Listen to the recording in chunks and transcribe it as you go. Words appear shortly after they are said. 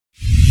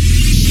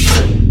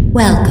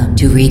Welcome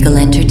to Regal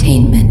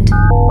Entertainment.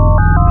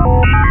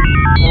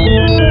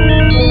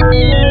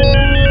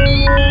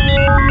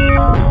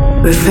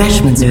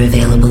 Refreshments are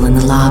available in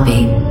the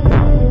lobby.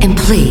 And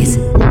please,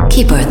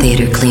 keep our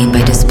theater clean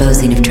by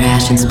disposing of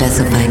trash in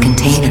specified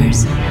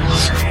containers.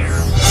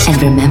 And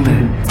remember,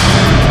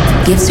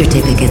 gift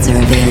certificates are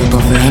available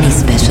for any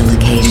special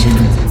occasion.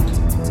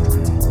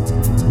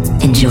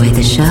 Enjoy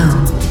the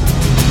show.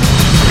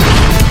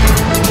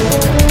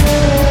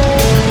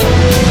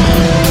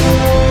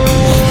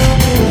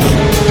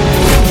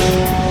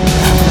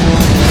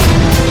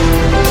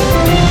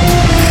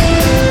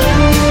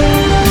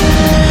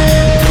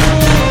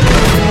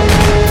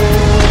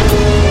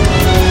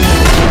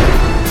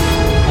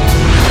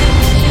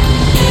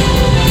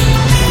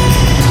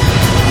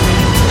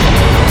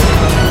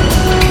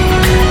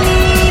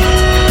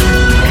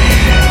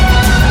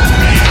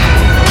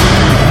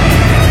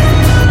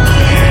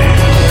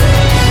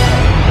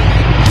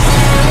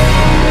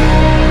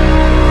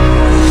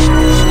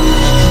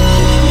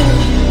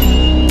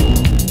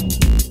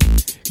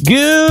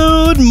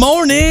 Good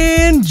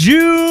morning,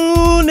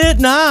 June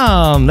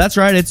Vietnam. That's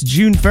right, it's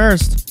June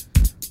 1st,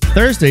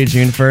 Thursday,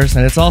 June 1st,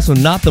 and it's also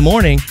not the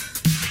morning.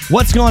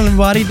 What's going on,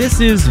 everybody? This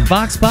is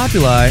Vox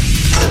Populi,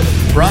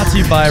 brought to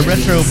you by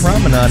Retro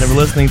Promenade, and we're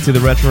listening to the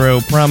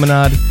Retro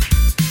Promenade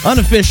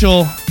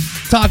unofficial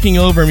talking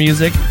over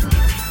music.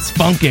 It's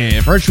funky,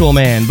 Virtual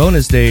Man,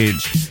 bonus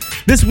stage.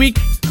 This week,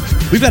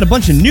 we've got a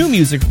bunch of new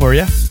music for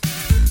you.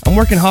 I'm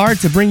working hard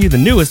to bring you the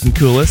newest and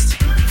coolest,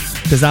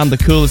 because I'm the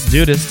coolest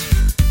dudest.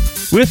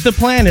 With the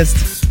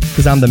planest,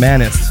 because I'm the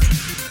manest.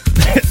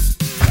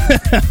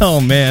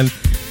 Oh, man.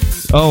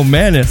 Oh,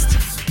 manest.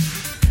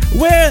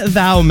 Where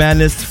thou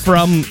manest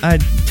from...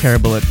 I'm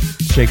terrible at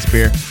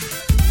Shakespeare.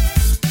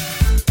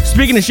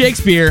 Speaking of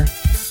Shakespeare,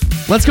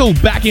 let's go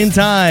back in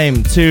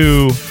time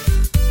to...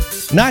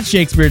 not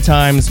Shakespeare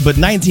times, but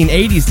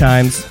 1980s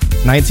times.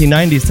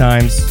 1990s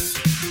times.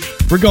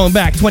 We're going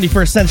back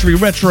 21st century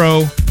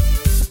retro.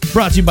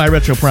 Brought to you by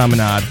Retro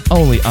Promenade.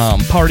 Only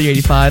Party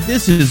 85.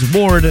 This is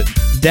Ward-IZ.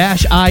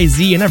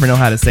 I never know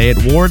how to say it.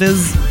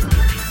 Ward-IZ.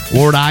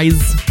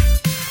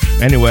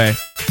 Anyway,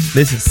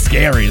 this is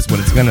scary is what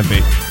it's gonna be.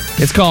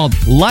 It's called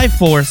Life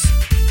Force,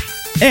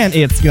 and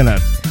it's gonna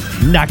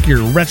knock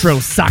your retro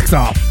socks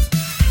off.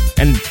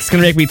 And it's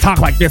gonna make me talk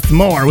like this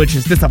more, which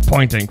is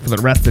disappointing for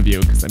the rest of you,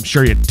 because I'm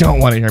sure you don't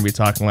want to hear me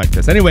talking like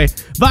this. Anyway,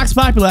 Vox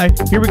Populi,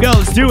 here we go,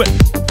 let's do it.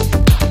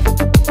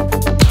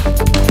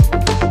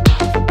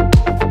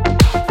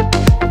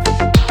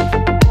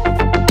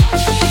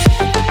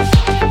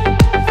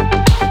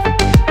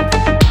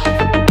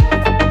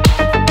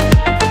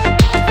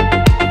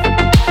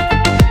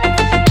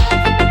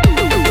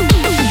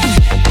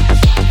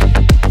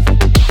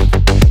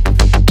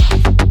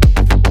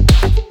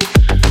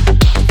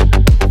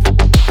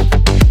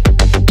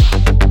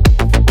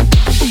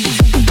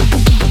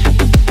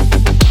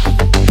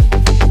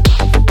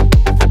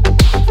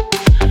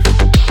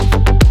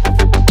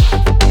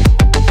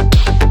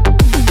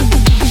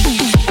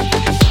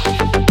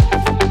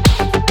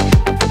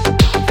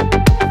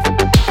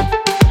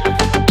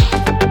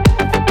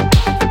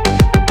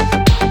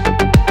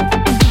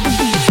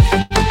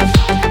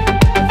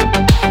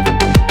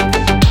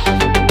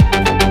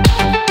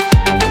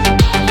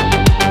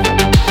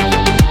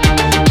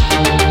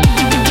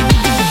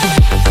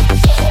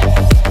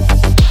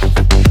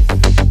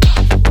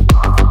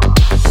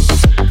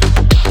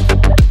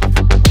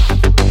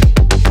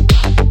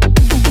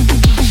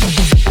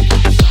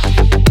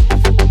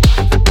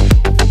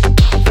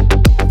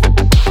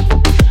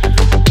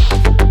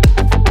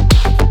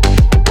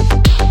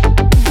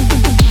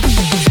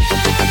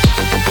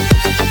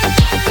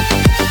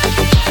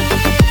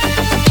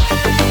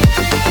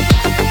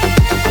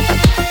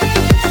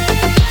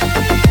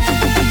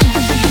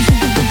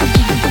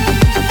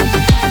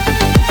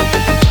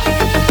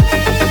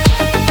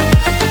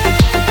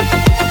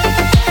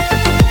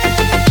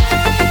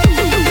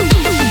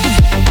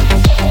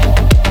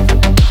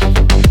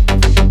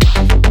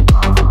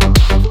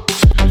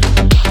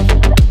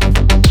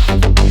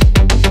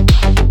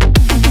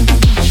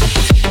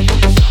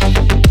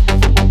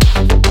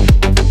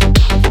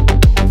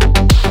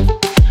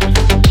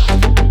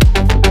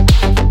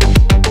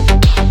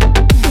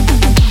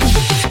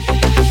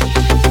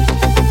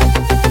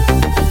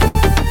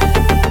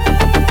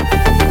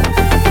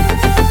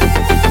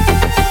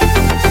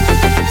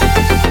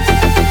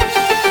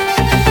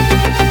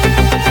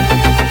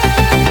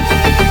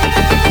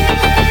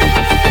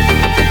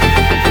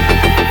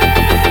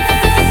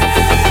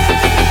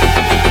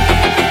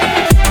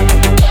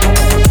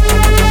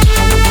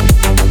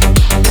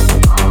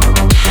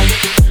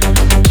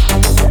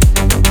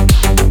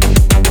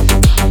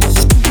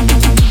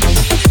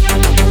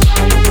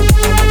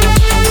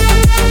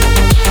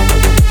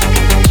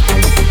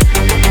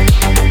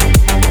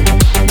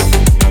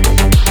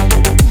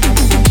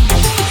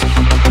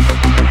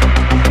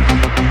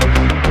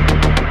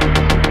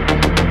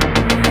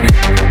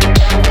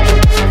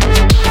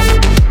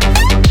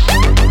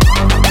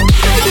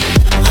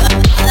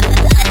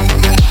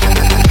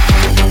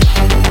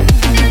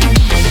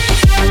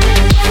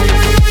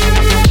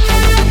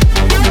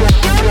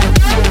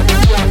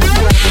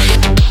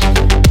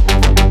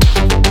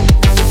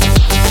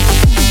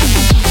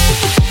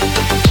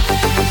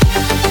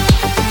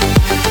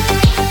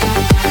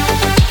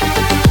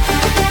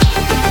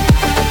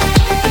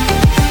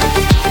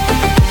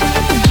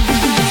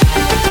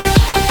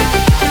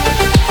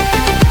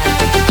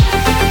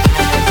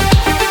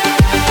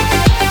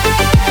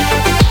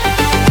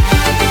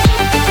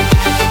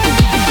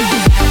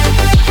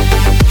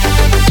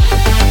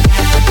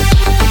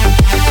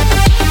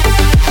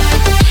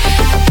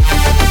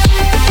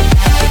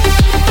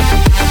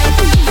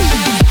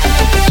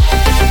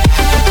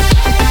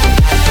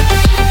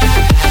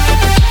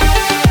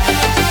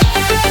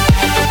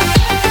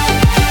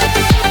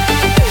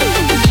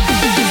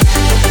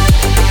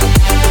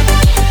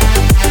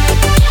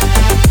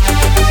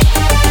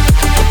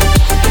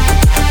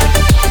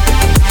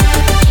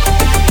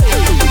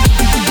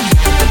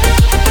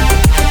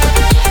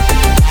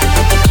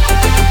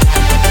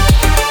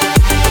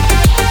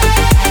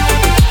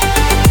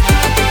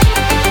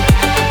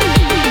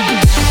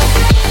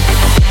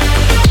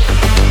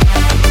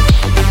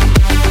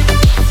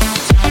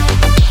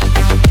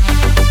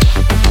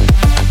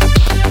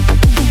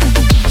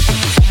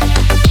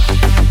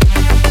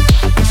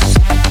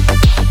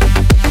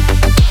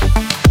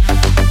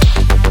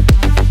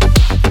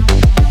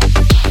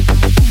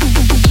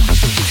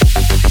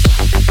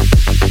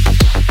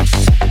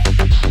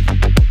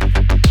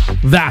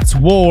 That's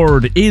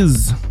Ward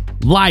is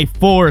Life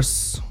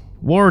Force.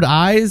 Ward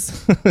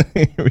Eyes?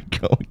 Here we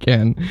go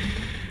again.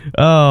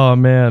 Oh,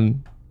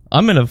 man.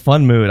 I'm in a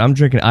fun mood. I'm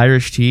drinking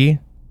Irish tea.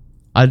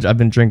 I've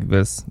been drinking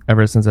this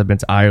ever since I've been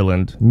to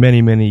Ireland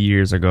many, many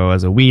years ago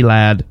as a wee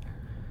lad.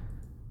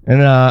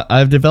 And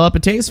I've developed a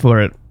taste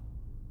for it.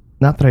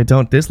 Not that I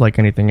don't dislike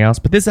anything else,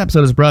 but this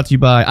episode is brought to you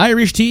by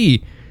Irish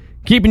Tea.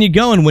 Keeping you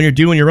going when you're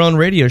doing your own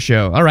radio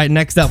show. All right,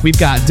 next up, we've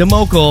got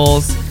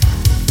Democles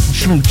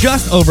from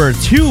just over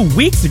 2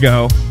 weeks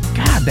ago.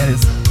 God, that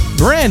is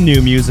brand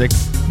new music.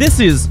 This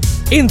is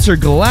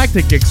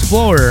Intergalactic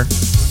Explorer,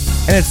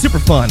 and it's super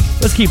fun.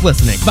 Let's keep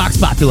listening. Vox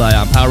Populi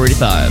on Power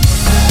 85.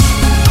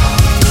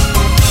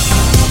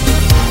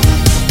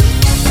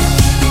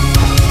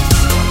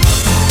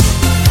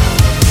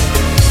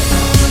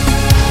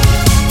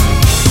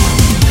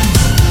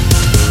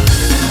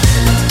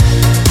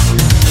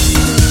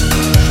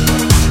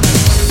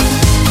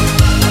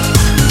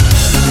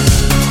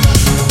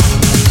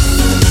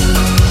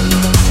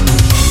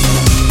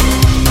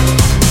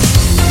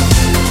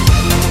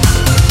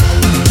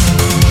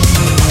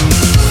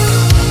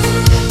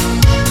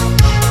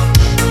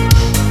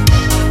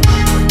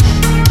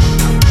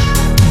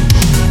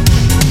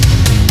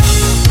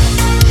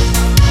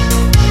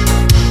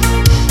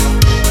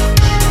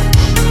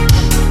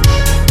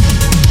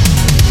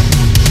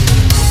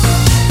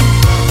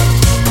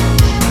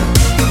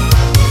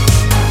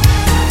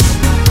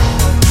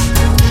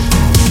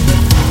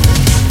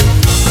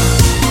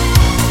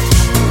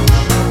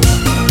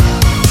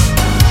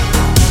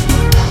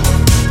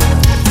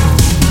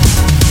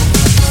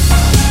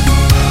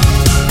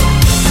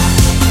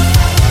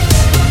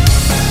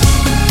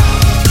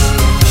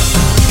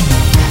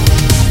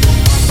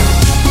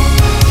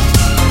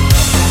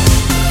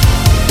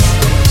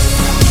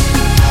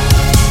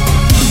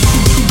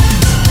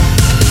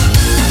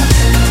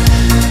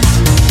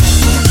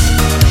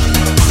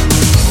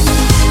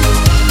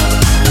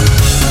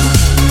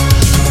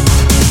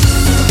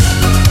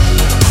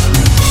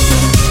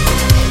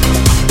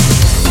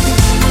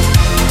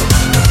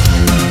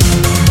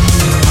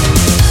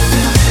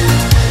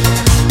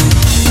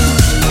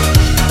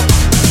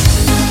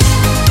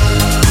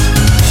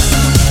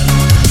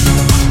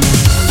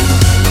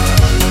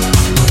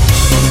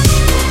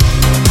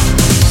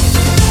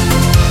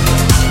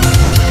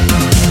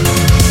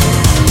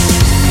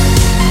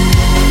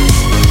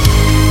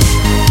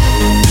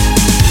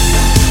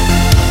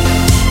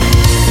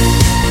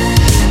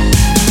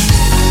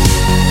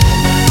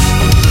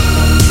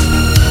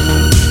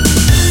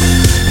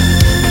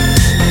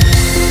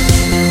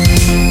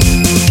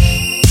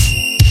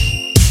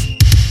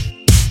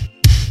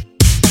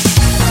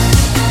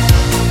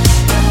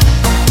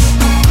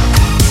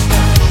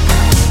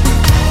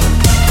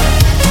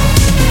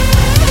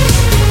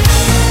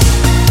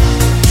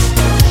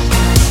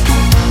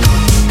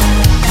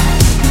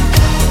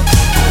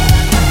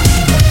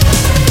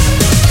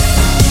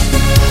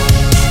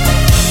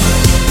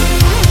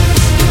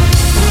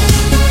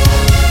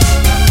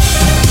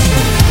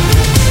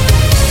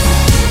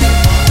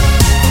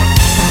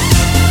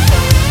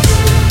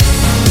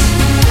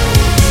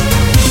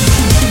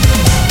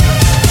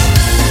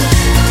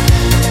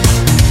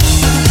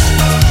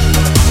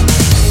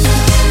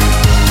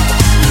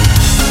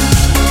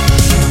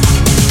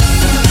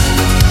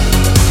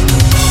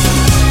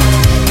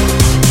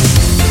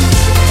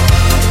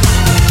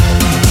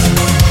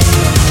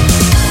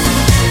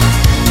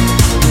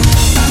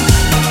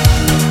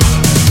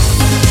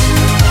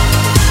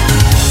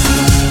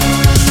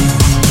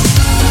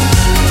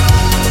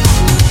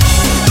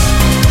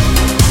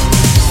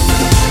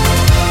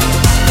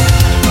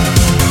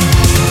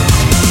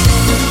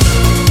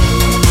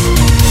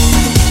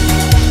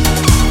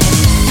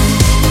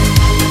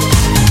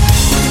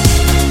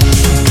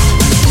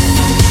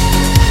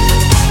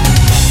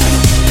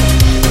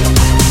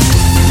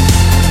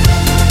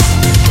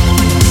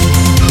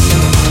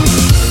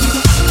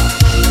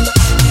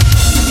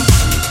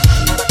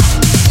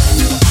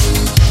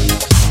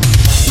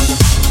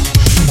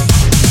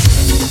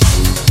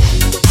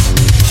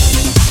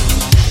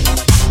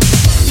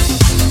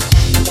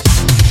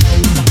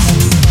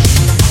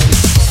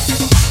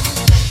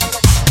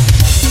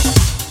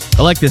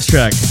 I like this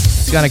track.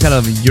 It's got a kind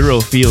of a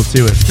Euro feel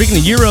to it. Speaking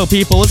of Euro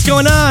people, what's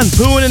going on?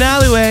 Pooh in an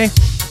alleyway.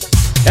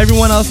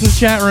 Everyone else in the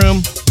chat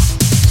room.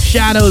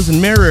 Shadows and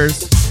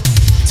Mirrors.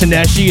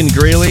 Taneshi and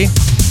Greeley.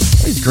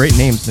 These great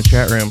names in the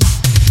chat room.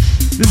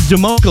 This is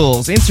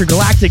Democles,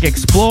 Intergalactic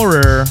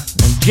Explorer.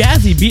 And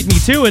Jazzy beat me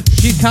to it.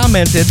 She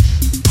commented,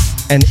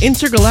 an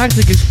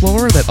Intergalactic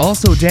Explorer that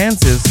also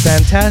dances.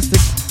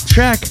 Fantastic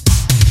track.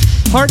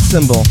 Heart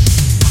symbol.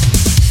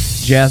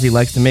 Jazzy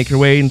likes to make her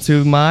way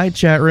into my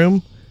chat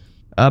room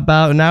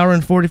about an hour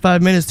and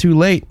 45 minutes too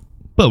late,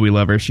 but we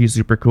love her. She's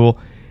super cool.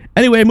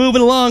 Anyway,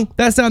 moving along.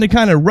 That sounded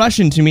kind of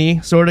Russian to me,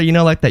 sort of, you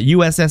know, like that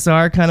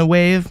USSR kind of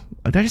wave.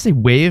 Did I just say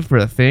wave for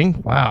a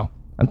thing? Wow,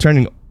 I'm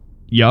turning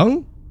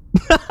young.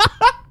 Oh,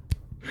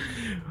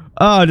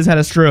 I just had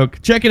a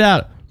stroke. Check it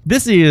out.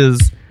 This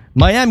is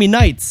Miami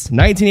Nights,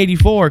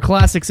 1984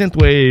 classic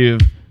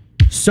synthwave.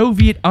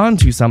 Soviet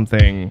Onto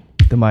Something,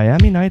 the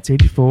Miami Nights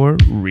 84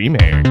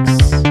 remix.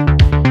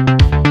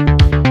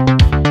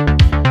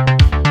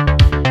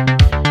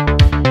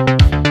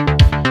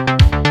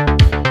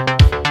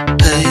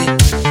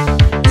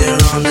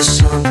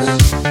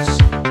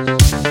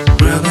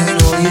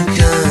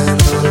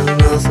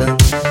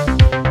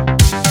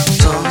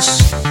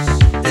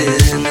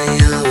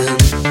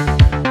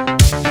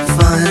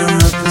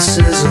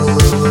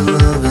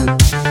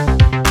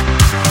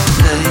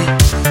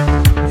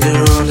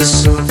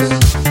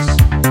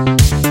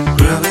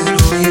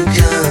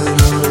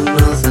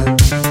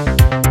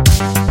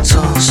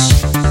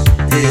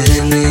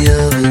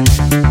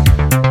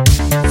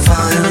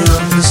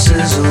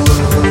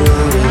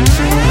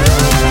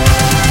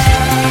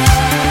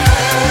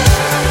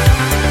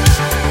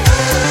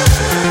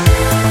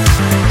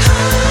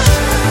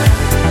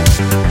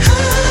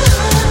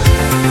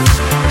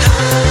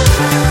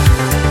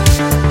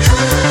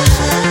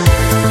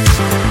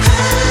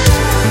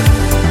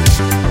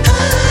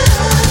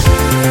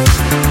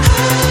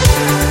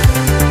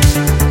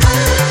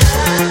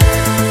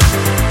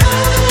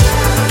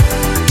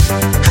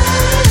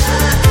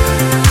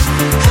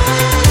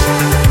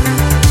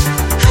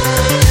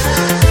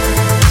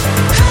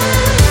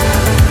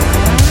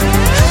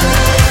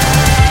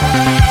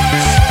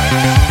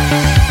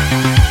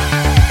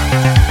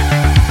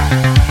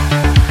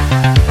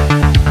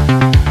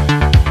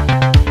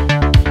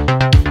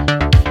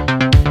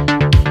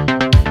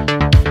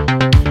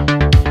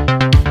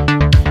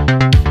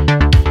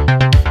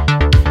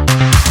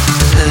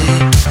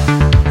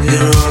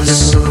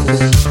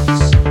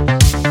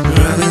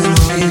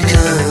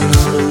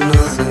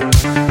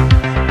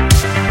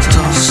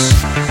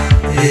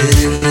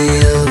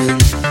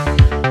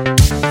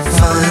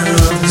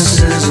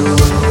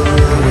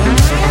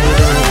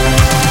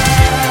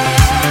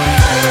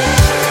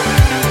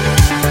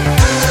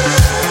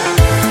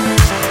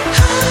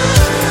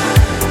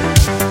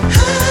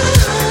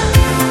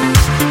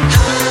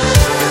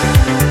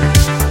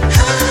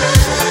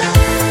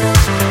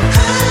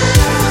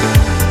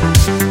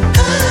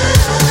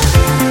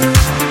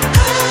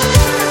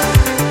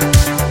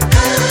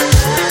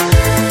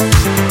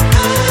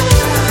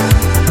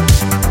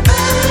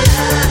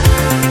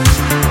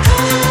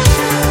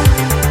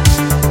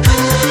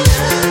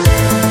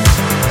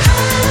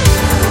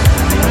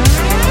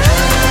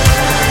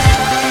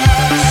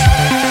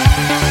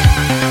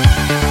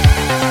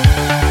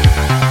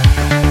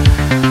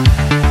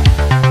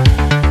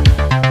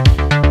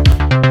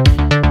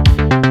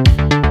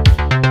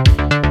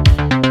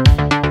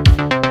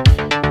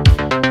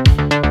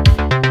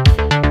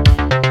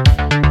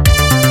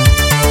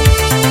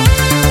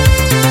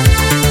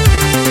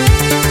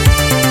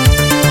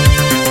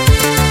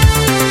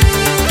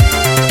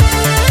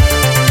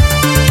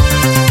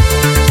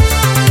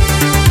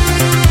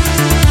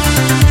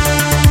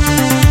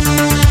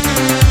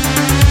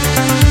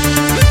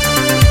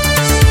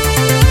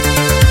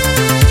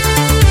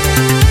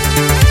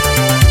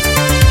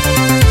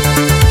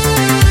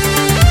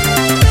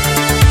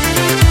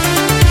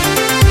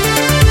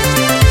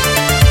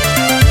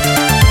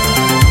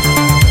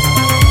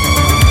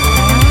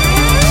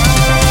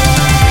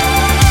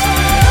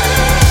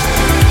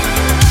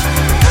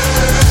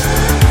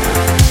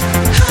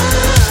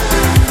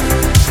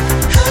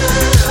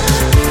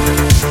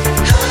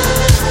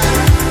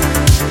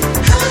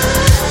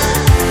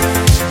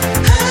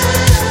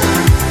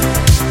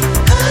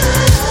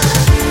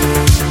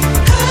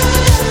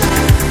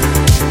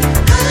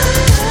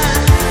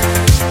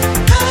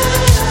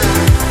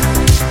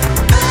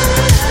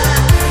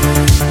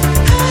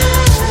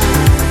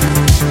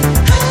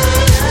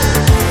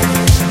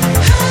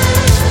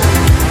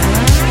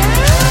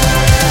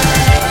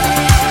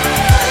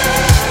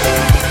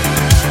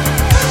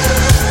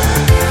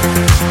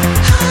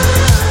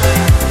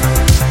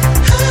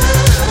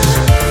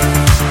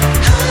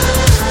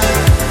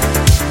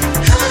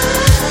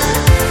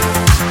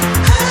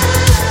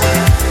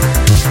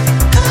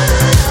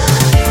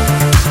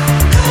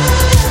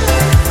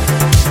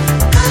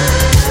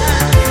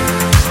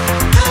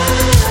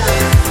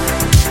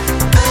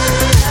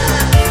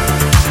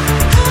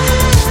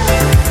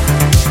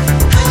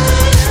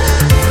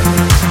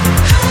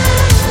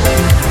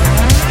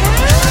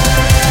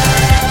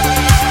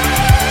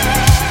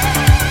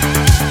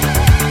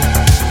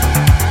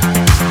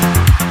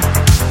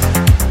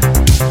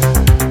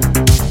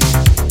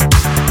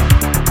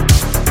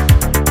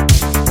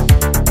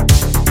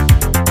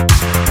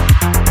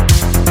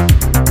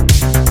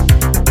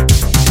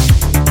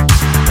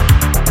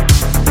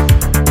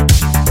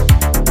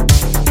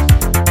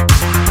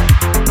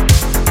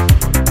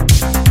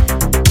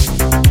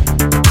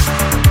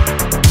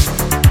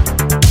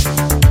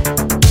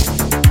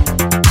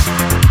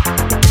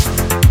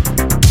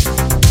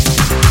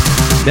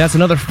 That's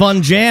another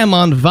fun jam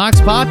on Vox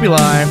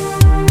Populi,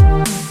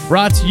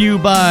 brought to you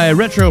by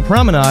Retro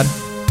Promenade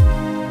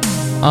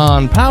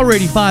on Power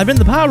 85 in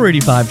the Power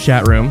 85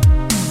 chat room.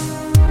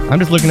 I'm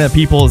just looking at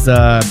people's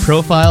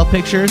profile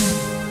pictures.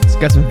 It's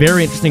got some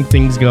very interesting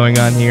things going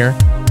on here.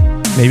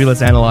 Maybe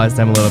let's analyze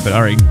them a little bit.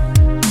 All right.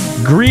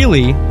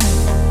 Greeley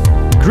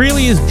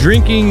is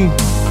drinking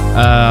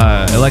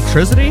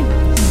electricity.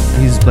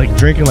 He's like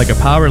drinking like a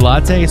power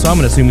latte, so I'm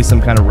gonna assume he's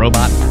some kind of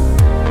robot.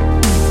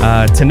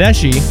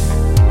 Taneshi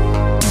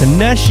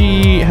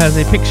has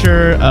a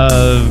picture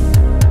of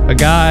a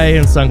guy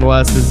in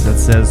sunglasses that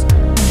says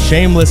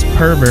 "shameless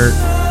pervert."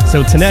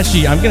 So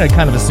Taneshi, I'm gonna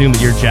kind of assume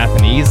that you're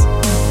Japanese.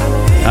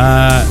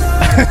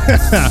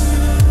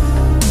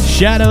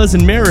 Shadows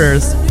and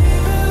Mirrors.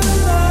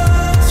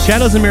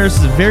 Shadows and Mirrors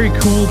is very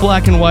cool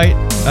black and white.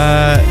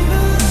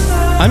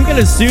 I'm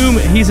gonna assume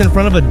he's in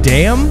front of a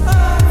dam.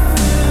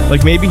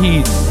 Like maybe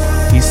he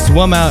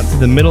swum out to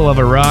the middle of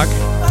a rock,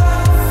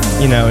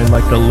 you know, in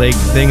like the lake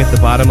thing at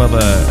the bottom of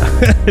a...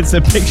 It's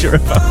a picture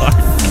of a hard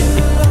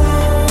game.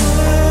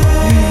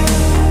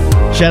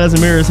 Shadows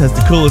and Mirrors has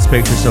the coolest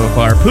picture so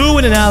far. Pooh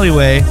in an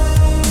Alleyway.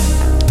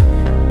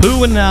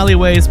 Pooh in an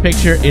Alleyway's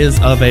picture is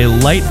of a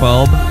light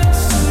bulb.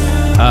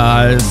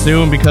 I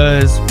assume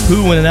because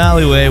Pooh in an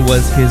Alleyway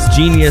was his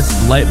genius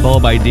light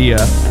bulb idea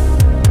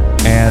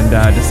and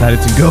decided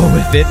to go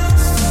with it.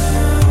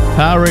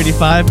 Power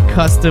 85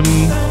 custom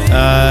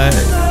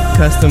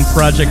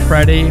Project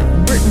Friday.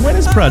 When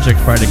is Project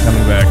Friday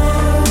coming back?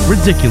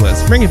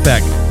 Ridiculous. Bring it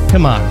back.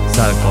 Come on,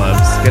 Sonic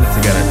Clubs. Get it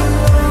together.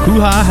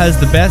 Hoo-Ha has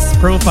the best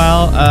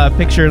profile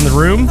picture in the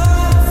room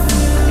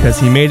because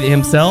he made it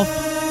himself,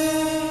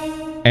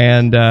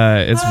 and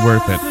it's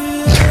worth it.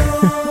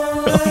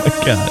 Oh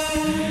my god.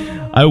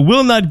 I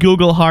will not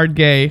Google hard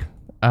gay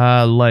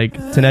like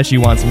Taneshi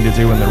wants me to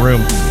do in the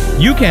room.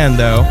 You can,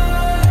 though.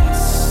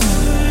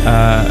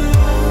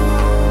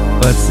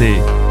 Let's see.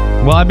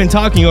 Well, I've been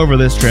talking over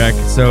this track,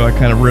 so I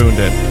kind of ruined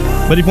it.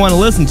 But if you want to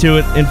listen to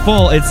it in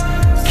full, it's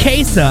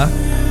Kesa,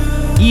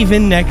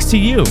 Even Next to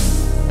You.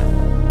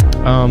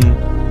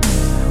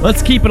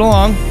 Let's keep it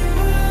along.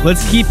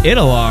 Let's keep it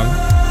along.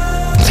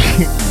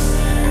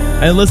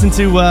 And listen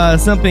to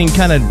something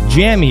kind of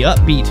jammy,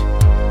 upbeat.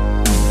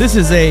 This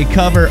is a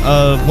cover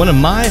of one of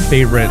my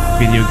favorite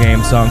video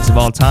game songs of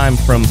all time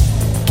from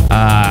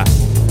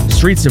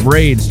Streets of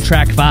Rage,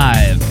 track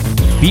 5,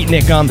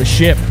 Beatnik on the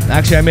Ship.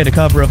 Actually, I made a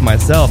cover of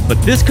myself,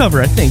 but this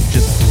cover, I think,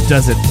 just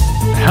does it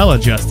hella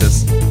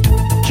justice.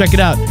 Check it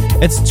out.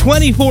 It's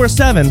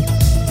 24/7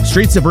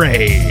 Streets of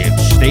Rage,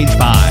 stage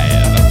 5.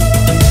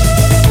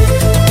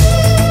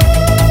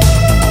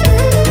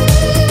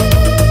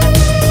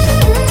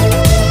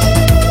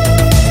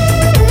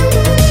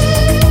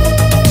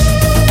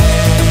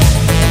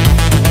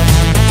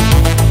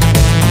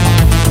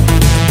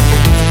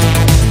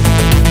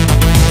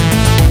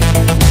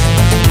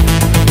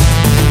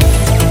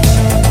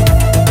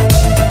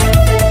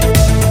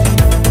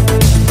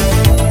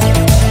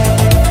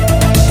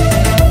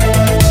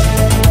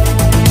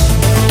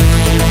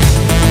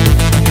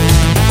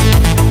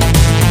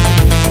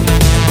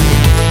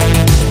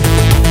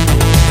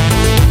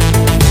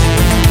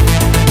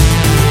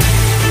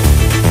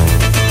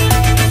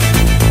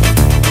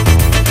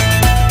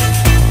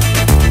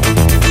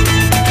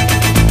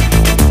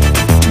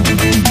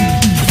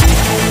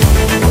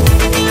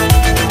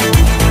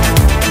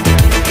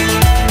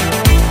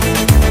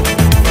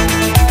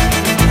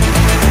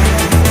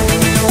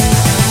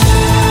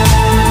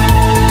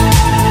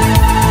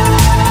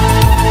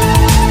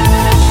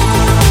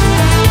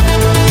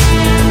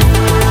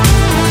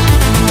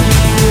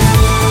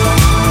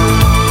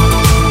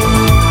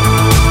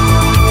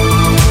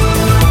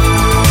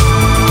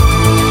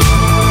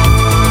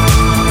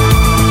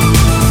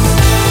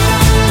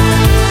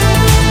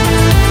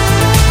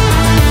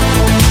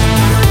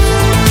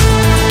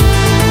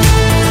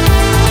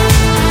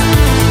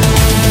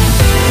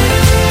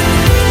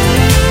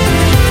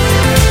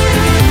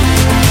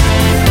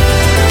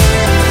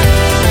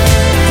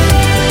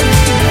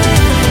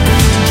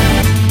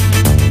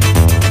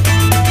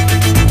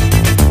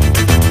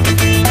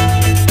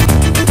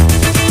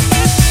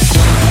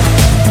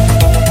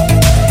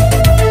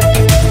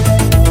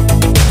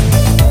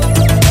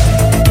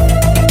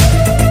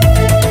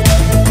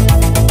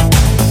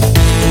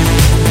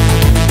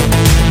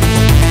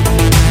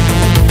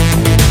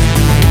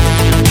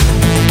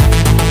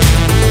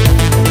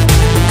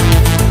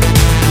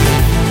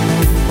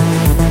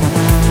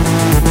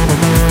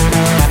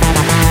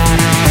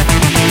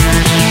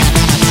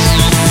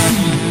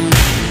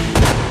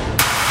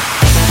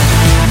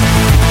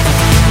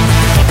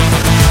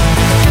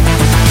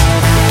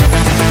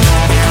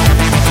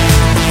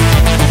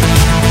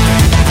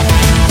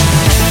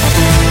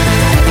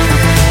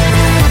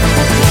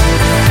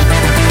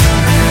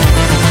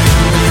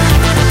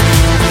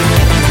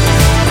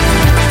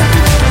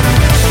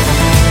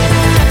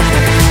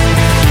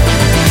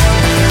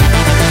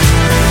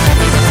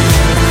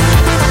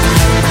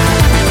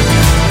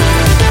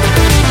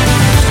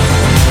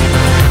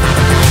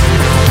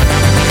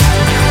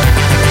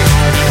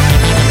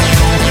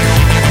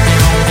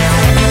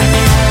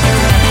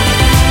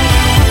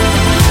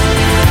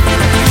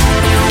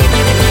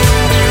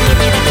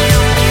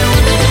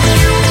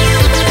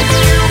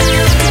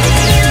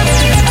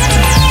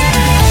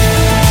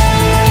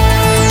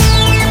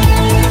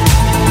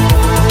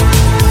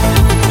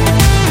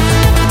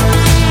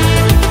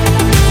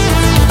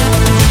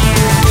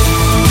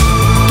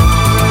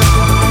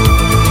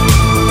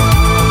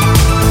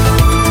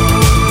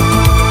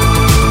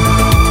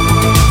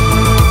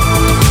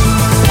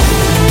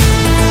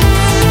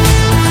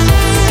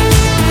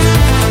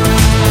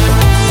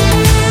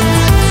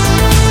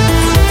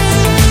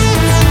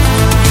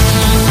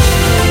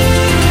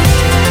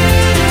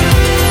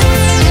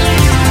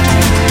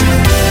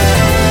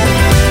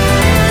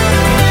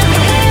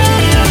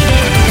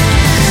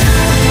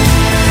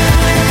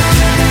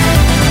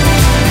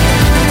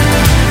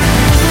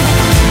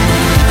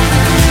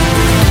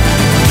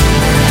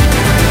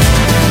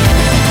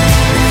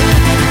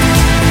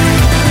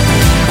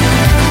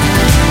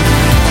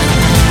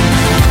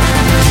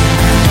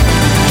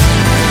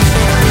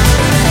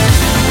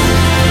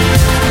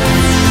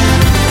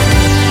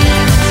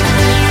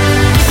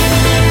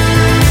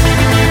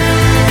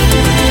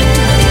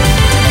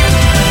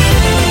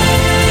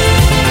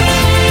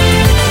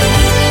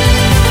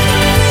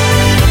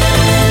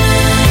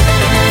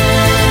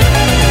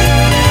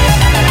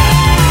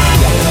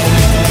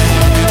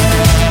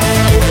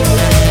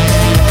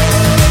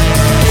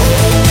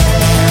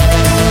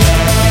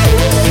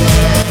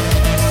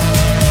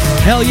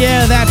 Hell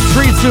yeah, that's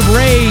Streets of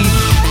Rage.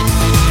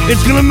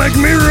 It's gonna make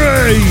me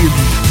rage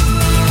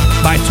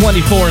by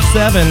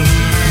 24/7.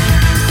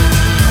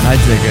 I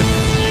dig it.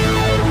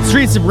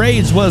 Streets of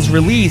Rage was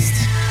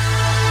released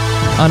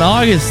on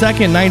August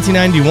 2nd,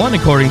 1991,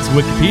 according to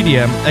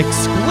Wikipedia,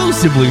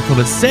 exclusively for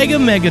the Sega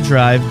Mega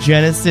Drive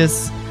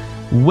Genesis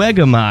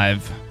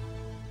Wegamive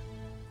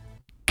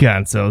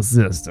console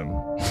system.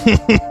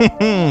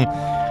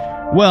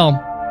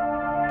 Well,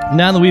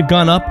 now that we've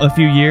gone up a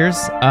few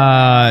years,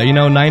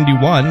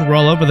 91, we're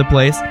all over the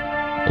place.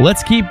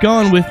 Let's keep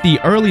going with the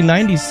early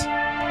 90s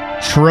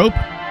trope.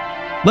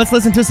 Let's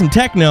listen to some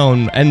techno,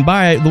 and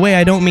by the way,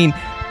 I don't mean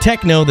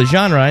techno, the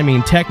genre, I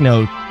mean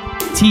techno,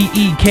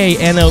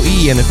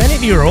 Teknoe, and if any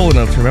of you are old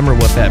enough to remember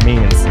what that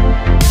means,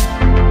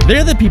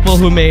 they're the people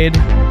who made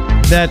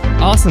that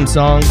awesome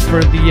song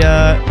for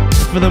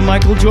the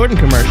Michael Jordan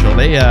commercial.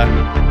 They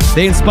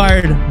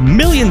inspired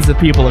millions of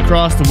people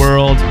across the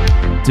world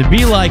to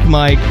be like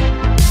Mike,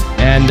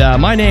 and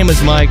my name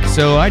is Mike,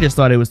 so I just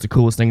thought it was the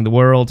coolest thing in the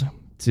world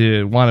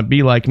to want to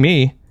be like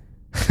me.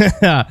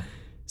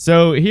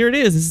 So here it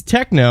is. This is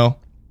techno.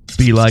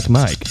 Be like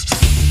Mike.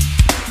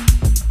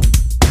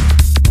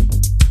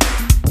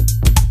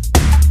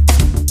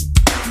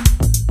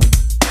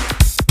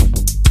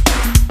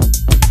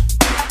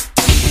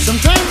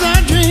 Sometimes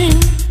I dream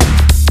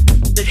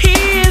that he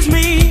is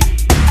me.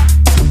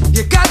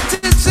 You got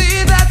to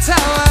see that's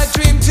how I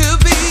dream to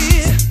be.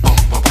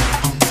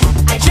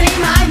 I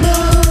dream I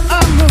move.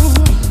 I move.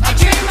 I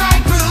dream I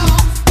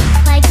groove.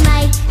 Like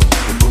Mike.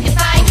 If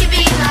I could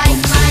be like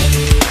Mike.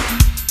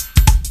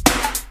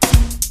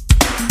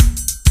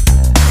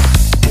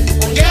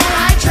 Well, yeah,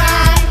 I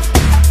try.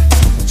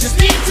 Just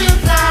need to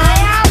fly. I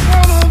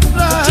wanna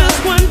fly. Just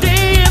one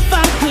day if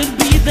I could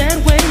be that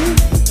way.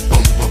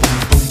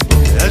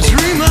 I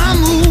dream I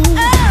move. I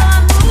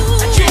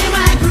dream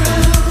I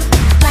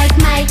groove. Like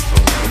Mike.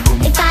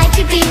 If I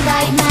could be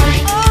like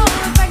Mike. Oh,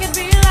 if I could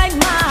be like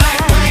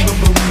mine.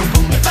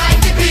 If I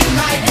could be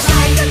like Mike.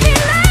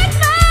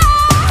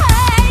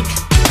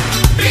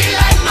 Be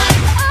like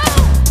Mike.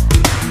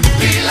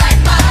 Be like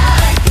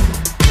Mike.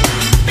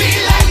 Be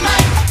like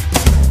Mike.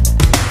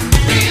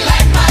 Be like Mike. Be like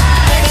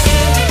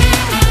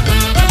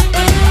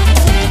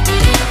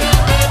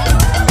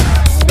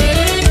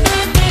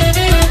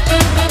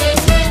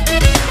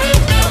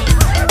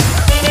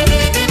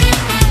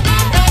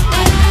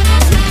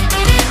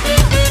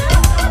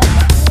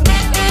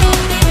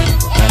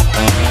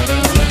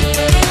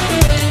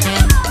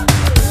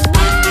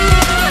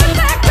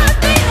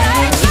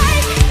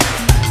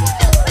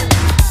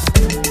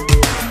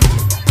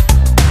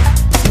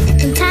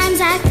Sometimes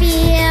I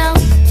feel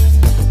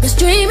This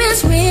dream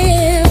is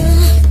real.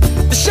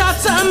 The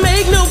shots I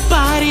make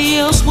nobody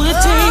else would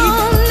take.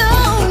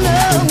 Oh,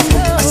 no.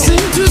 I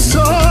seem to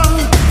soar.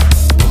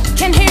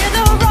 Can hear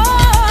the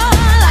roar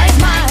like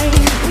mine.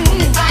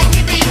 If I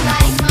could be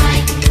like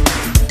Mike.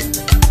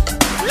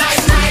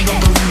 Like Mike.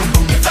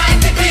 If I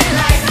could be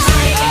like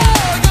Mike.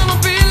 Oh,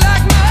 gonna be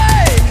like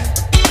Mike.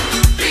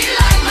 Be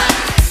like Mike.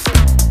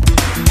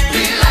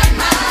 Be like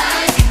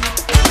Mike.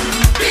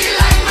 Be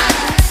like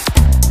Mike.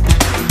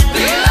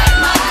 Be like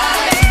Mike.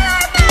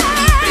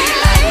 Be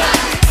like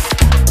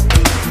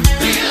Mike.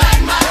 Be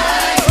like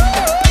Mike.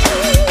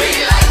 Be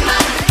like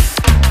Mike.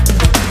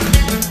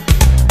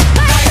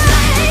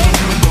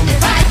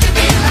 If I could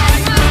be like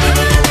Mike.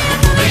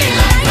 Be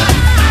like Mike.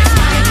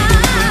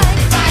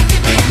 If I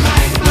could be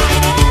like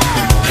Mike.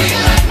 Be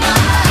like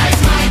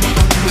Mike.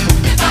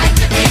 If I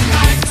could be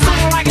like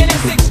Something like an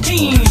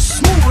S16,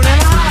 smoother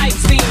than a light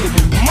scene.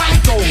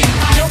 Michael,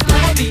 jump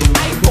on the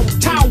Eiffel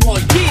Tower,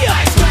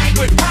 yeah, back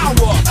with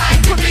power.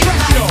 Put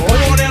pressure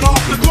on and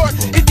off the court.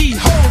 Hit these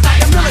holes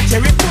like a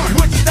military fort.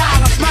 With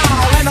style, a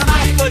smile, and an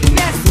eye for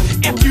finesse.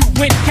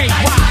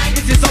 F-U-N-K-Y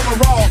is his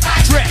overall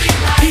dress.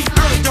 He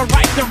earned the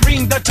right to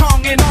ring the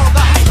tongue and all the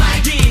hype.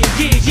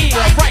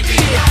 Yeah, right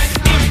there.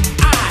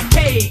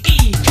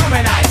 M-I-K-E,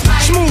 coming out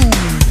smooth.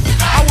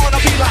 I wanna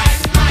be like,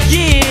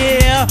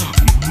 yeah,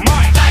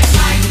 Mike.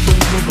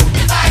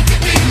 If I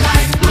could be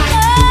like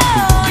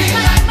Mike. Be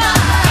like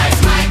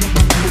Mike.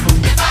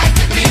 If I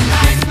could be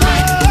like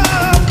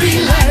Mike. Be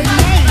like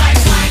Mike.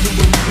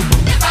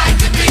 If I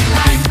could be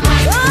like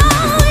Mike.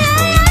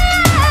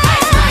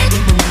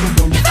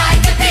 If I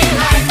could be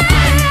like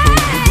Mike.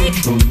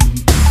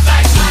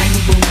 Like Mike.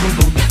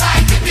 If I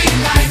could be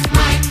like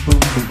Mike.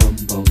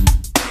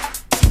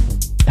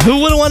 Who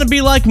wouldn't want to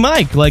be like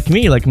Mike? Like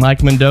me, like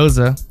Mike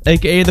Mendoza,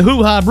 aka the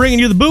Hoo-Ha, bringing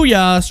you the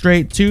booyah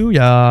straight to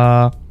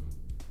ya.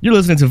 You're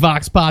listening to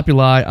Vox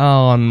Populi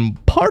on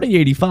Party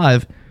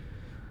 85.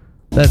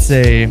 That's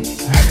a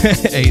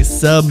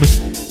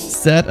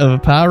subset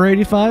of Power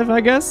 85, I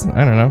guess?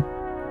 I don't know.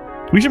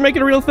 We should make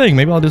it a real thing.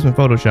 Maybe I'll do some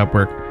Photoshop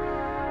work.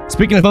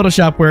 Speaking of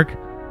Photoshop work,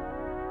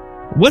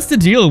 what's the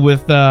deal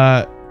with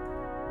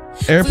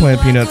airplane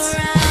peanuts?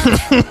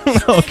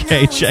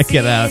 Okay, check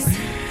it out.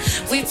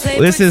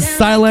 This is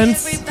Silent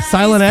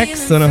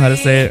X, don't know how to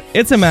say it.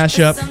 It's a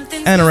mashup.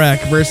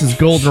 Anorak versus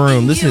Golden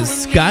Room. This is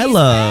Sky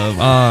Love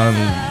on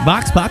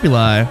Vox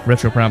Populi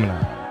Retro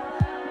Promenade.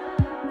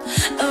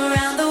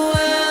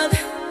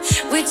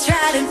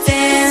 out and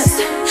dance.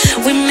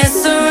 We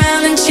mess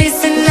around and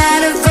chase the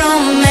night of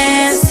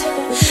romance,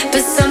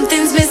 but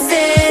something's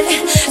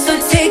missing, so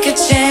take a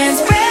chance.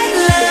 Spread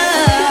love,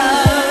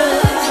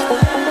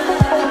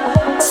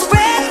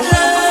 spread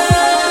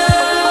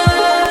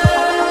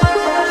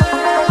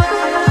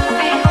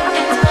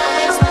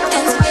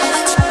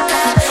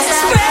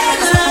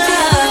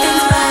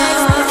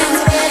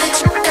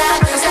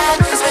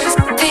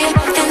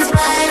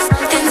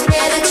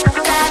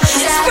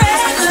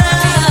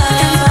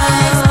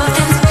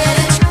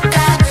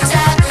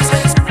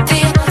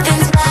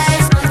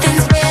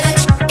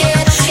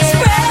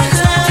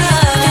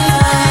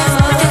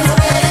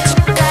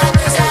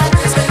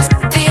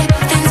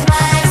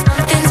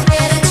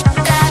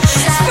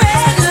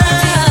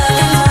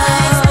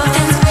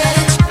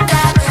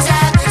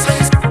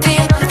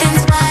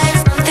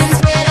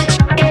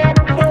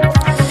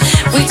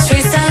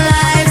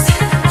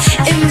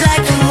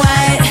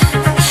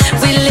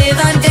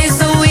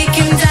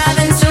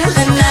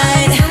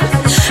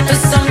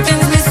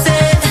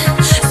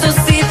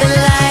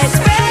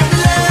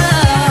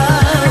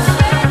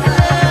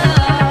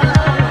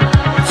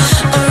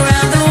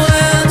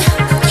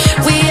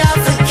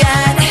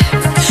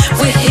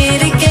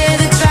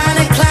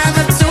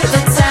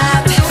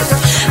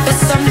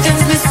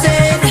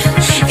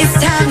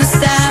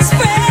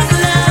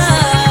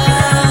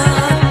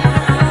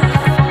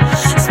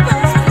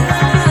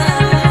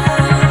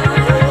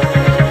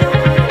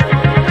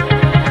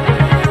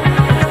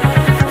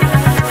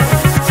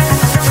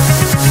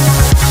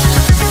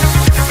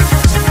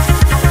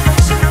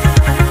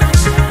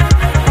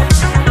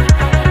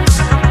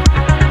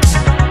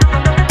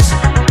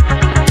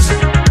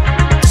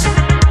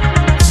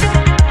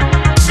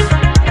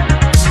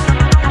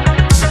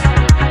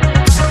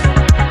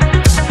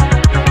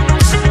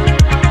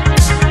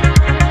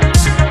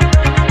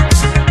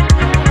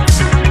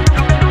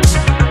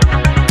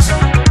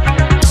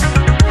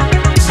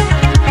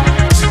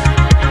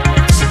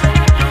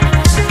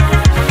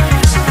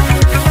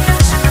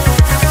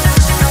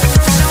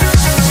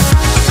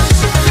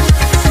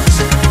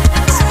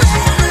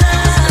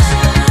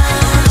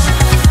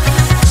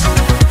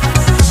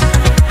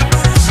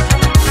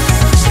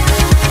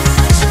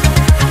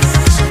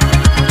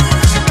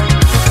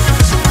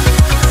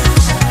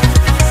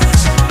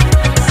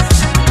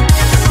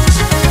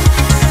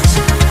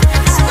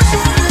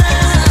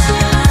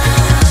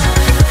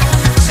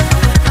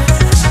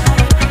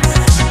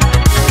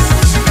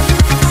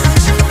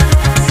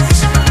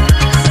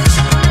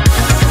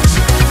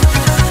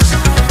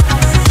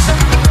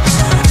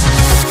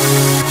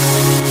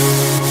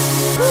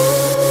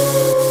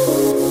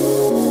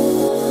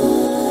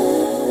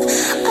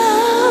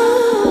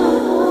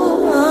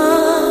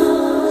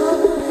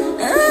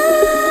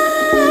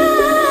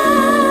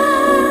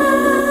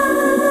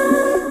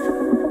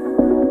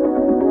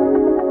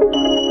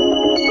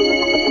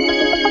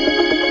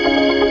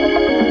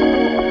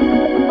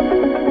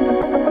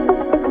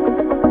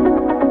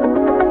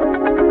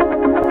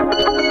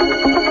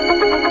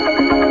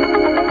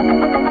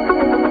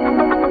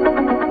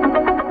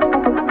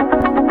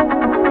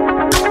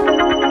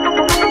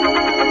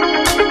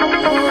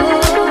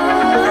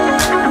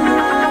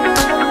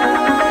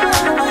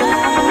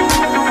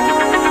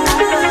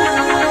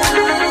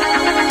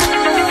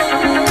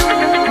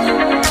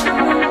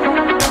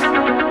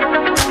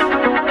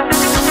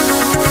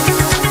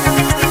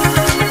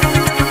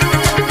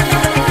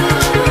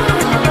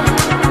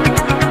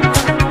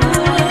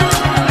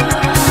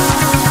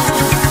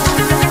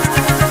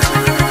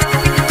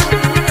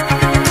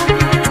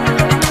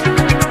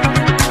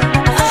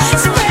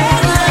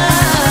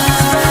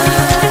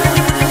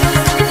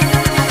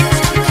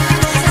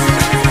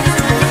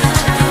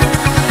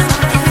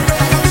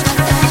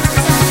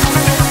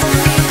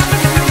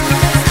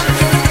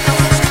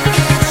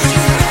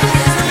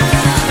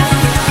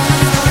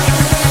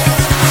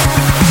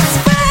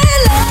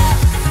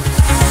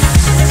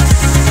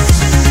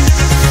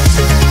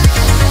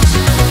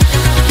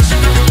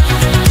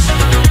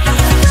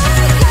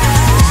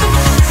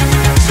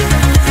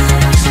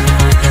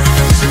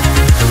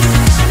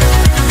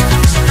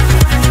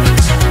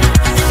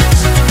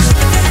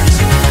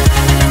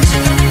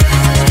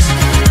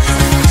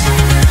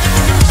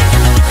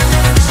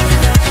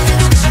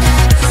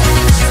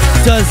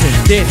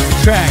Doesn't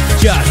this track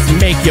just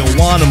make you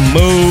wanna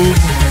move?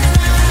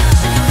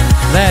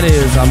 That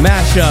is a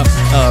mashup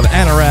of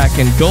Anorak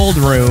and Gold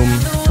Room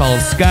called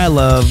Sky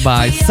Love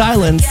by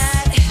Silence,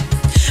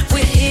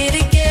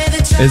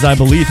 is I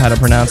believe how to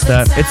pronounce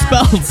that. It's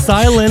spelled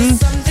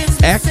Silence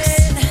X.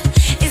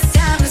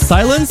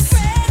 Silence?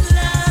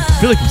 I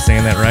feel like I'm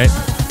saying that right.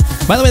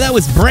 By the way, that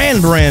was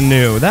brand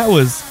new. That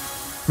was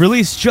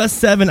released just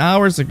 7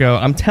 hours ago.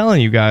 I'm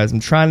telling you guys, I'm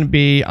trying to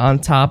be on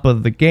top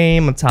of the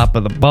game, on top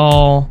of the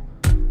ball.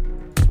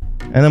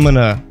 And I'm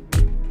gonna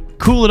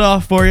cool it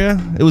off for you.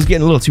 It was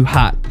getting a little too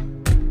hot.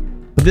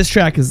 But this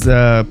track is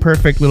a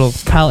perfect little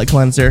palate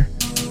cleanser.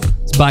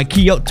 It's by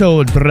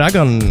Kyoto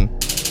Dragon,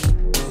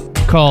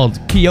 called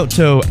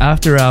Kyoto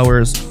After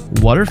Hours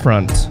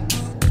Waterfront.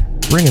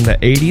 bringing the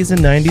 80s and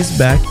 90s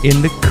back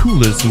in the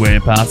coolest way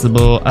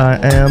possible. I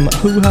am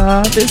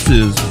Hoo-Ha. This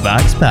is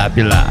Vox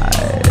Populi.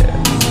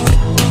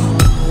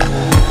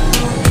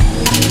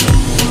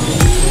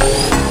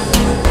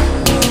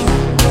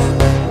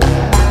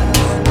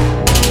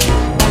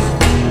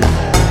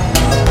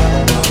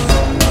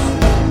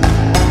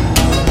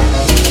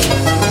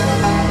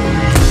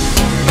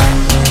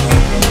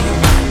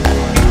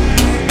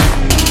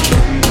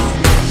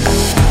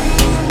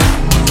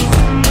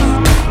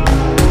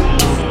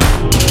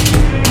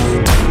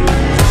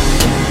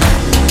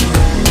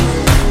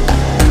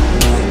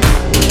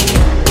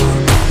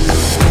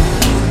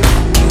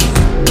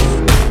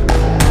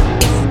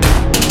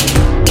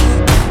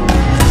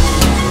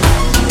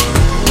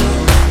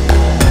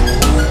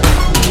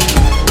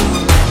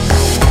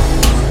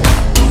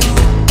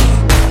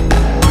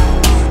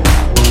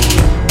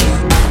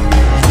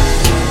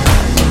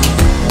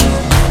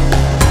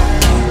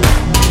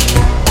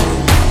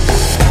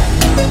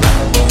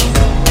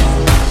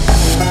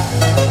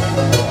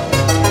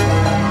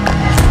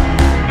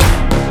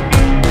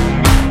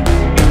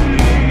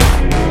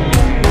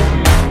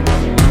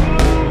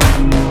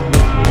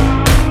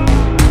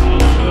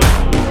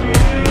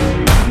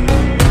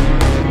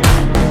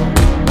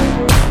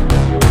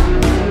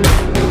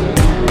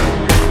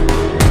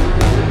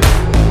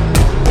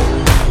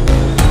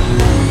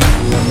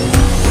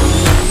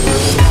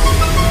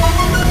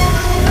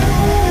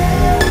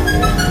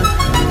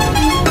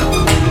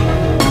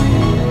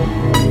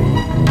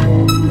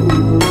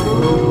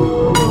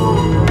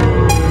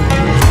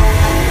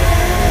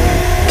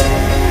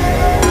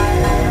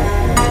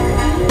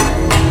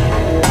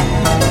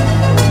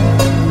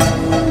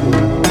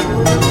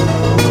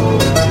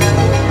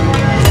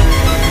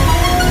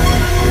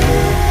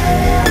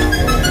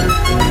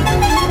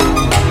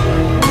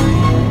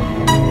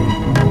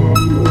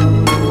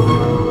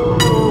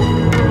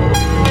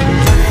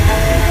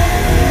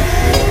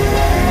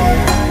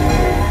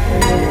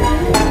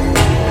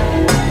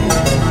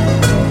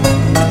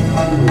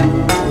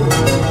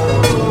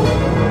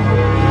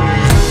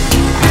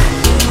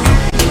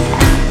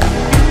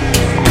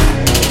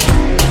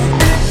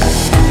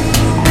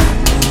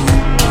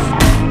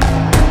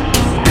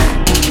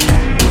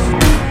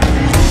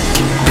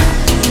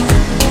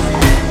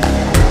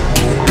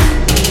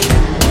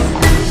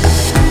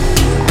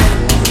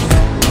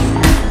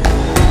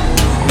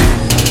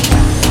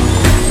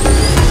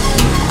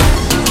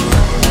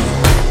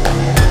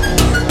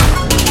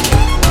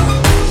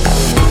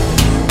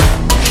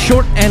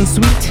 And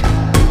sweet.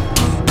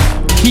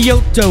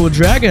 Kyoto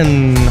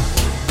Dragon.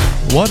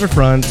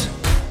 Waterfront.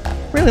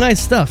 Really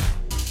nice stuff.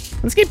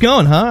 Let's keep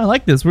going, huh? I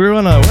like this. We're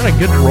on a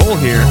good roll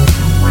here.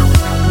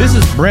 This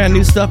is brand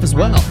new stuff as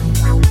well.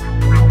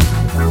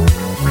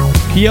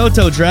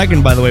 Kyoto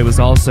Dragon, by the way, was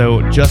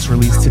also just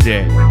released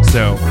today.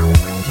 So,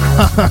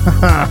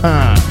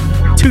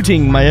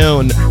 tooting my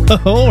own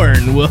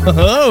horn.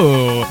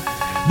 Whoa!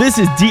 This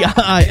is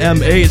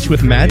DIMH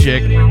with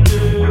Magic.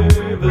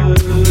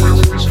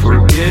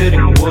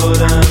 Forgetting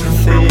what I'm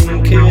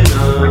thinking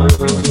of.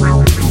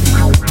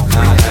 I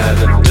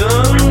haven't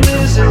done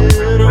this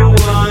in a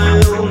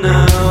while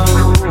now,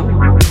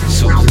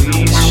 so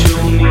please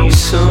show me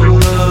some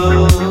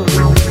love.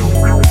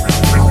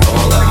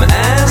 All I'm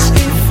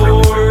asking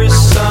for is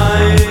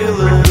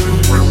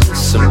silence.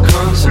 Some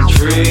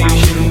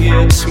concentration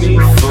gets me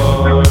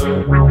far.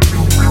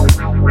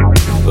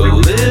 A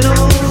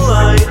little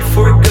light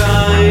for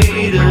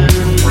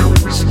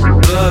guidance,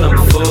 but I'm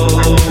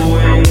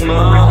following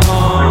my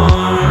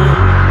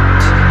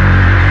heart.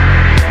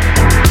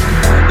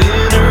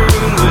 In a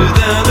room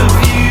without a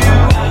view,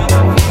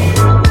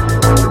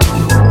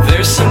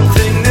 there's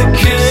something that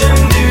can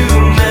do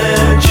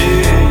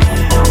magic.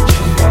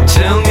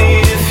 Tell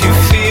me if you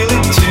feel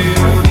it too,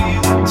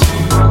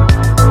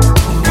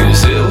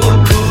 'cause it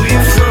will pull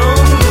you from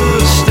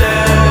the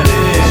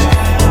static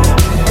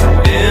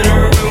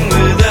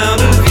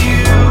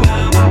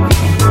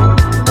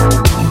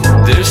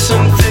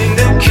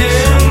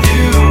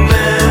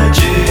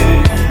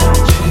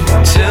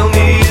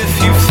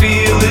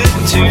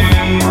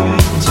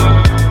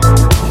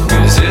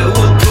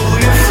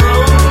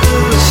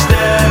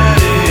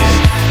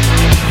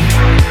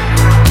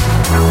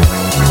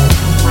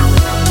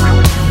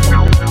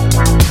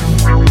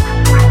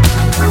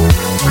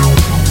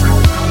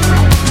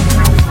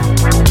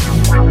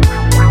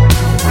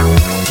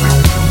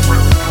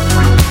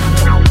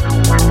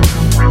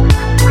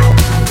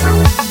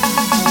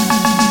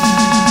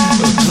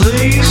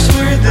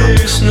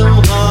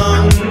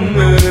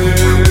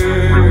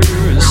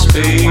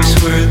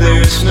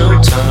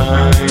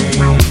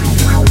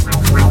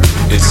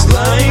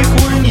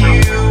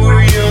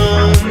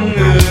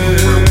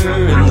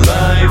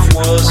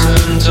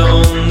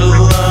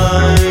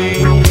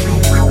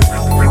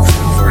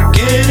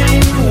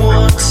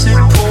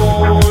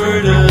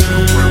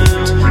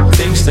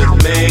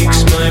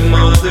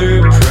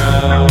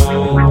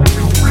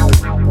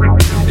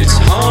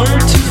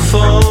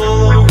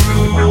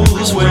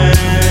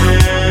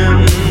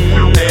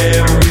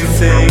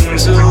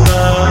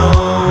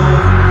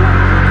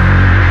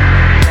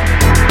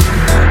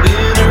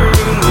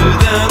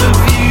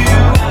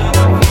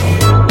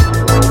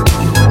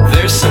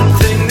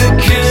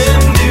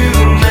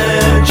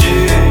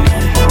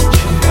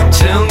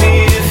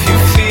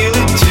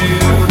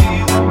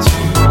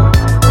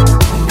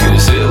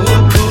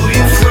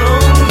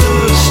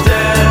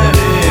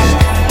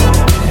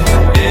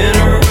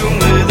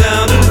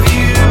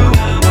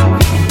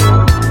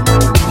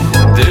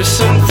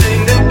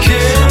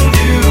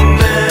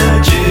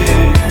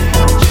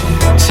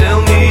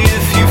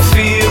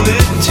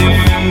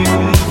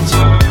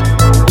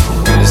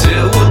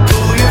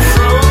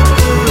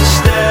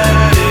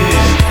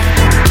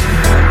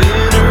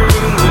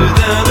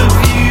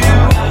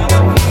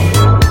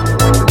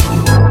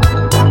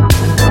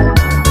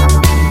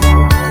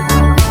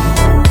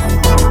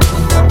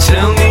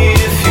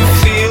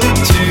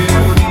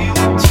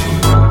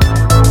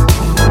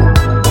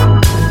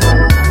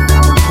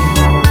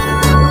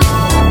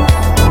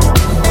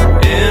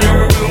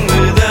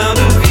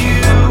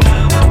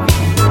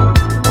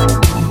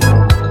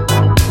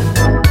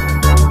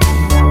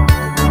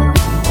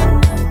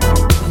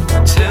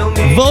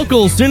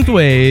local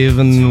synthwave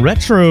and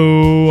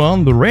retro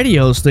on the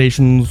radio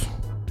stations.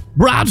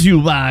 Brought to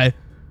you by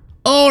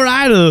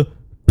Alrighta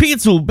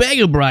Pizza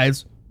Bagel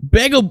Brights.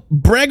 Bagel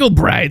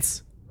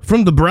Brights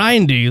from the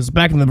Brindies,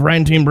 back in the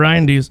Brine Team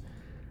Brindies.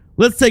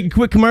 Let's take a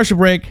quick commercial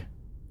break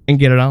and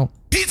get it on.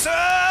 Pizza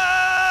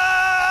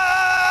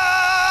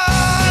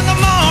in the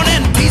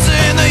morning, pizza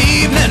in the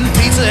evening,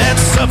 pizza at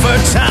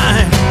supper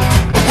time.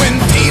 When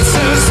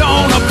pizza's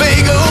on a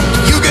bagel,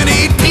 you can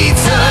eat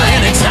pizza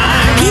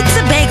anytime.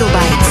 Pizza Bagel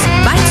Bites.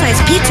 Bite-sized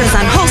pizzas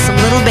on wholesome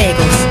little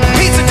bagels.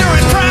 Pizza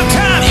during prime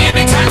time,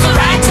 anytime's the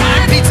right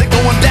time. Pizza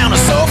going down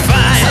is so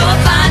fine. So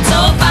fine,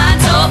 so fine,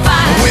 so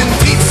fine. When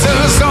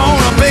pizza's on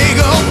a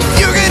bagel,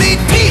 you can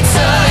eat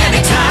pizza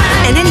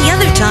anytime. And any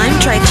other time,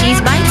 try Cheese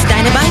Bites,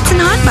 Dynabites,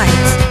 and Hot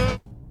Bites.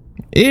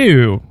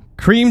 Ew.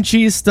 Cream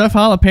cheese stuffed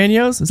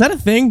jalapenos? Is that a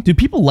thing? Do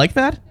people like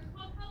that?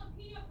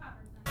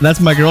 That's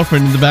my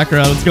girlfriend in the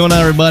background. What's going on,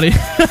 everybody?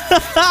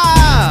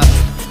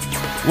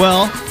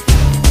 Well,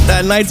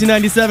 that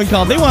 1997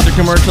 call, they want their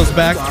commercials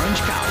back.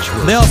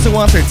 They also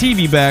want their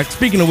TV back.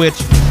 Speaking of which,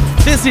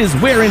 this is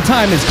Where in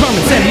Time is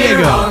Carmen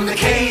Sandiego. We're on the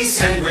case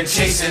and we're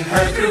chasing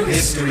her through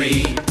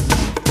history.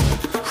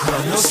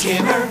 Chrono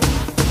Skimmer,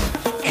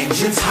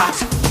 engines hot,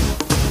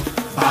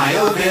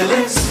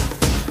 bio-villains,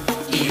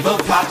 evil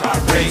plot. Our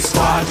brave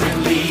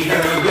squadron leader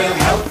will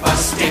help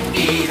us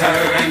defeat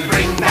her and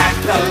bring back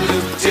the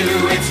loop to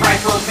its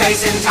rightful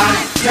place in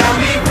time. Tell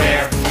me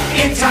where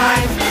in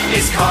time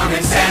is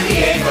Carmen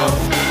Sandiego?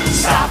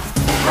 Stop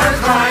her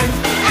crime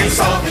and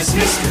solve this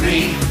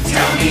mystery.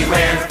 Tell me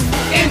where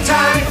in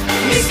time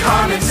is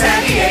Carmen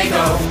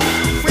Sandiego?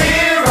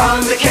 We're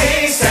on the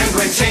case and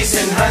we're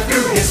chasing her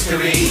through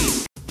history.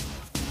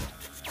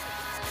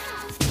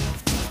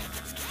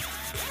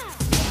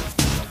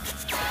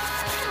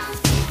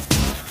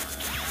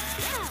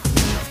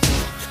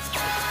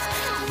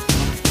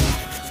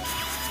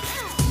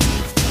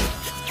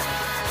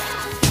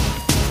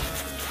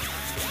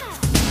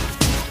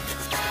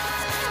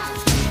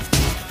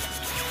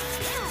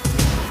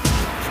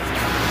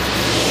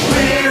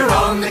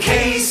 On the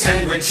case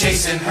and we're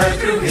chasing her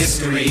through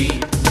history.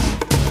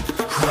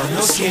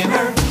 Chrono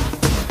Skimmer,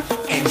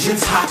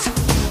 engines hot,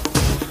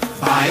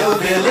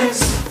 bio-villains,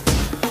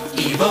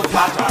 evil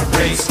plot. Our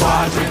brave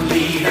squadron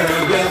leader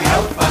will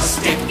help us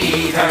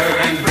defeat her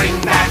and bring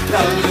back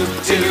the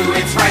loop to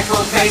its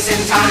rightful place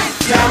in time.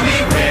 Tell me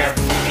where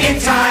in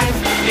time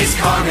is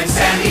Carmen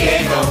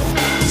Sandiego?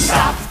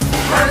 Stop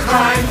her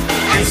crime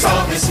and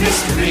solve this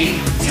mystery.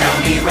 Tell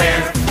me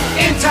where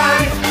in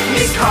time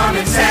is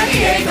Carmen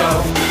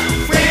Sandiego?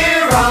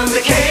 We're on the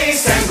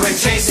case and we're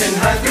chasing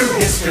her through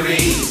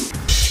history.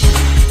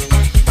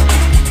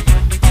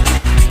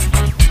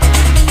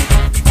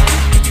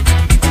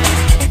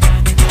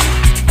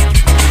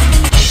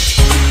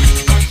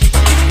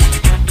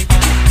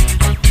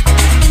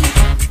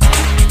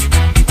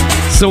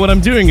 So what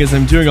I'm doing is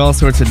I'm doing all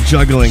sorts of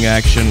juggling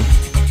action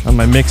on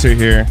my mixer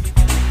here,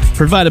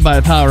 provided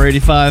by Power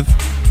 85,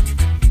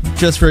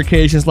 just for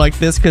occasions like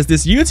this, because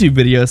this YouTube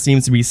video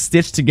seems to be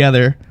stitched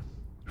together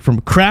from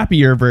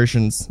crappier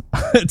versions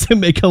to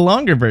make a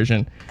longer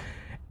version.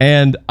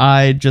 And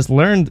I just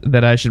learned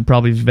that I should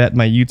probably vet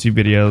my YouTube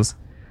videos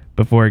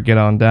before I get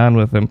on down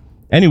with them.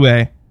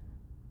 Anyway,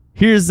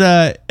 here's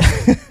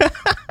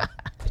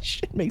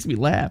shit makes me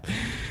laugh.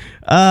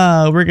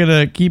 We're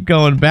gonna keep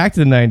going back to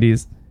the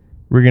 90s.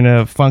 We're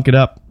gonna funk it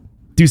up,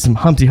 do some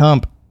Humpty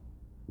Hump,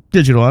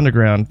 Digital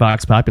Underground,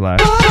 Vox Populi.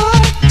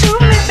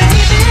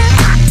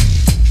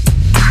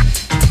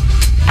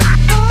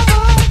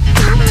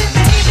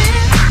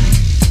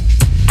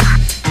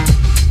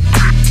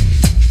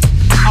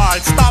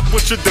 Stop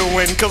what you're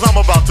doing, cause I'm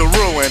about to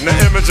ruin the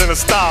image and the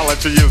style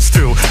that you're used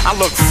to. I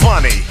look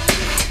funny,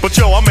 but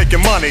yo, I'm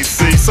making money,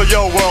 see? So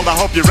yo, world, I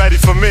hope you're ready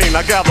for me.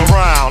 Now gather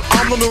round,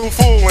 I'm the new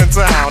fool in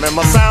town, and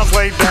my sound's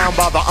laid down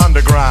by the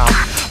underground.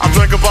 I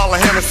drink a bottle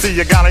of Hennessy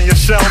you got on your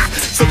shelf,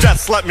 so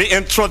just let me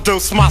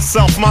introduce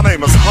myself. My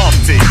name is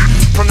Humpty,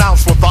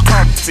 pronounced with the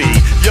umpty.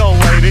 Yo,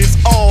 ladies,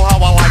 oh, how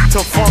I like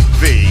to funk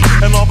thee.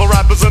 And all the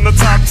rappers in the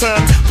top 10,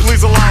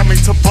 please allow me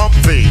to bump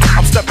thee.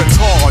 I'm stepping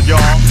tall, y'all,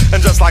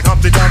 and just like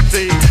Humpty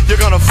Dumpty, you're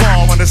gonna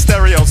fall when the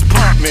stereos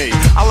pump me.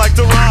 I like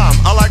to rhyme,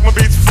 I like my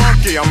beats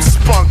funky, I'm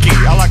spunky,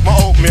 I like my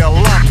oatmeal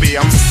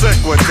lumpy, I'm sick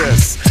with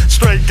this,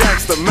 straight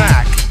gangster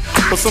Mac.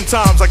 But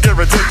sometimes I get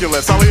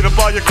ridiculous. I'll eat up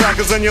all your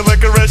crackers and your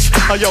licorice.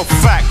 Oh, yo,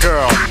 fat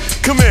girl,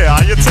 come here,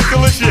 are you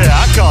ticklish? Yeah,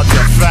 I called you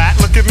fat,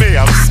 look at me,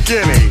 I'm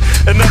skinny.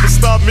 It never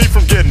stopped me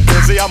from getting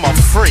busy, I'm a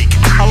freak.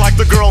 I like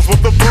the girls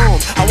with the boom.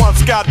 I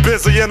once got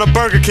busy in a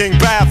Burger King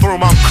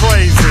bathroom, I'm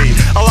crazy.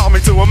 Allow me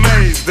to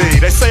amaze thee.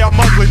 They say I'm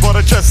ugly, but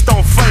it just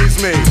don't faze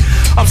me.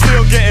 I'm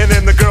still getting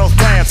in the girls'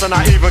 pants, and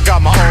I even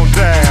got my own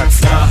dance.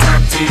 The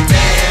Humpty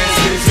Dance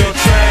is your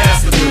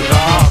chance to do the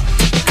hump.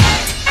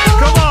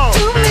 Come on,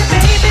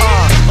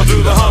 I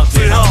do the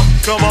Humpty Hump.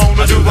 come on,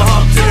 I do the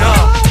Humpty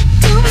Hump.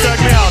 check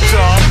me out,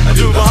 y'all. I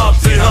do the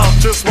Humpty Hump.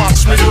 Just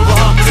watch me I do the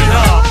Humpty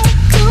Hump.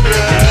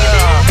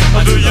 Yeah,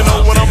 I do you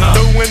know what I'm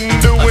doing,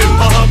 I do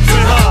the Humpty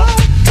Hump.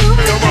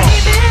 Come on,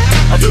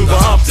 I do the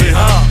Humpty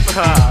Hump.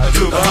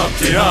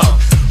 Humpty Hump.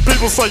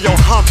 People say, yo,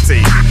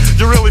 Humpty,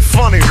 you're really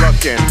funny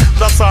looking.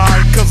 That's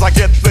alright, cause I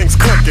get things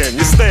cooking.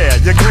 You stare,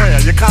 you glare,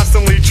 you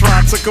constantly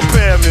try to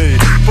compare me,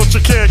 but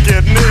you can't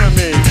get near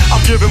me. I'm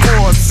giving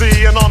more C,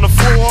 and on the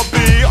floor B,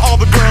 all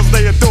the girls,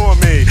 they adore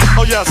me.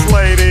 Oh yes,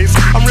 ladies,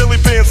 I'm really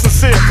being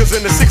sincere, cause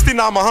in the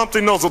 69, my Humpty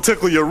nose will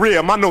tickle your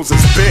rear. My nose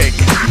is big.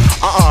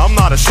 I'm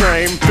not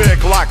ashamed,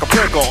 big like a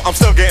pickle. I'm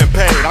still getting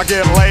paid, I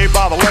get laid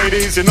by the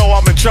ladies, you know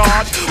I'm in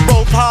charge.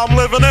 Both how I'm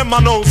living and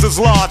my nose is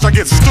large. I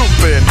get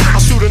stupid,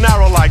 I shoot an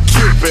arrow like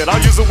Cupid. I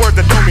use a word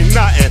that don't mean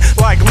nothing,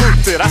 like Luke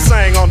did. I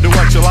sang on Do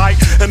What You Like,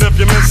 and if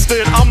you missed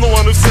it, I'm the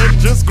one who said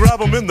just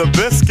grab them in the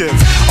biscuits.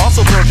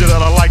 Also told you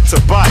that I like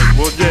to bite.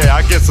 Well yeah,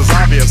 I guess it's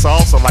obvious I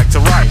also like to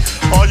write.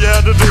 All you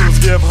had to do was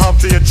give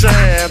Humpty a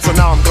chance, and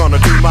now I'm gonna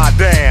do my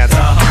dance.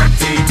 The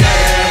Humpty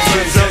dance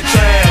is your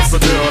chance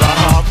to do the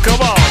hump. Come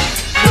on,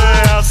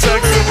 yeah,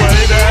 sexy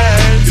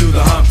lady. Do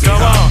the Humpty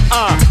Hump.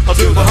 I'll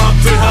do the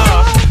Humpty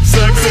Hump.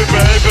 Sexy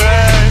baby,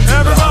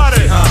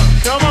 everybody,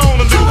 come on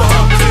and do the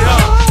Humpty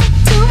Hump.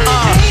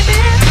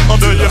 Oh,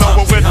 do you know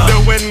what we're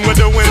doing? We're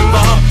doing the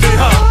Humpty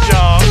Hump,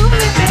 y'all.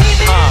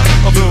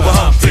 I'll do the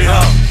Humpty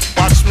Hump.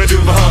 Watch me do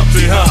the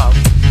Humpty Hump.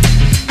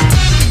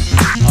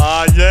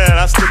 Yeah,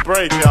 that's the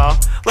break, y'all.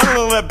 Let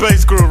me that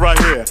bass groove right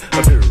here.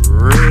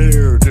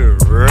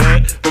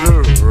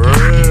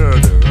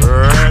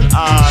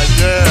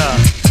 Yeah.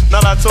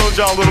 Now that I told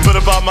y'all a little bit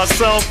about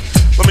myself,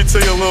 let me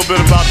tell you a little bit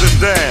about this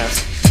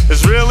dance.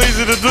 It's real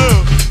easy to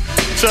do.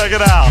 Check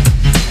it out.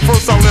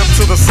 First I limped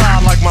to the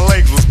side like my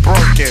legs was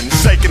broken,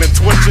 shaking and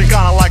twitching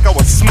kinda like I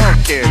was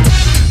smoking.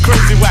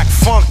 Crazy, whack,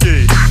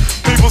 funky.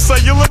 People say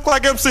you look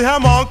like MC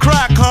Hammer on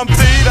crack,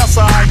 Humpty. That's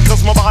alright,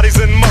 cause my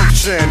body's in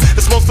motion.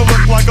 It's supposed to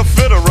look like a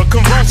fit or a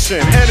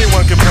convulsion.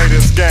 Anyone can play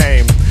this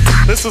game.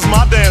 This is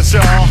my dance,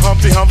 y'all.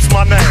 Humpty Hump's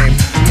my name.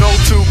 No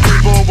two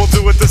people will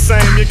do it the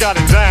same. You got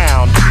it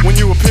down when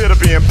you appear to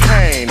be in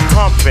pain.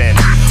 Humping,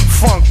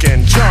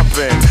 funkin',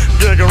 jumping,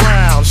 gig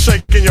around,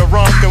 shaking your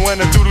rump. And when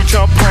a doodle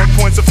chump punk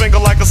points a finger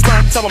like a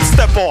stunt, tell him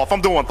step off,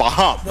 I'm doing the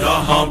hump. The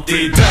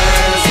Humpty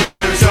dance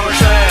is your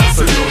chance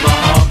to do the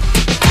hump.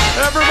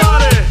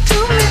 Everybody,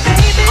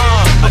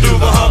 I do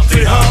the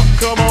Humpty Hump.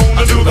 Come on,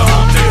 I do the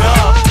Humpty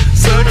Hump.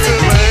 Sexy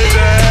lady,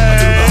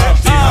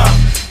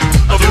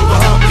 I do the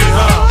Humpty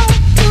Hump.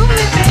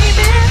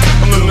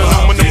 I'm doing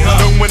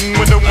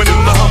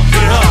the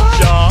Humpty Hump,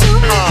 y'all.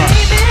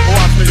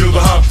 Watch me do the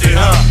Humpty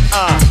Hump.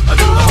 I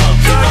do the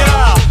Humpty Hump. Check it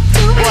out,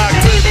 black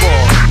people.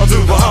 I do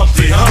the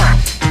Humpty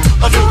Hump.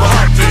 I do the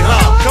Humpty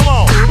Hump. Come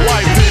on,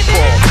 white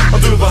people. I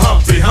do the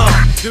Humpty Hump.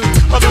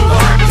 I do the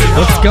Humpty Hump.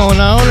 What's going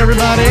on,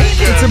 everybody?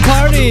 It's a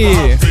party.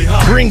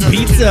 Bring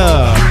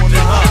pizza.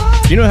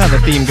 You know how the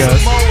theme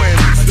goes.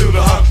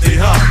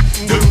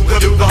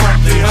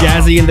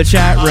 Jazzy in the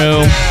chat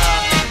room.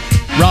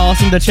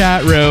 Ross in the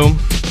chat room.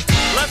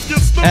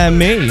 And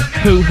me.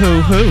 Hoo,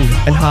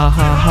 and ha,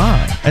 ha,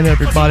 ha. And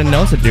everybody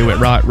knows to do it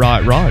right,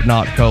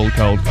 not cold.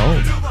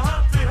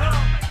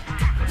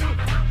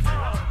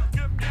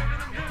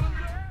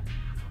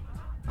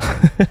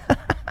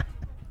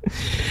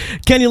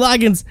 Kenny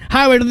Loggins,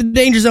 Highway to the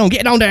Danger Zone.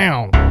 Get on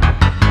down.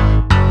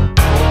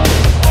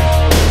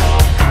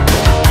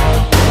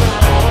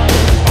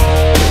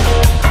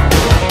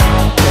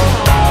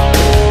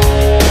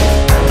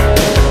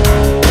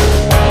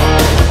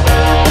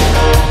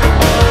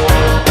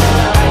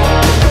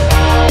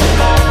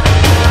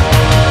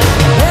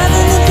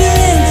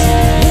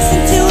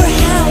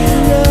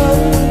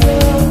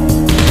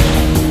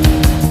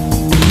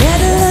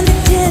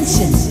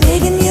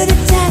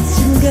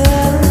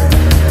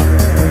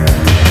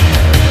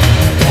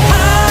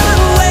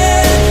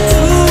 Highway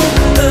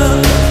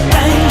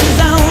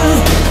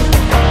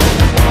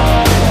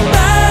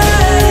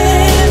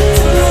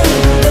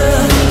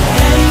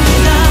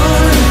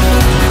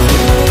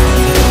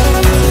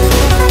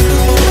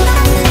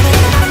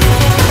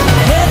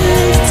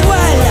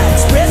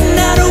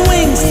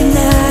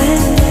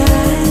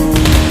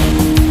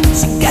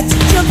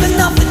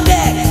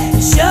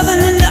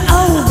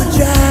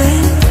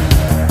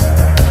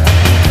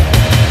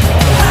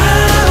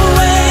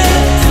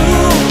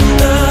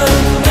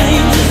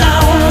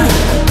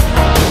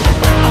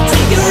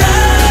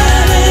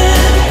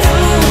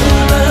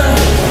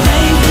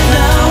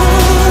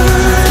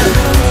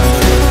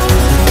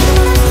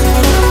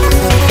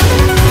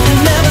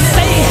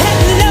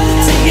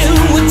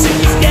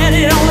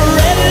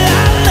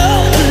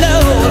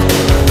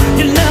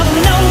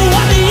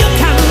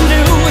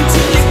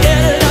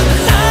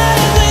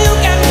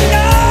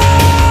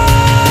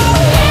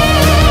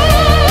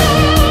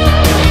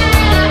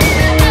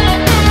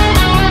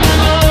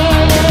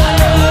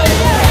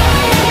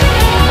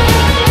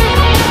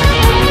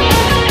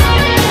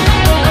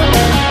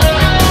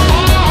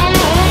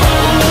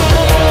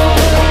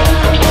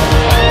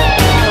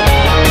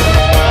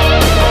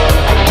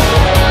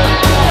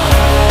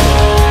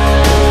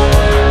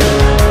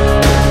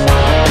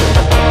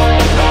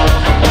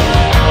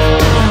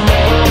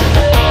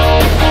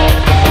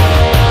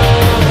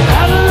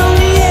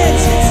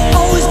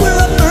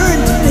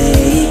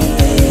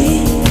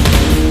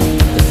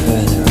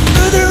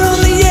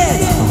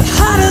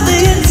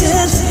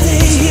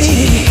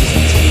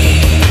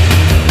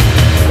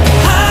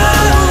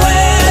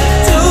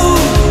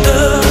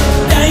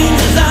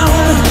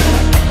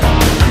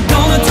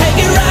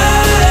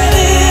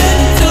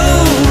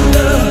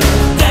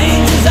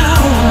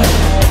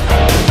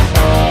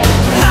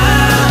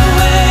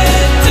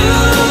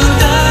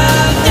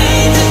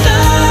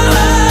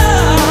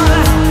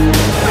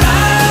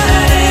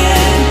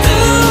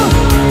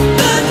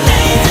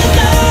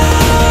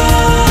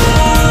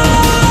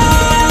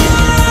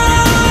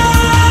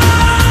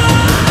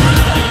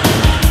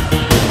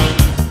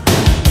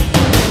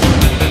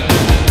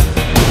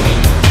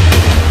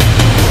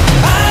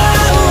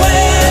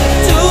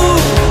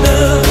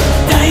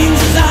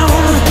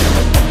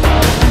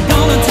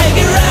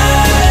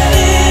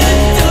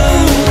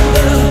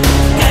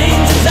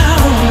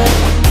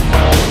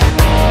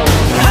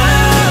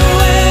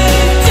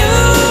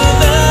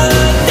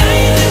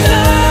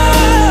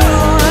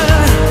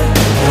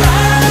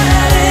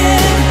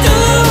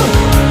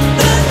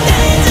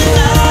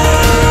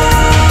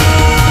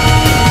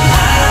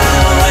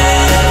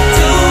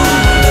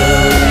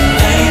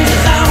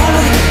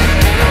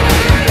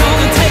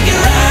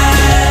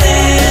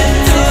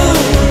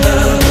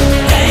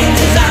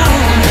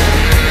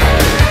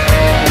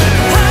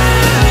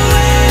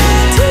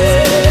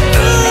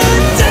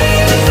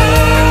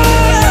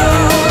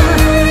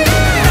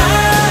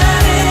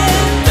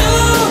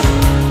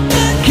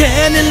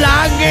Kenny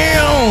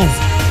Loggins.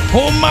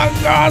 Oh my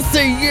gosh,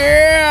 say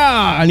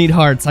yeah. I need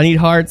hearts. I need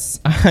hearts.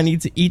 I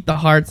need to eat the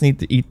hearts. I need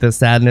to eat the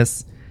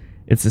sadness.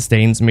 It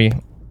sustains me.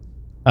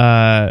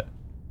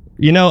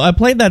 You know, I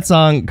played that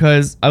song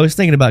because I was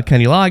thinking about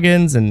Kenny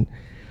Loggins, and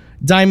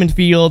Diamond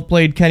Field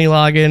played Kenny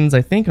Loggins,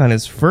 I think, on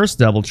his first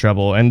Double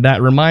Trouble, and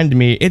that reminded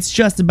me it's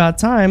just about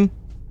time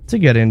to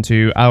get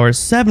into our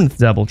 7th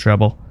Double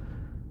Trouble.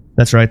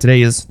 That's right,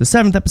 today is the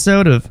 7th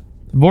episode of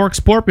Vox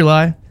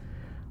Populi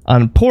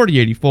on Porty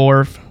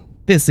 84.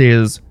 This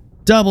is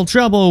Double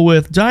Trouble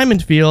with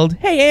Diamond Field.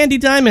 Hey, Andy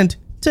Diamond,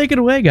 take it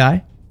away,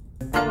 guy.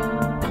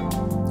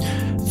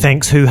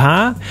 Thanks,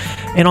 hoo-ha.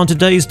 And on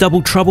today's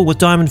Double Trouble with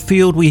Diamond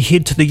Field, we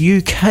head to the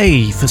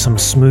UK for some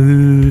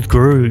smooth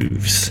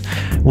grooves.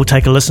 We'll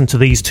take a listen to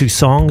these two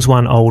songs,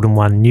 one old and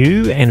one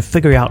new, and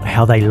figure out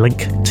how they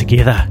link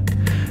together.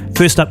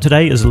 First up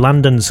today is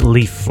London's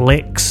Lee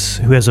Flex,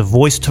 who has a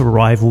voice to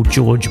rival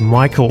George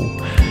Michael.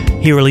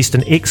 He released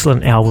an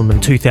excellent album in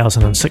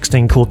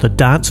 2016 called The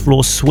Dance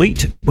Floor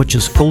Suite, which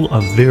is full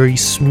of very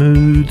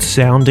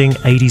smooth-sounding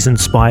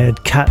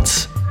 80s-inspired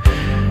cuts.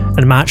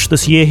 In March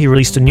this year, he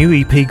released a new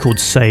EP called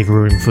Save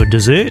Room for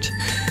Dessert,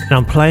 and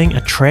I'm playing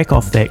a track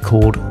off that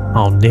called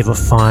I'll Never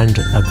Find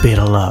a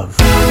Better Love.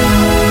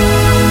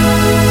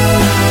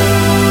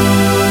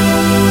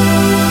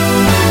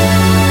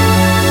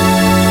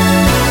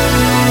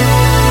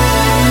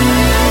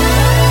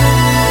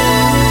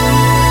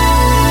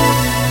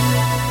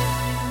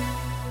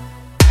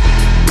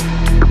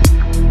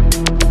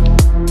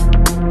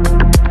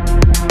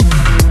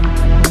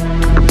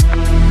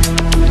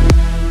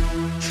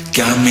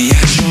 Got me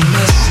at your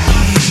mercy.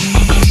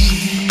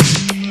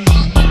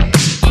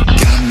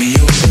 Got me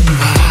open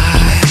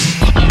wide.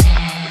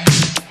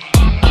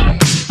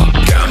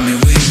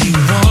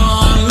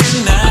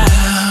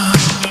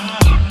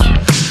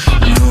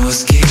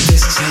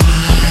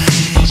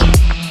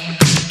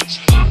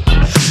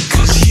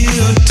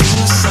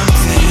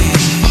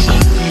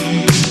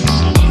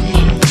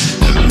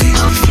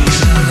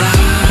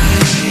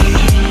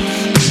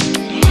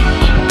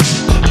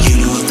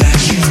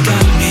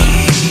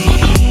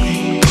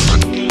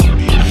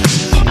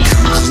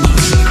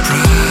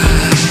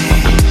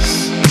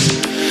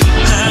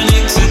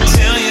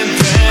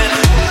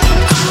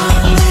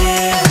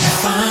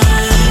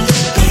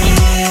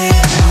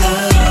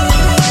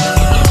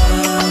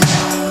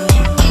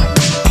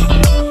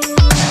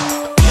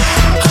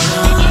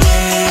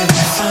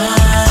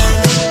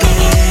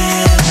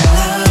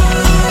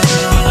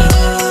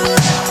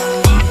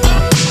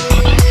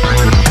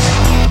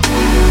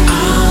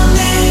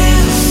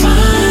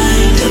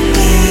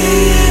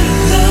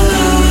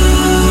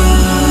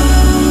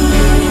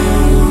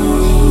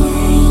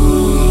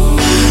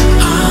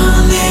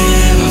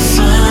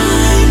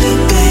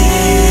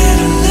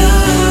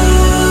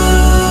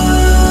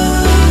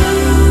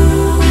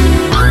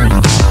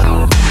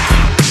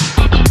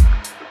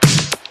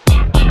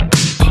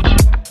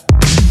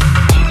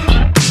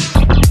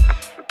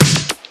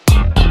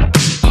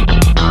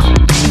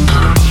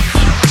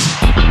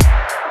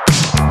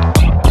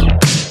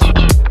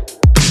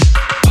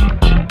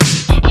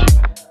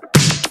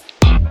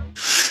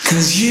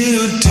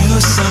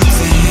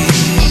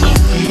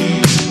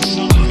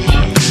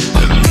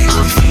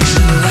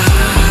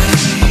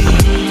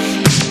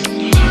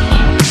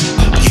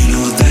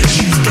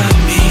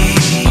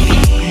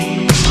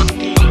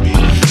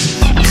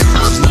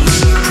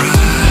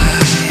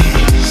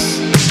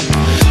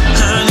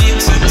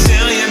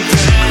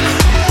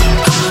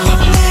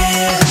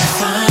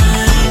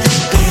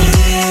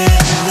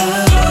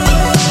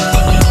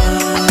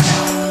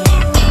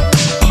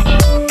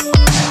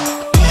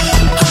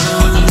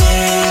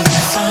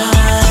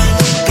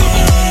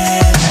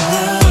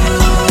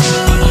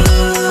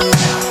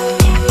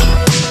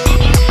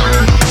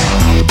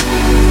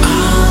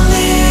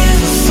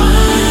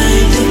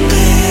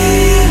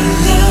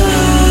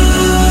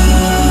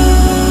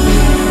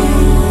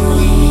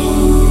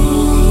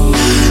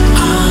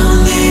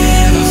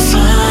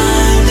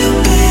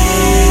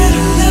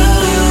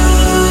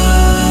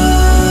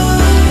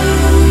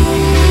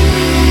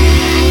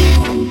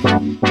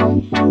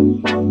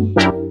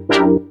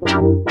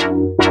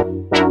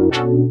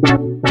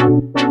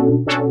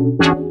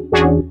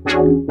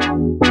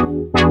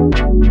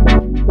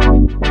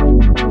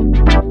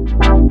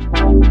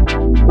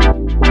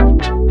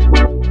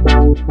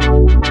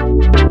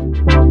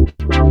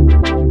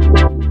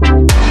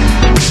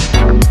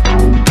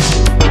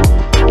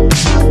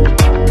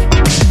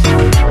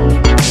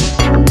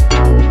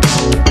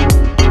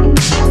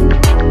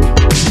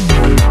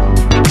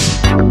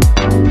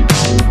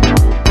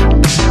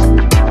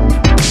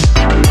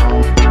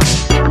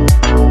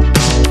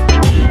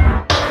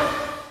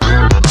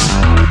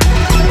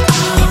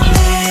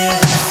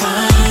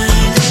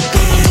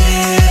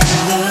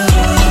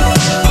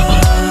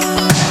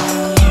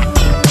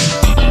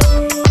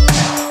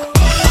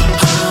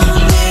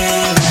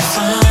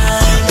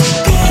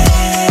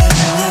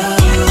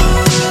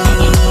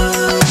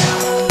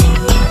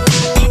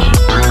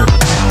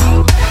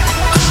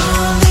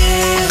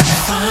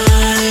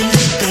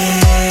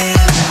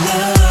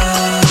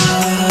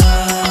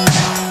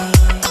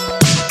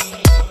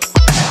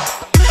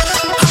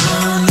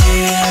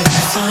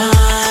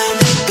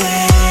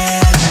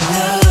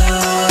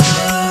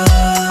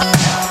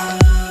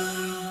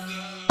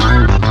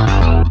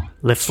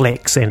 Le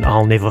Flex and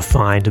I'll Never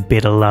Find a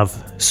Better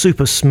Love.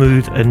 Super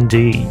smooth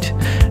indeed.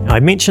 I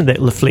mentioned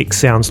that Le Flex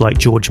sounds like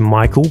George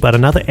Michael, but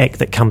another act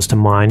that comes to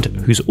mind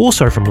who's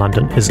also from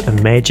London is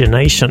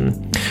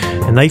Imagination.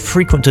 And they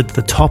frequented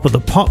the top of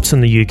the pops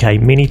in the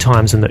UK many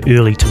times in the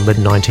early to mid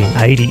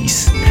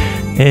 1980s.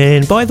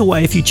 And by the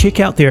way, if you check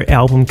out their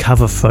album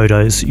cover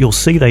photos, you'll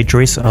see they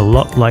dress a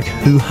lot like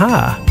Hoo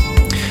Ha.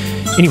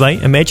 Anyway,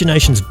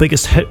 Imagination's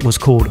biggest hit was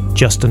called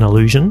Just an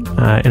Illusion,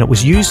 and it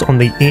was used on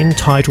the end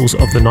titles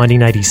of the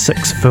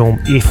 1986 film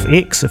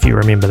FX, if you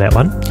remember that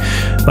one.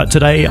 But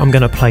today I'm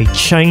going to play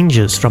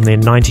Changes from their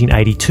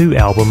 1982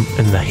 album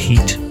In the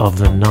Heat of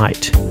the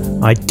Night.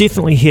 I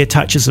definitely hear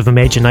touches of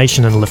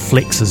imagination in Le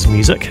Flex's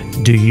music.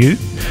 Do you?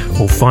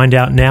 We'll find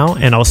out now,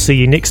 and I'll see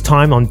you next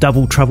time on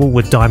Double Trouble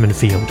with Diamond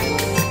Field.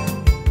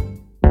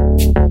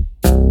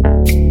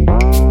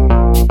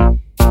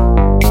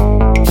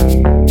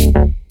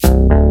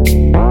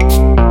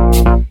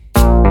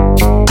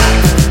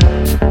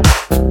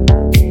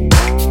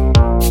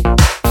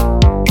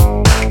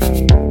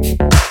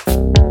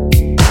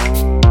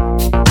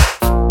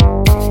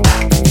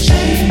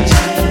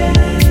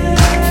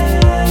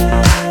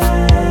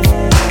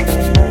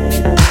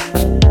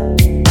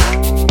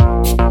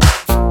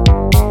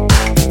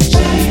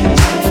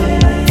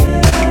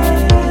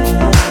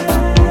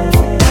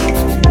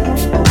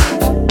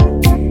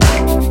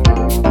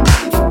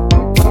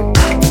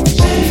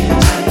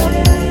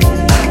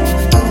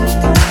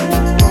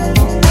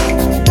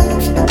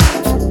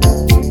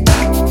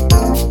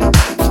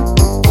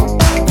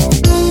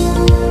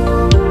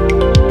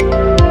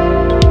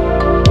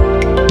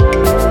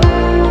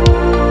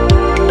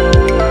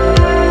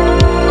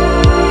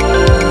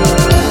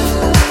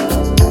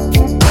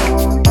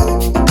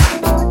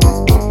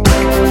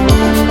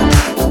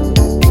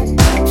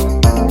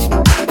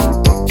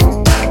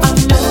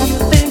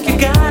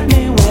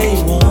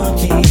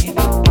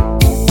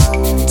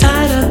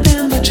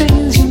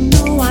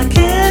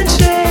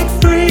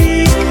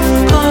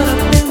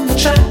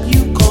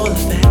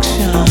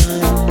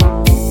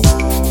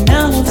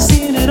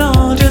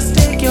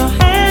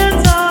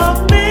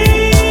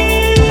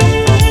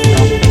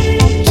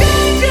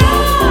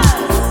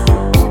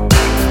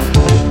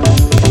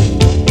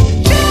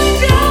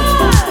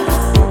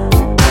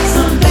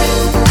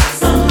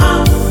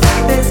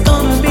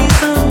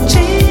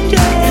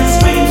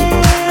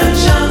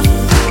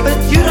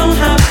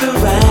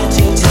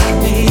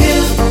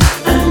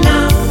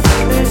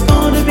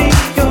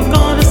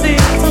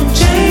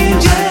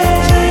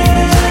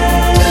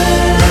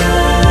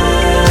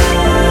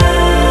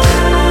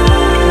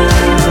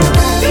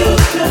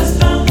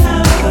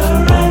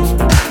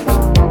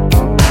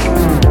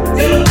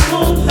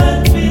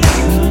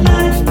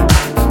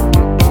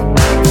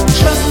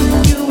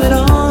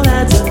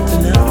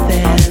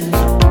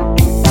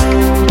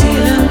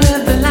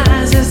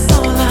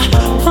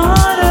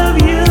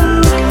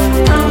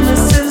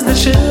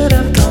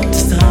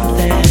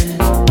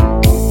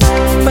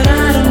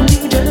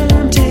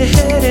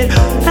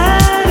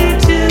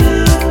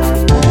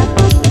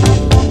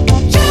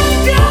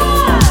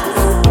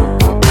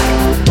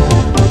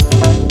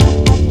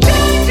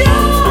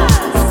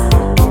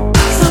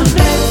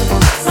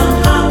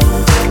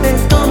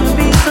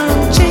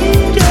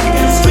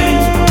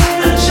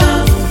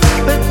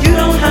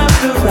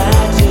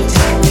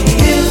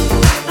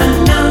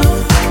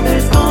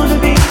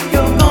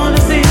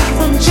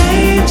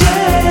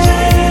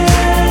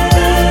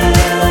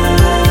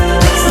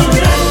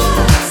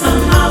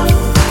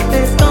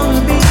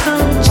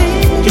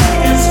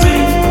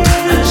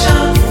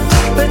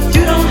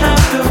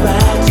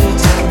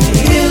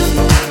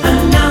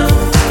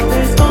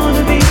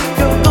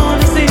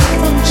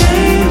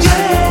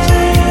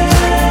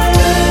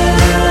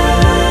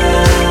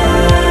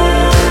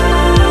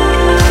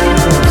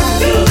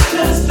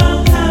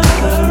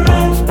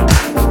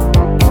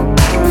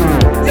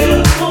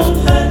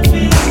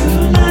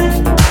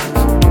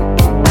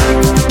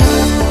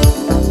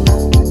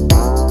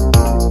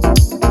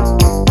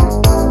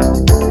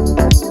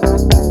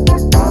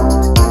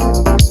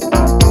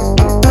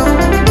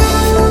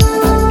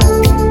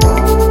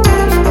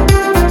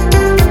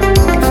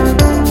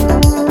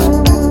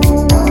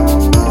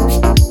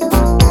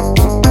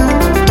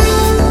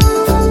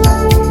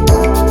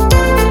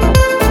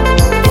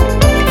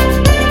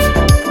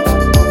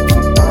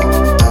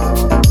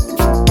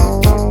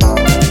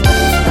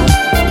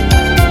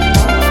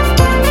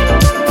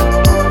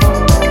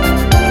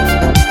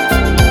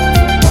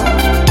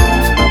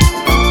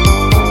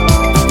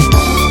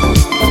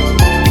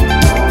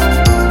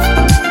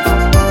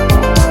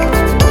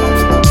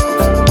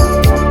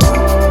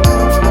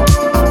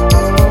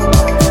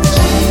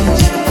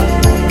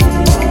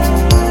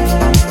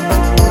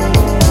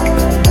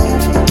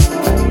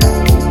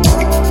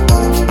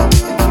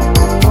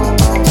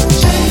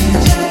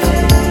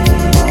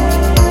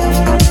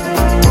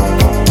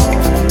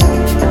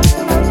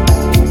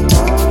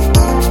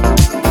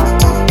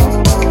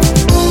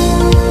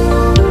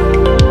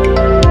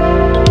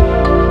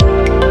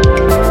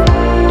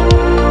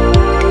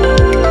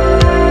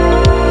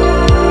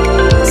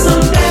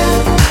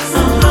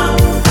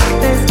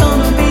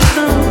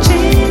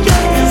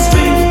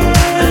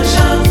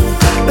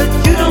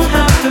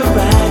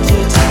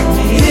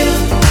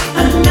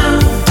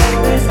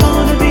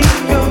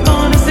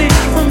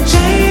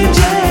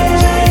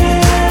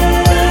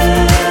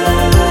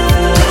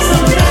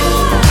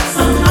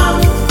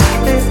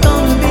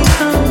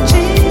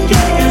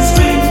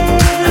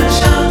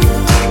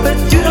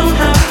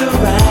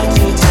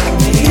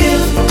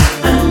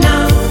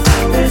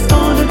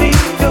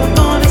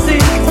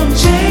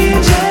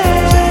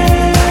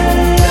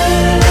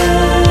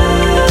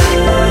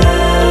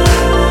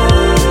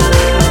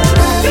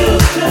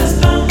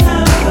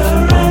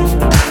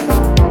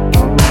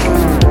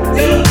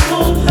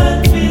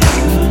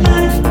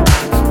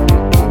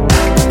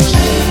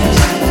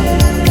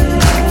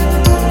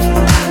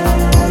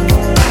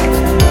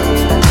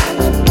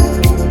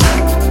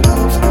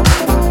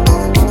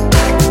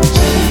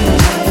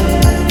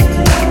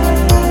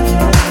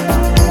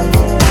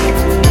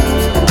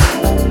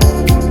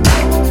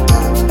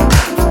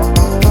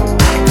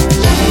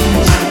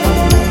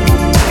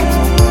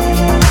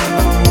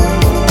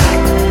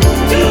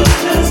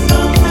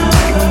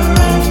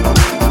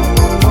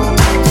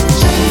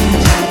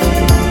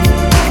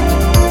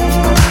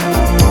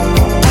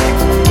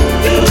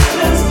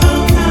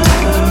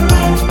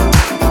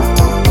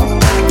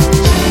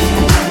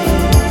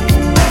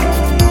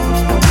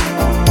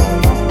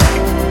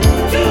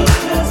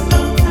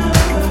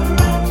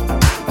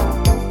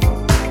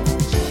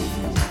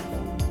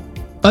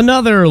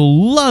 Another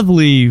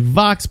lovely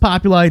Vox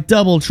Populi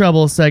Double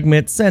Trouble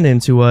segment sent in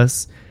to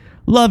us,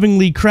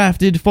 lovingly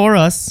crafted for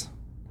us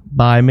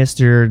by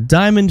Mr.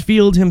 Diamond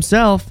Field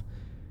himself.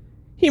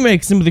 He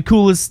makes some of the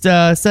coolest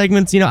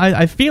segments. You know,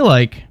 I feel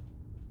like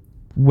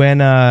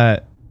when I'm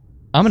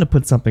going to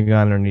put something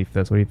underneath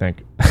this. What do you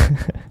think?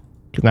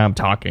 Because now I'm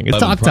talking. It's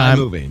talk time.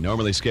 Movie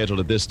normally scheduled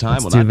at this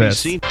time. Let's do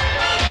this.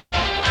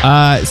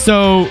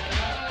 So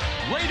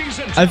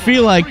I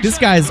feel like this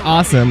guy's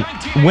awesome.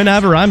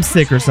 Whenever I'm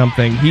sick or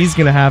something, he's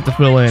going to have to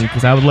fill in,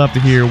 because I would love to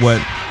hear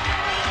what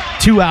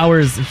 2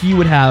 hours he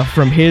would have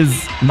from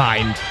his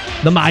mind.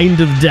 The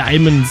mind of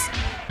diamonds.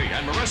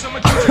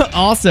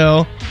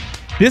 Also,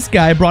 this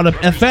guy brought up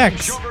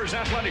FX,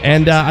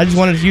 and I just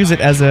wanted to use it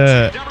as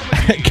a...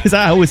 because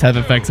I always have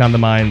FX on the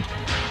mind.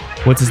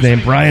 What's his name?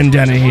 Brian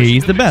Dennehy.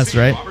 He's the best,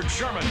 right?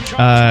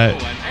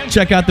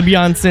 Check out the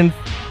Beyond Synth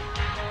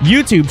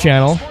YouTube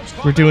channel.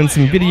 We're doing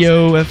some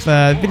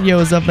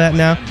videos of that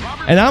now,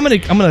 and I'm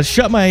gonna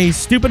shut my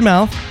stupid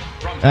mouth,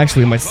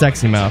 actually my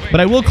sexy mouth, but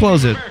I will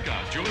close it.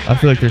 I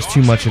feel like there's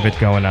too much of it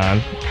going on,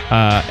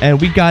 and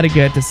we got to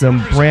get to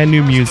some brand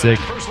new music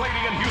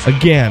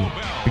again,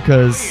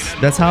 because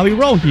that's how we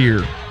roll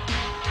here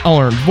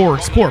on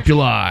Vox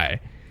Populi.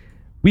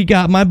 We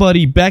got my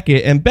buddy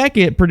Beckett, and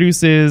Beckett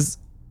produces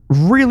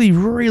really,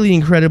 really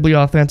incredibly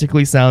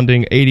authentically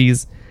sounding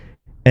 80s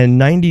and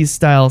 90s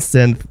style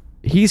synth.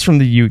 He's from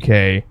the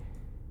UK.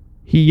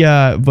 He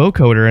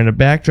vocoder in a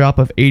backdrop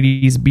of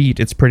 80s beat.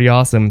 It's pretty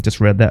awesome.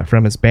 Just read that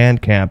from his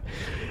Bandcamp.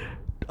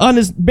 On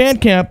his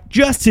Bandcamp,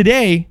 just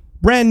today,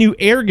 brand new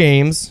Air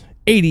Games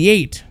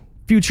 88.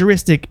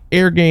 Futuristic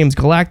Air Games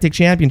Galactic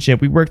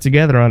Championship. We worked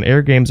together on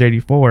Air Games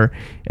 84,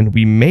 and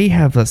we may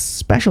have a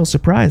special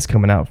surprise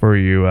coming out for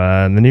you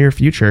in the near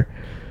future.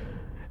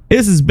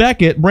 This is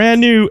Beckett,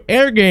 brand new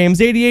Air Games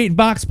 88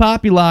 Vox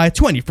Populi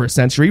 21st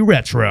Century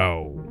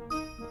Retro.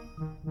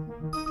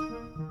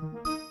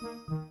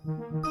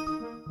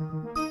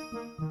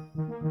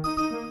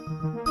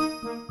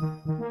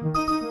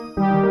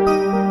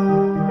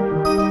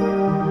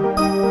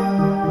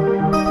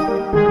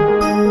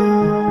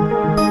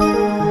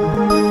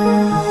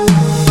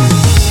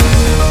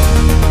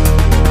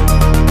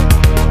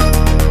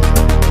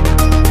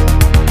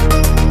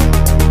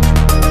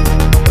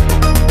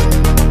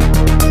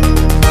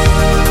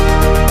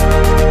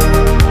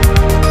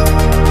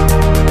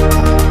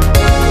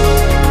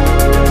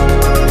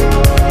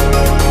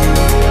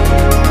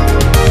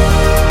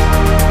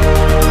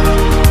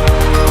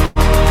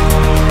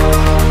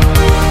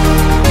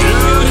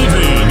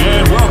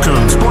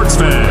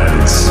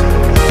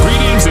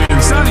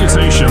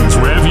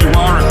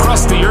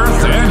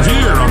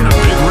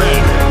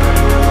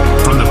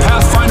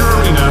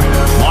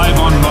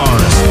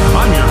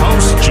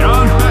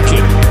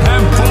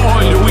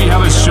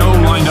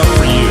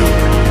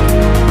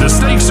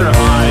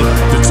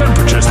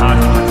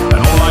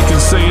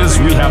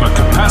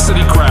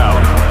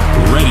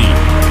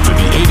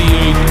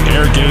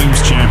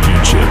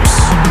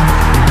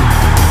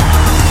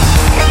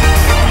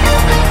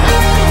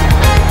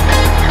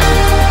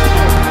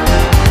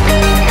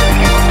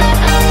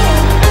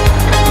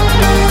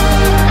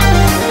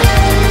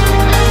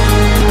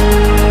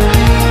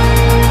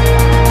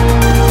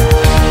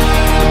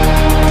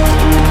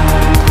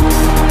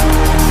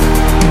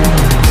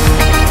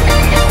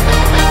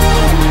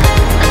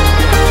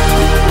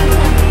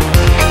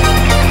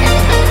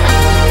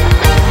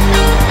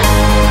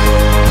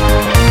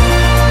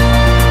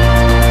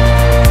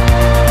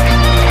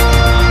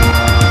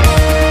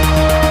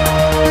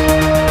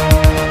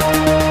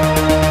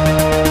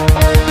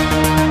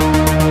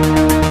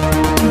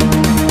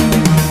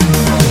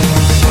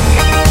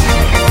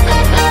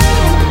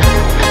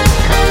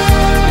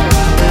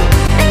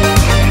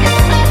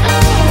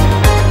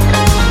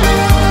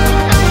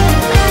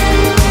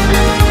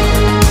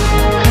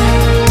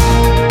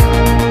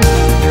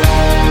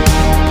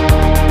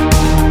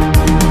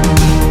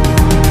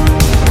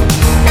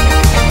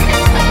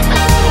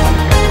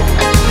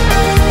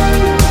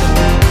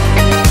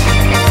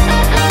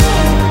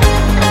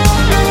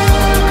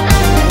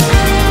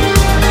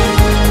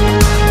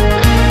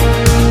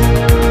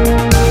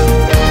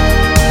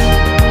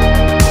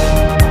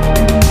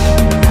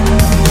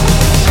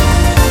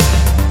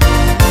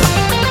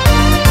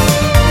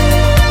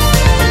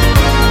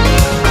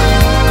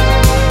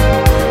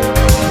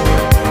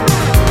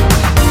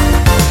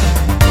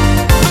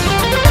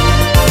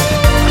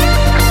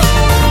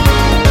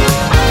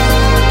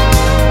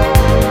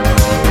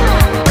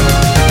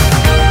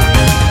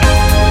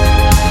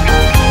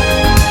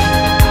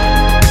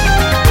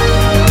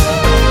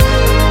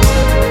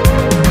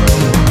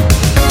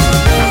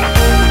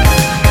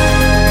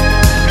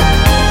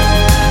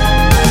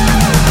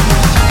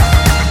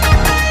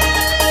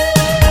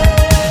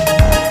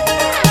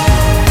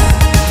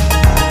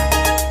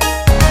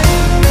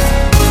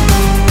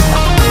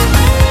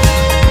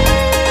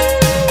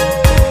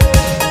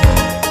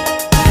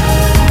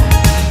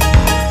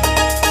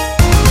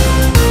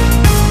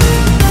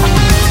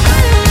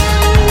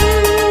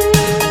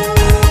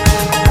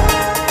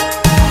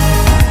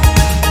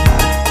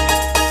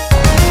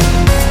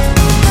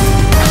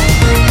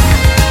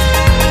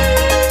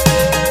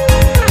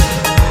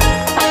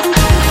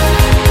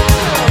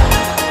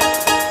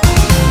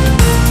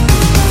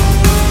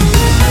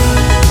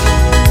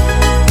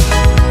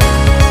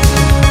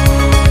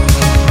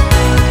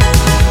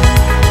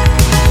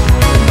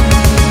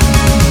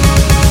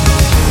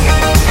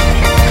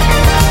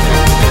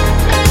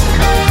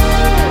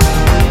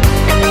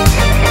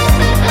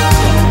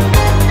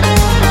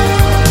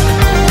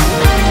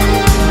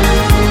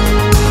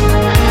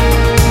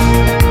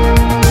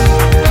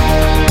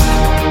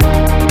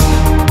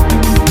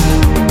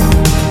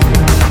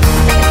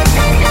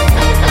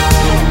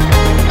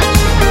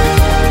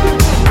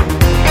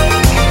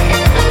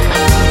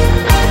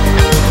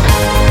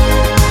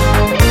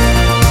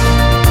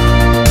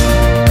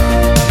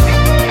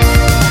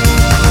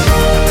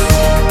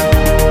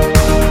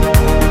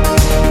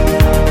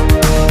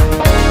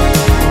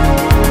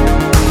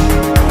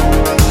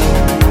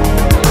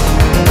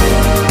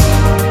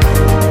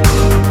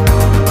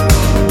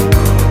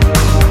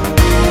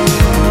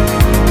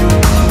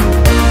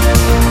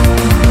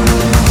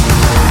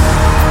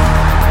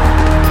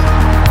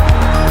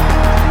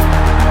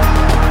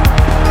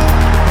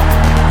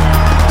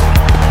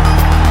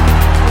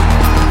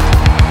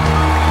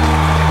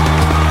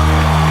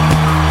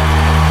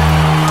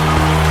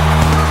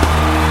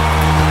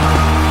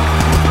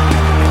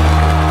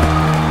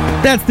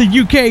 That's the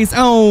UK's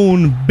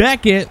own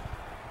Beckett.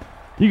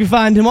 You can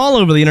find him all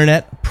over the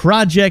internet.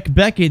 Project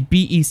Beckett,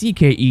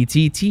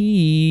 Beckett,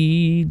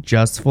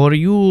 just for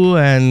you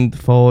and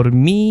for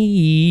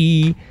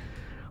me.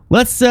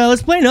 Let's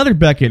play another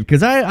Beckett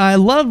because I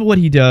love what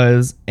he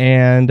does,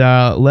 and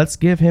let's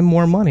give him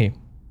more money.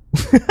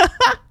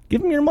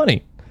 Give him your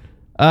money.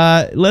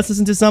 Let's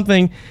listen to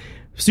something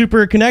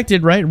super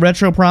connected, right?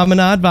 Retro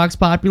Promenade, Vox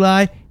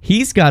Populi.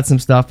 He's got some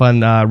stuff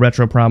on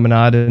Retro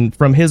Promenade, and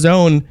from his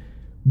own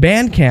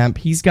Bandcamp,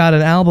 he's got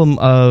an album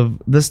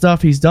of the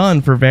stuff he's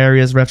done for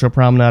various Retro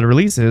Promenade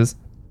releases.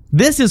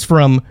 This is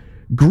from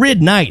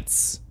Grid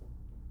Knights,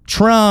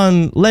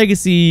 Tron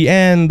Legacy,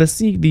 and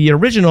the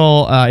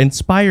original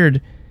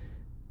inspired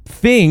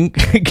thing.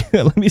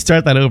 Let me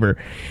start that over.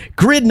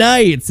 Grid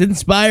Knights,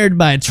 inspired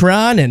by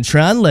Tron and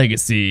Tron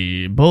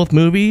Legacy. Both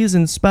movies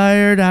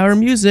inspired our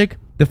music.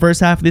 The first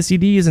half of the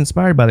CD is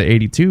inspired by the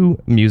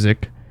 82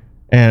 music,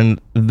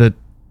 and the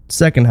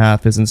second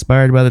half is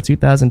inspired by the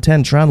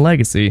 2010 Tron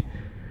Legacy.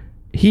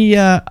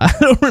 I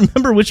don't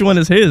remember which one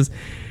is his.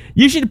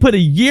 You should put a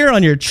year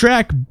on your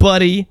track,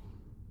 buddy.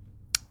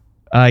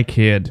 I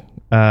kid.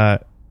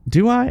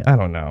 Do I? I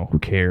don't know. Who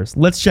cares?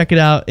 Let's check it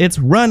out. It's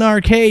Run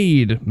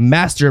Arcade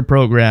Master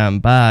Program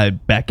by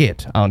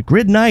Beckett on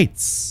Grid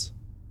Knights.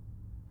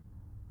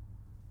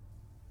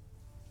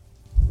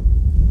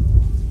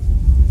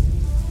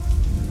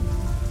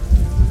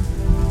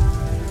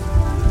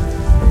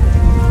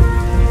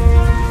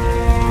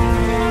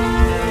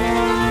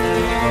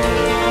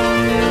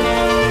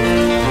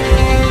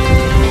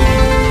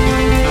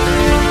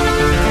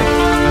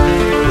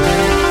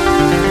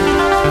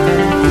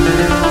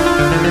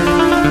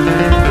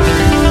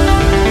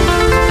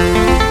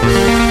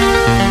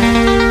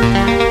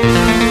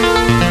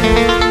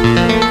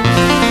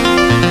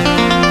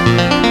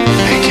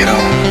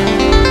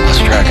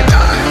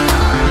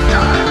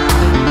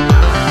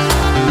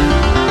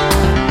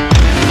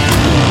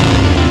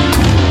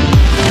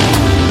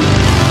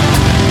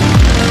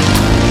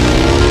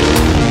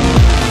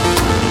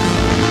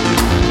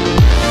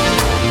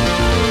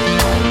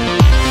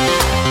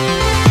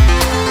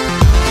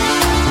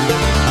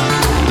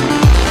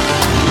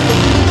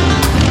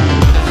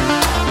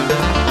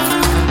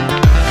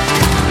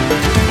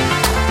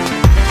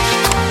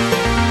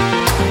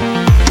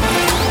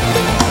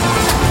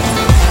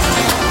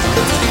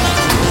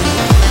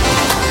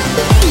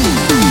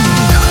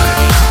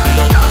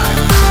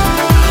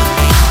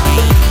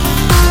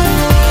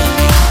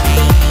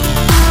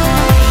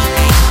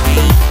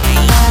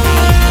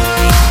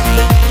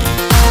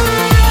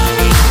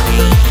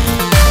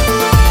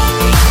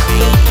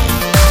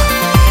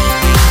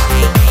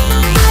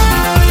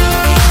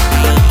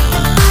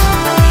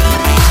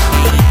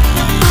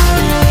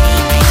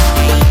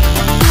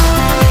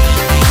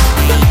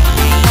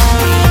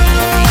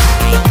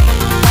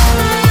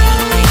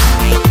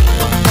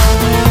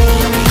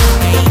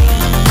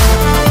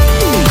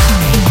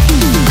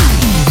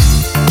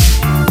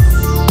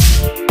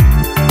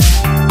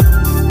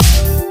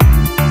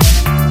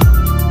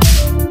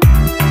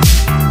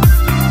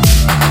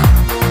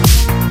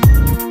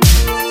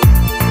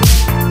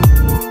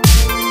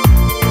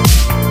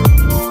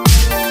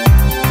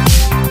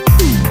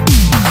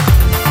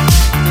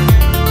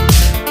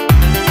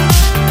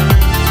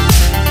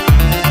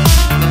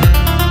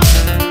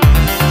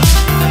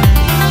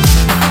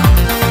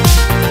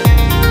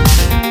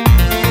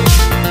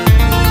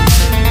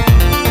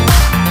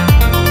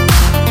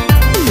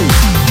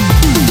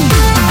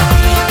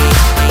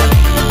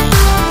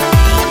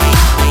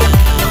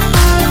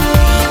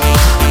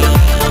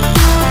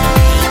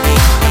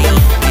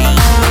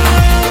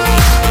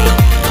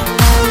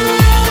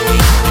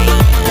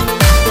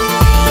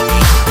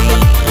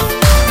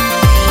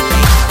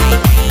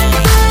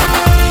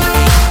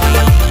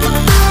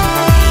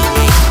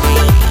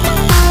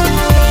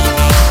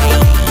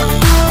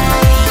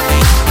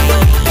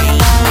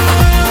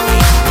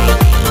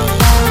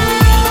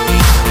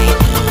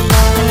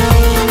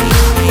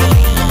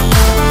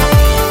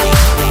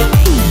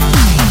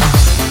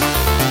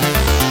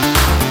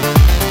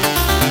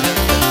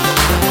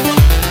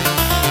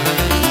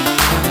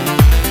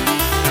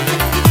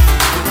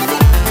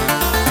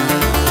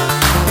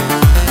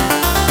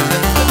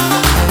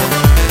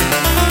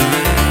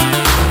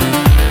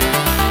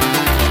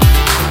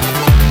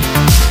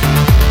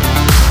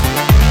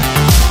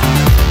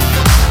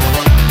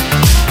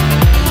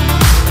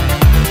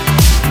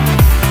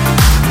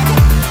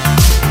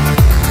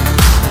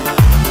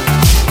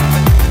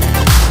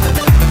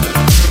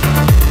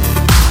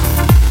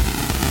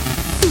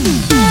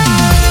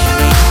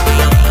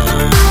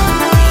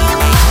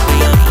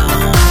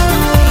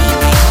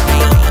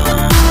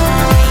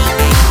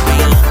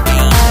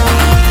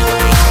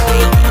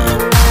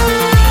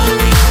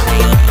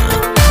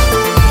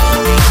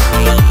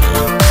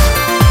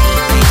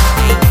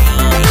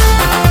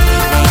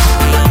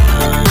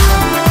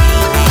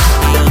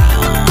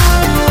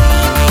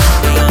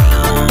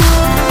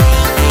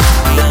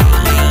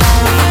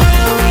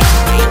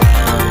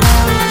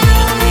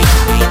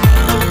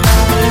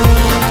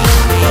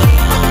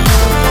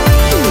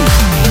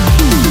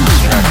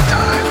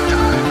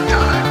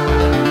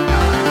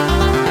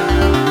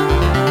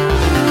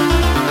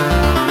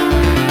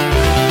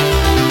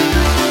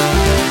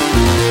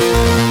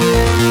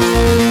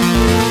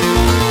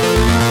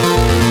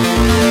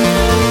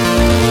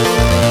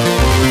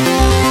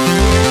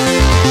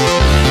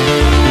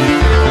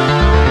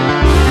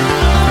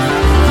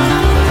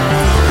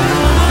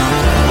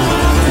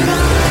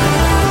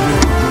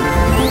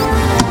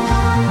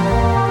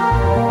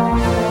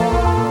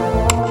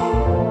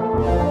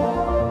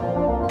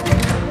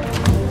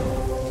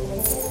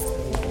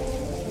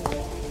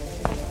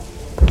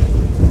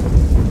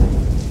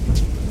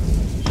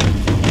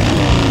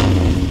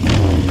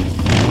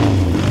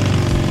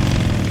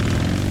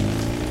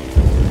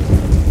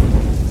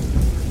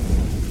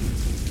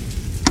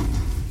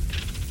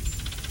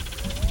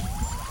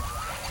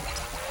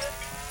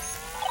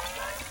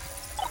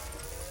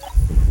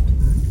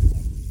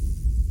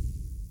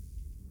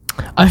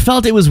 I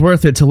felt it was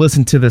worth it to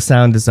listen to the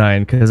sound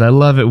design because I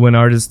love it when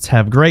artists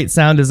have great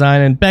sound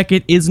design, and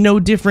Beckett is no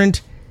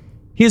different.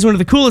 He's one of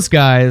the coolest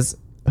guys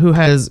who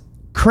has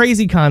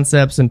crazy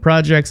concepts and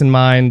projects in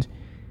mind,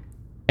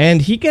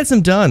 and he gets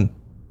them done.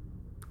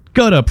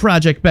 Go to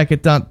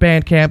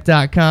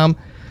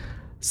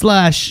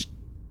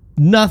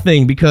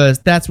projectbeckett.bandcamp.com/nothing because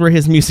that's where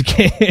his music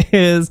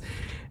is,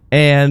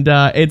 and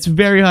it's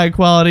very high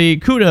quality.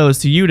 Kudos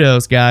to you,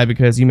 Dos guy,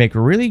 because you make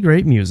really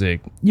great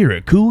music. You're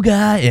a cool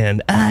guy,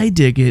 and I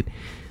dig it.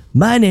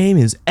 My name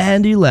is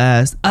Andy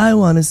Last. I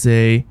want to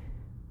say,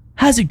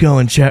 how's it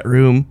going, chat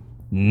room?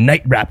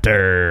 Night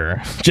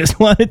Raptor. Just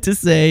wanted to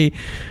say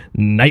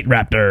Night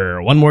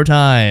Raptor one more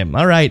time.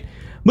 All right,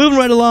 moving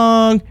right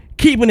along,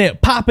 keeping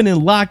it popping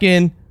and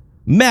locking.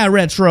 Mad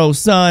Retro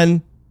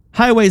Son,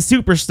 Highway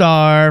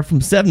Superstar from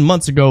 7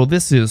 months ago.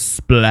 This is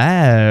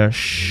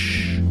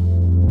Splash.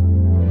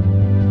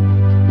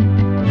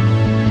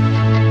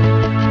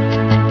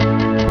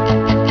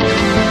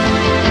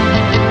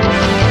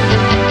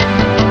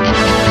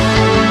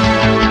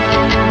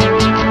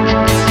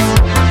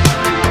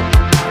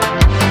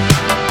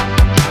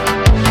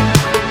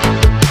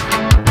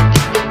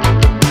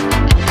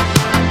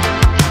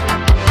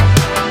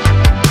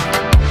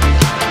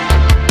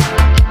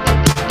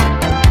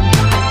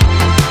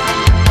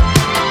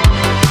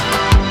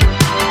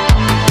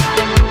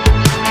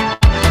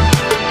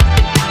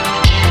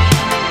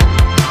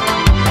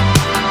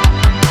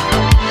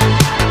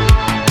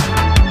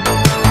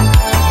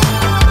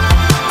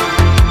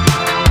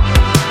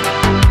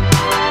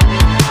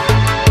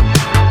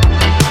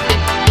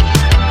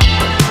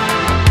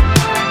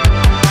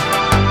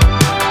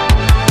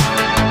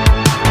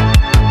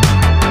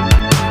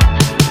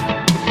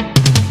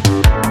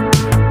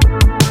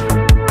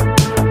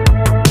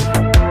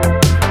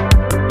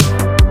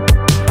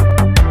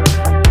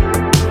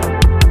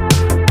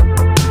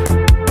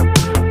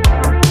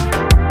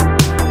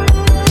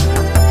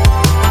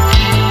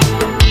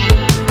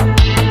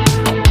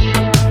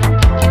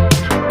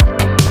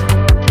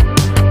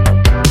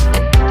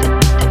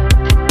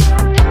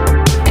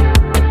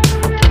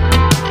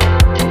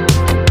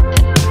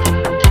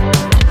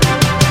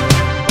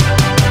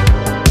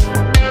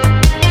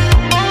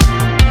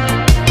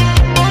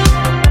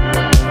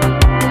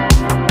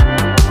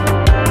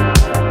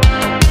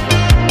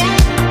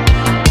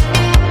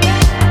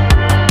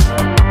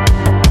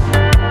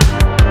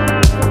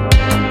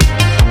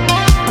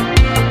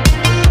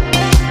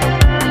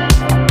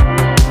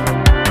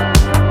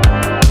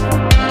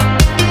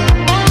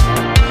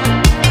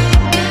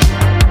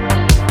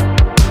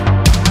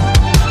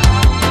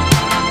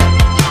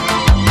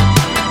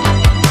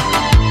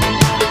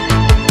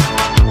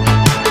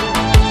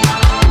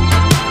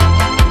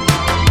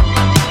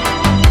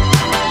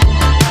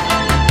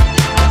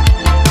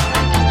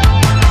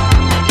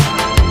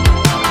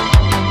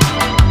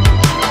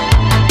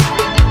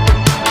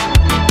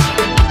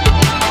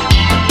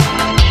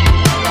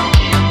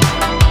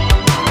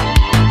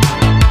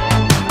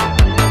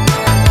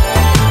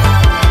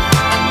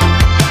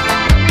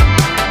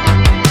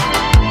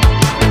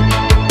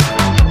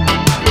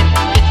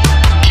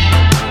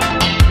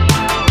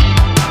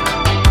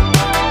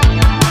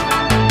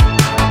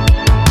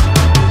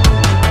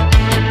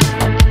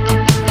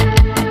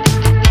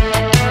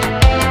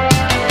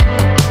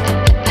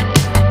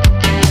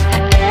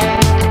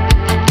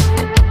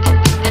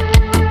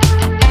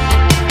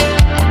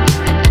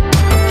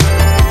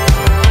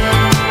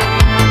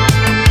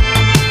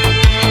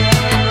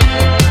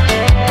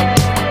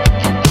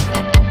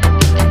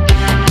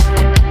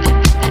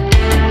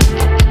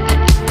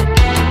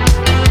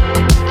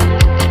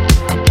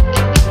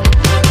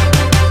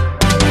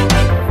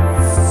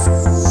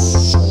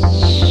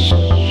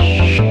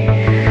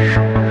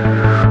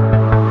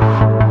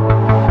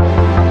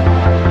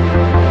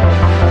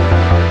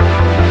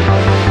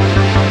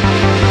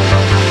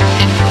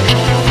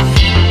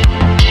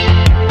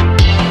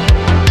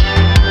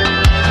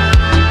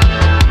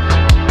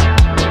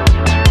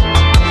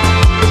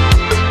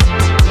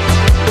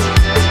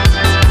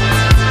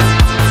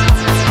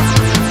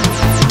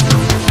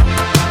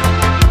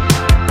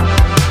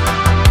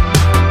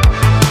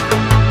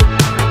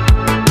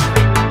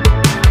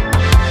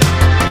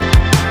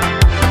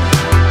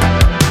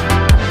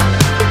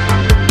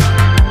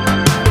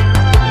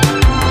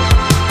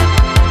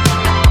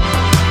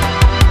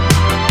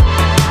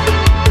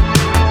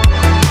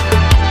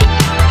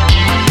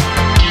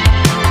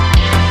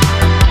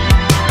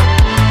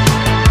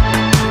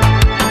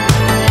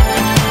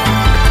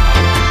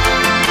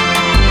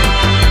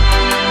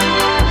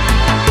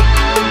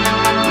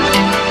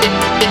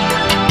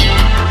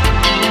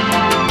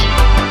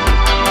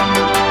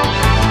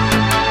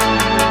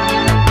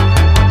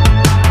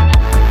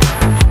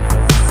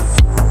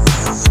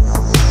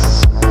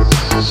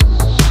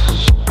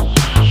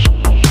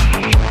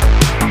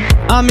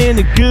 I'm in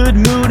a good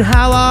mood.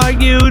 How are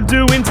you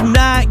doing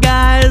tonight,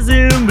 guys,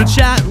 in the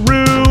chat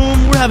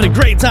room? We're having a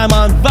great time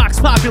on Vox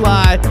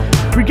Populi.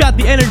 We got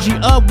the energy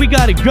up, we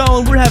got it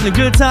going, we're having a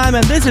good time,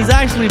 and this is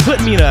actually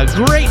putting me in a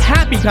great,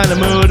 happy kind of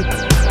mood.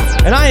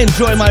 And I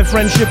enjoy my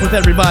friendship with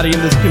everybody in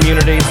this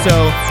community,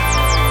 so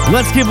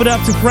let's give it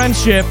up to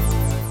friendship.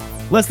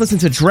 Let's listen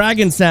to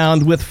Dragon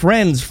Sound with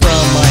Friends from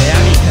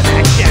Miami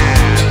Connection.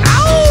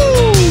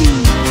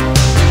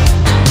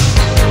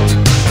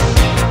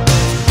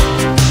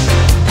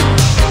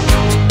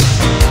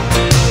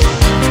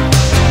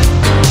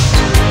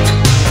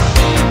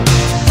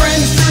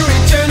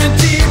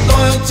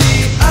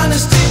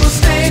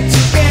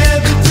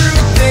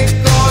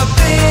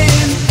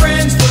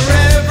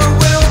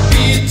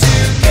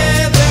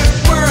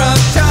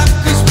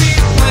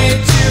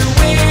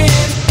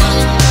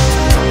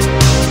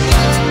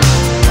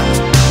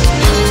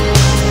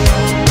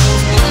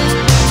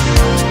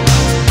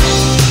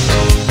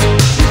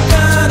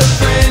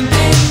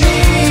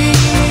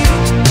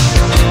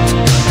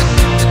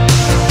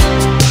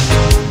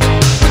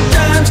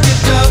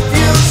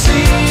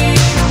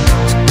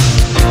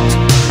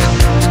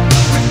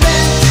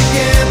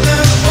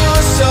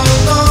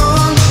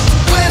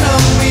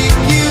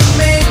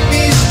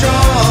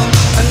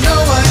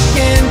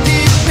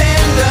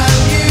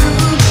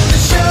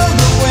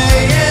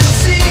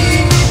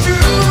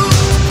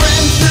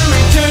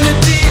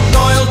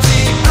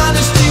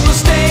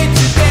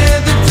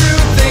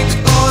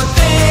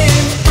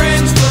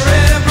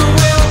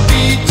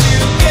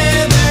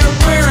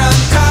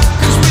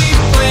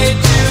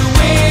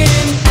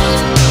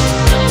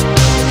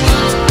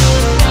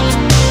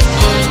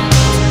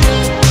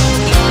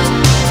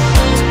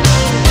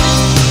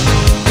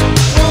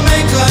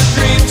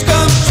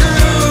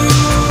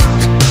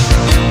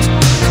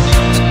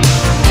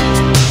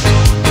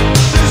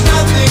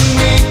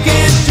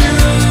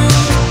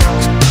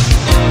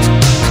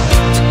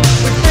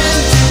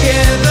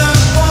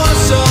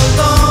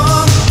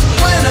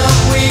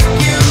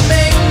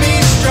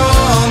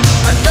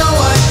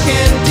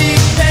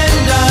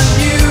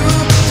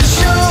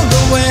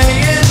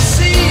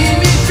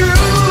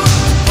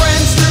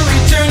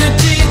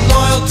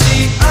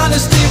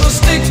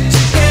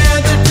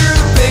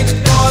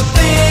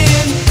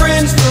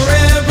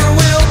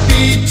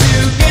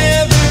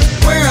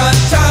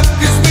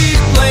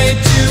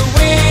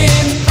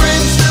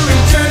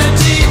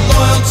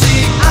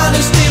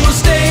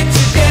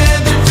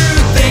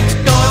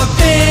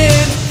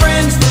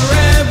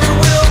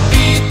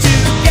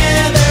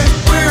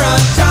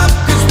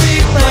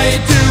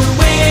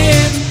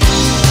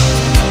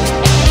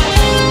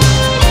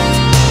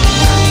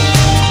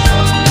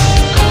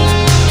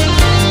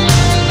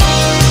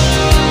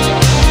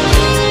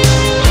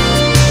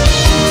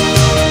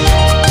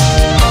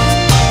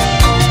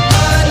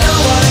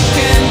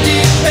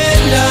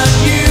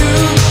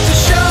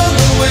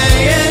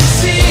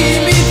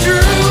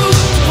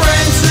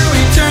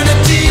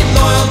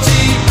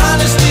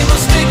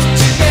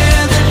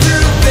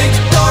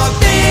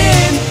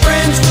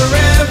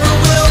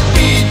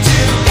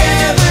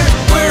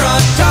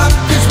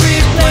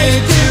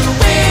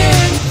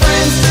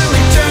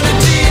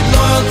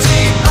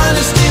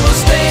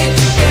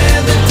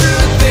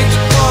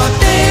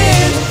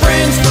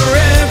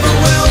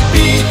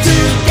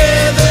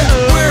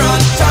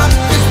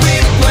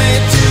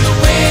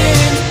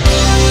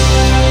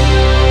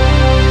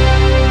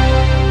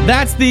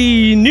 That's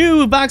the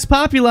new Vox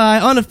Populi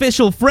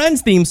unofficial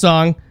Friends theme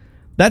song.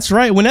 That's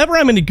right. Whenever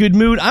I'm in a good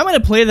mood, I'm going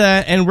to play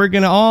that, and we're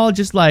going to all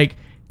just, like,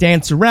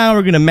 dance around.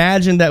 We're going to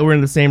imagine that we're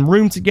in the same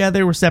room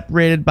together. We're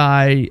separated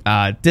by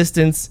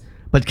distance,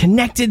 but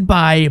connected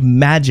by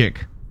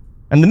magic.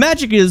 And the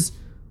magic is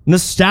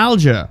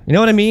nostalgia. You know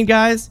what I mean,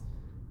 guys?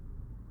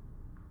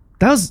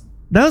 That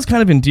was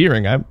kind of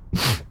endearing. I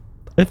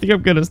think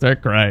I'm going to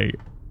start crying.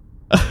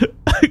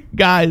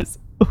 Guys,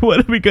 what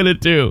are we going to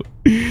do?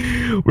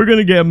 We're going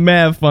to get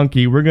mad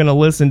funky. We're going to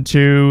listen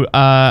to,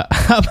 how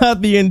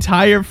about the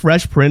entire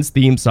Fresh Prince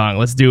theme song?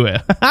 Let's do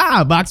it.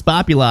 Vox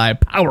Populi,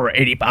 Power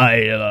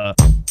 85.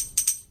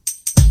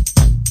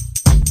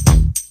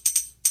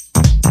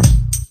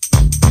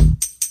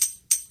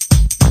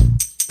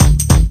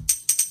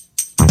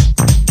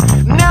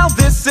 Now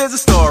this is a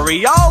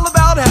story all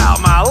about how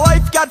my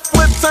life got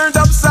flipped, turned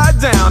upside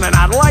down. And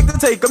I'd like to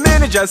take a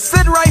minute, just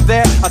sit right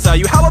there. I'll tell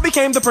you how I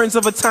became the prince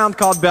of a town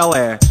called Bel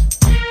Air.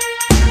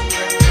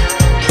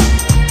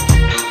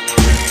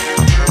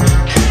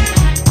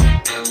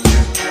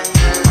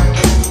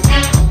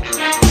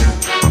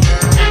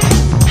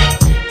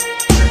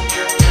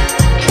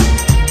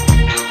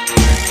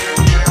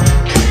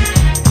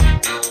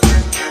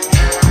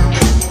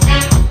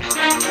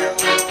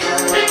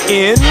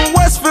 In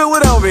West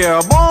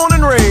Philadelphia, born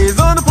and raised,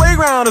 on the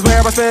playground is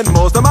where I spent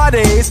most of my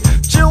days.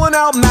 Chilling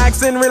out,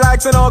 maxing,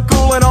 relaxing, all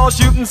cool and all,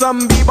 shooting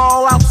some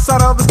b-ball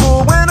outside of the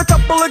school. When a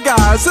couple of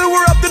guys who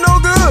were up to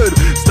no good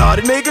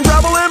started making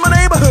trouble in my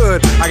neighborhood.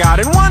 I got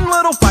in one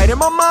little fight and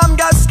my mom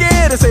got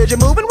scared and said,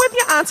 "You're moving with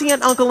your auntie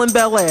and uncle in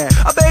Bel Air."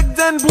 I begged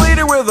and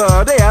pleaded with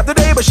her day after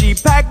day, but she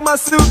packed my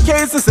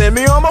suitcase and sent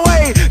me on my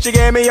way. She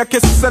gave me a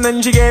kiss and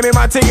then she gave me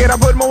my ticket. I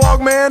put my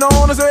Walkman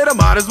on and said I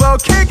might as well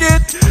kick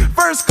it.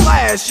 First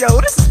class, yo,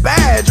 this is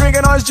bad.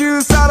 Drinking orange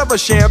juice out of a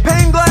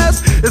champagne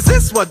glass. Is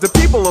this what the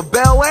people of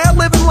Bel Air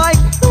living like?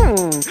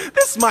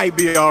 this might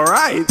be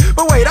alright.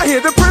 But wait, I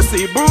hear the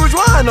prissy,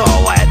 bourgeois and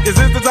all that. Is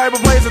this the type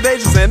of place that they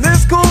just send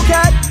this cool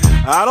cat?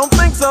 I don't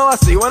think so, I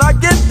see when I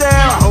get there.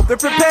 I hope they're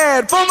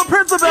prepared for the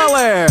Prince of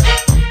Bel-Air.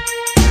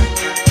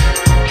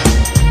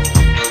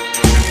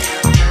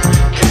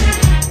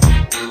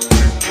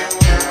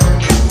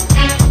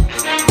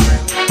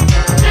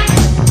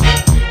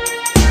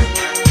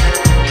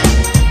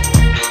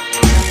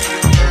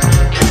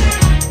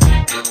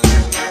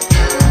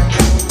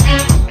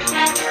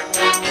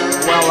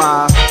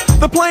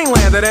 The plane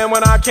landed and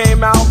when I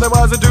came out, there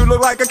was a dude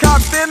looked like a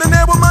cop standing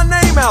there with my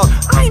name out.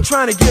 I ain't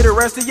trying to get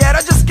arrested yet,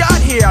 I just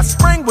got here. I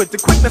sprang with the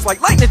quickness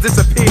like lightning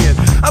disappeared.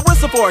 I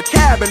whistled for a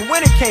cab and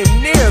when it came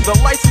near, the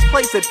license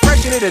plate said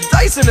fresh and it had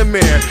dice in the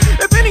mirror.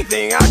 If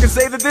anything, I could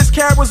say that this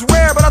cab was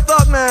rare, but I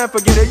thought, man,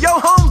 forget it, yo,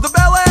 home's the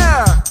Bel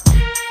Air.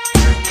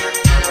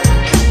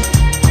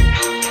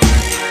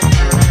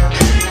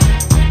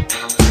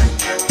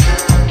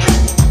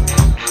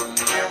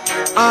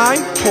 I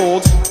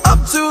pulled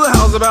up to the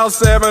house about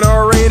 7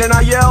 or 8 and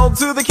I yelled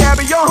to the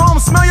cabbie, yo home,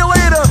 smell you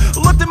later.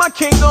 Looked at my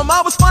kingdom,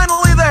 I was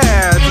finally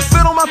there to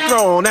sit on my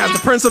throne as the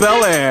Prince of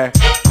Bel-Air.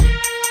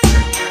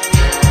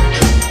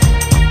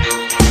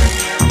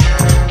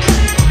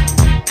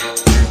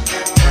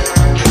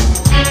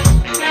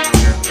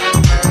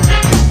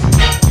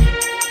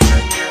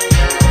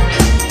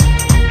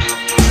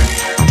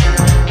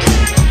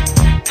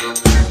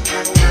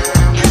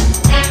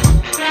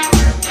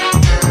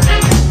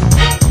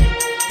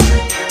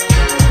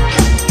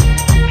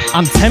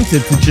 I'm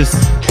tempted to just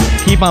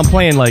keep on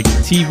playing like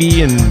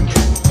TV and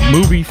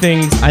movie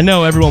things. I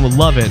know everyone would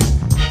love it.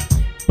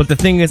 But the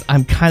thing is,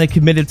 I'm kind of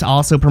committed to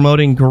also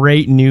promoting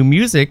great new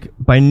music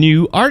by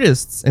new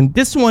artists. And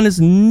this one is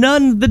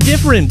none the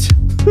different.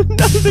 None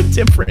the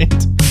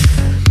different.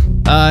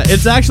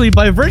 It's actually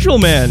by Virtual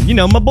Man, you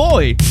know, my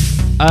boy.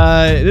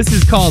 This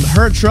is called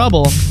Her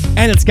Trouble,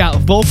 and it's got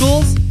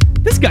vocals.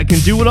 This guy can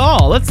do it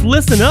all. Let's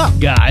listen up,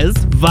 guys.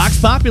 Vox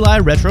Populi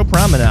Retro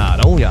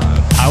Promenade, only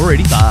on Power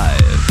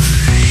 85.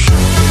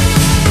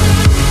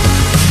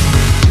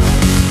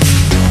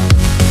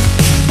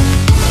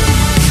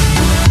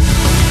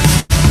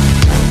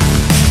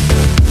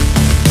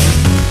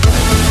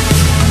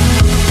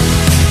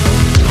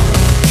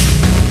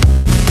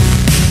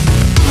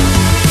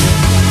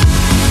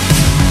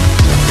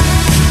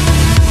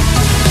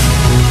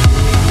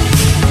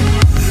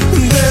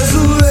 There's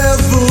a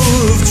level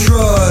of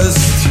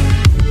trust.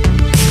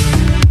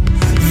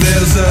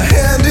 There's a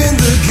hand in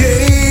the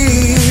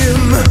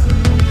game.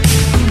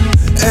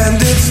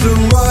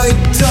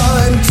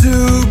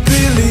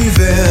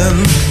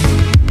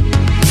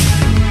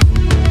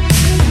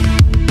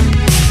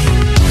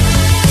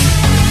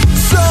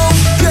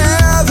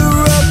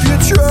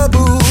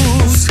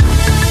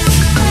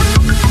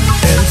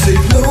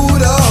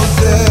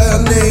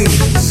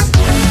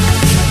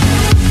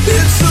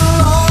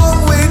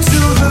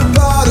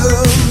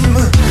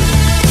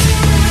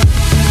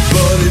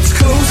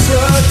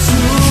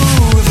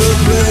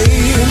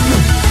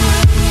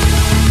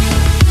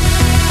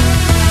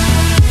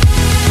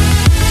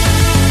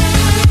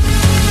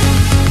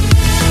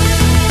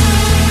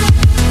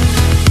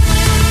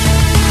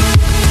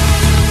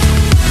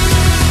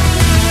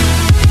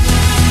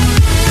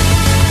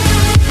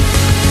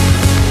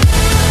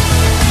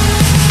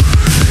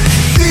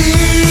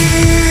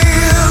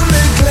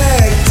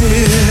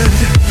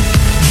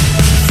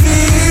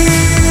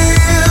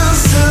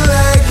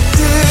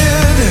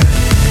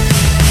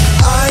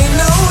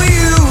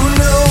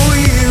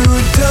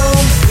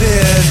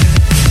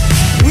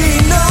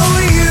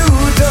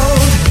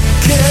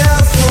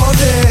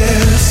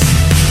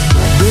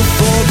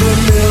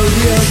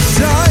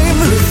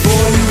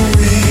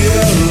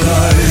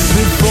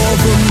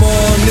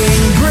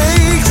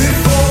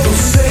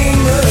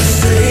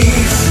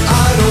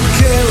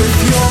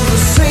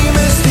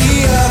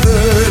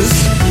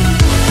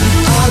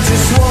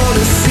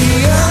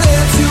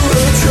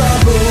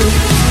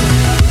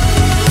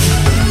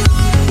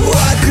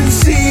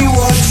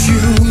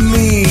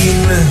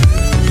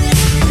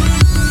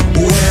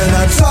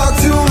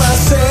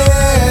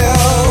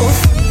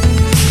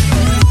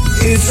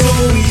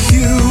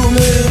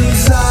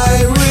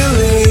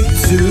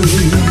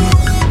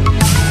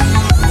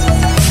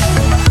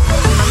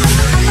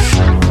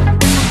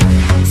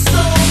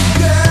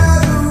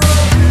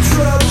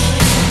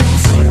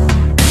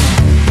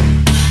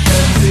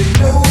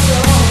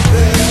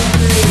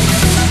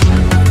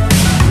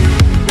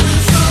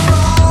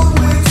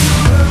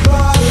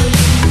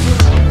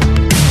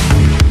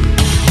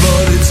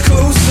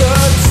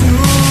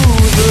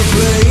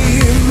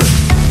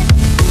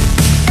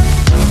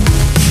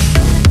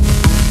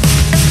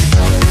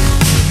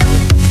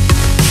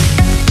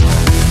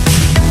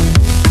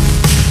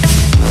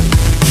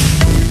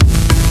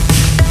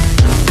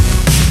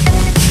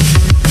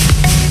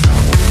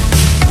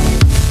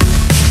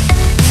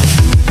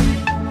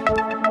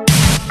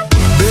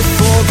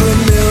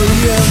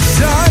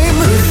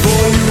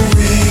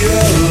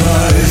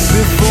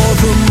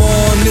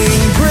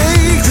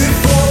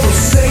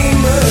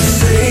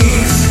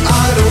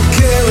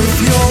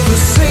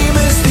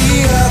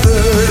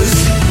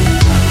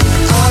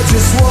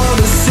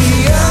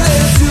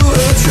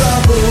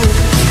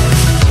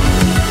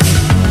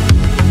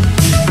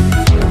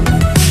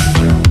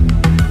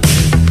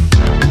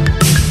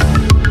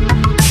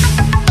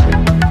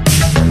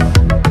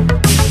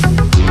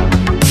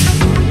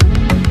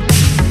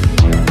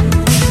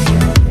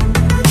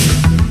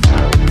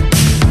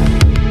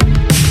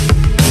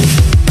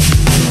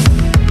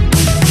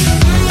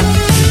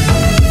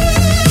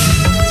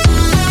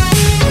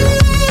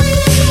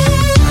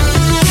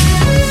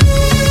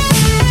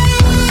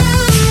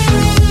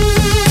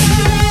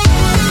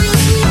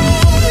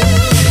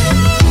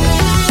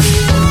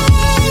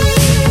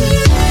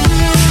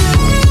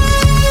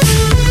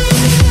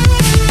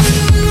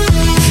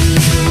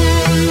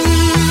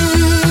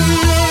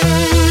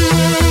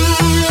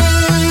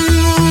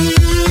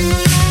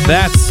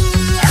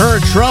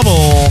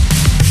 Trouble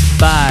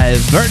by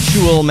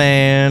Virtual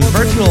Man.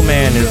 Virtual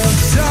Man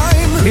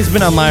he's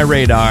been on my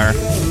radar.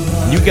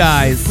 You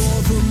guys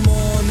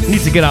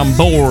need to get on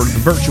board the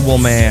Virtual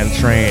Man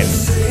train.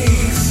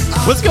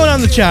 What's going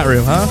on in the chat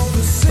room, huh?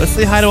 Let's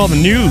say hi to all the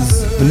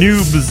noobs. The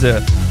noobs.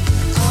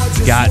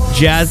 Got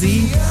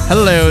Jazzy.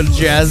 Hello,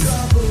 Jazz.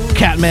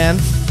 Catman.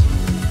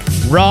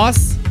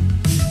 Ross.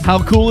 How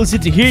cool is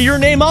it to hear your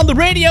name on the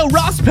radio,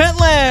 Ross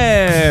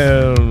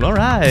Pentland? All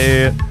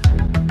right.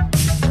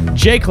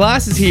 J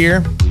Class is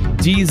here,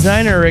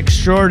 designer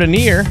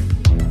extraordinaire,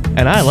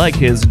 and I like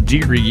his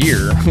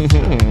derriere.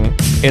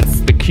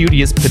 It's the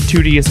cutest,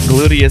 patootiest,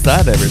 gluteus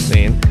I've ever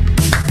seen.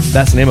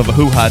 That's the name of a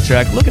hoo-ha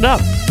track. Look it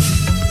up.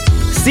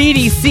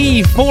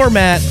 CDC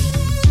format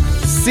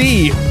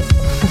C.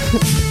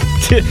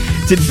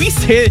 Did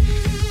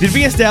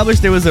we establish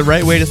there was a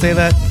right way to say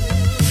that?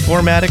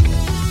 Formatic?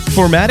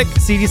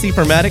 CDC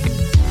formatic?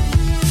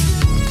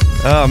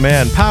 Oh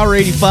man, Power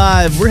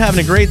 85, we're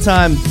having a great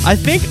time. I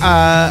think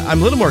I'm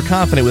a little more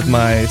confident with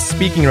my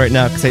speaking right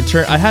now because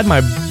I had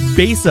my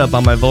bass up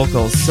on my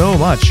vocals so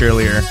much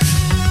earlier.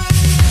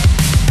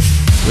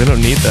 We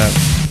don't need that.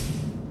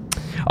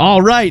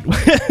 All right,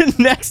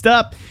 next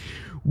up,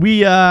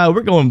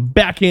 we're going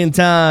back in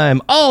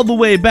time, all the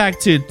way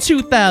back to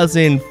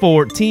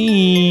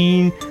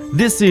 2014.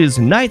 This is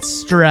Night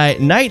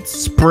Sprite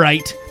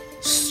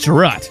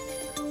Strut,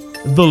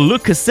 the Le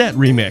Cassette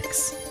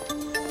remix.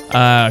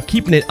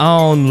 Keeping it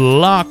on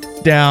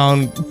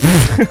lockdown.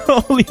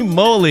 Holy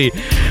moly.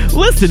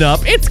 Listen up,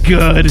 it's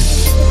good.